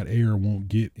the hot air won't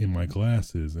get in my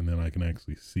glasses and then I can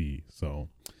actually see. So,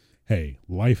 hey,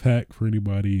 life hack for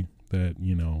anybody that,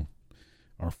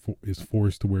 is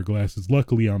forced to wear glasses.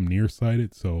 Luckily, I'm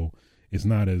nearsighted, so it's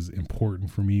not as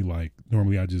important for me. Like,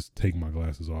 normally I just take my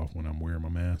glasses off when I'm wearing my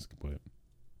mask, but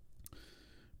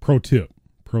pro tip.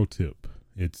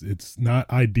 It's not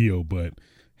ideal, but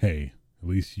hey, at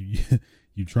least you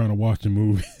trying to watch a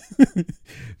movie.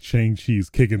 Shang-Chi's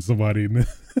kicking somebody in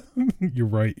your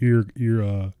right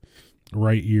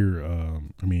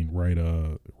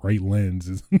lens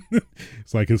is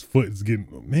it's like his foot is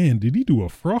getting, man, did he do a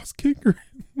frost kicker?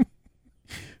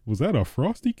 Was that a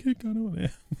frosty kick? I don't know.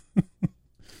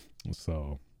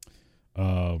 So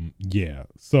yeah.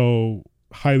 So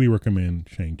highly recommend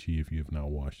Shang-Chi if you have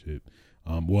not watched it.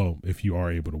 Well, if you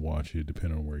are able to watch it,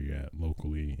 depending on where you're at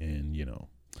locally and,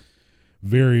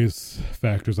 various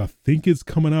factors. I think it's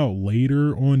coming out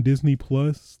later on Disney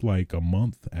Plus, like a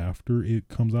month after it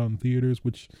comes out in theaters,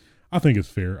 which I think is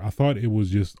fair. I thought it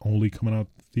was just only coming out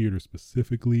in theater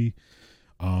specifically.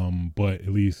 But at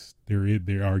least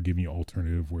they are giving you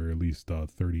alternative where at least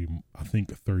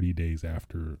 30 days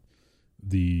after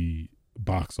the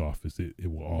box office,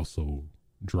 it will also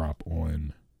drop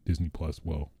on Disney Plus.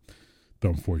 Well, the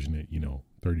unfortunate,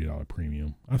 $30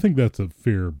 premium. I think that's a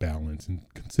fair balance, and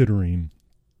considering,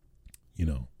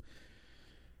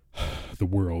 the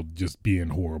world just being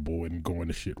horrible and going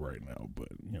to shit right now. But,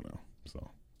 so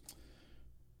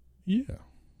yeah.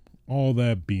 All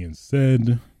that being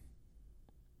said,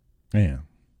 man,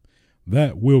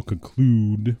 that will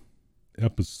conclude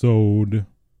episode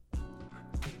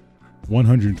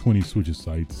 120 Switches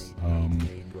Sites.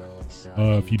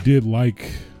 If you did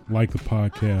like the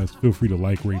podcast, feel free to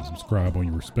like, rate, and subscribe on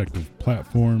your respective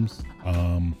platforms.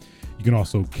 You can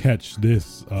also catch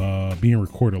this being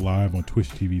recorded live on Twitch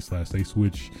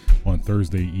TV/aswitch on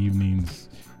Thursday evenings.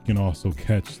 You can also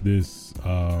catch this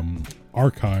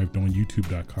archived on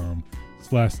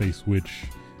youtube.com/aswitch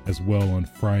as well on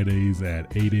Fridays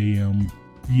at 8 a.m.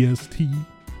 EST,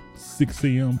 6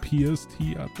 a.m. PST,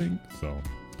 I think. So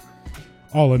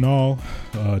all in all,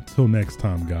 till next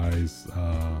time, guys,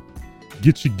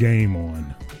 get your game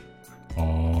on.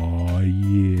 Oh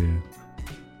yeah.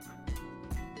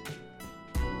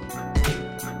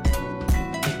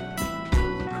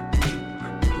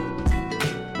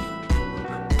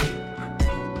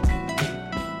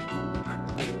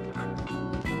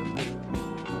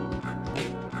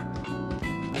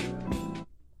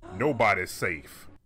 Nobody's safe.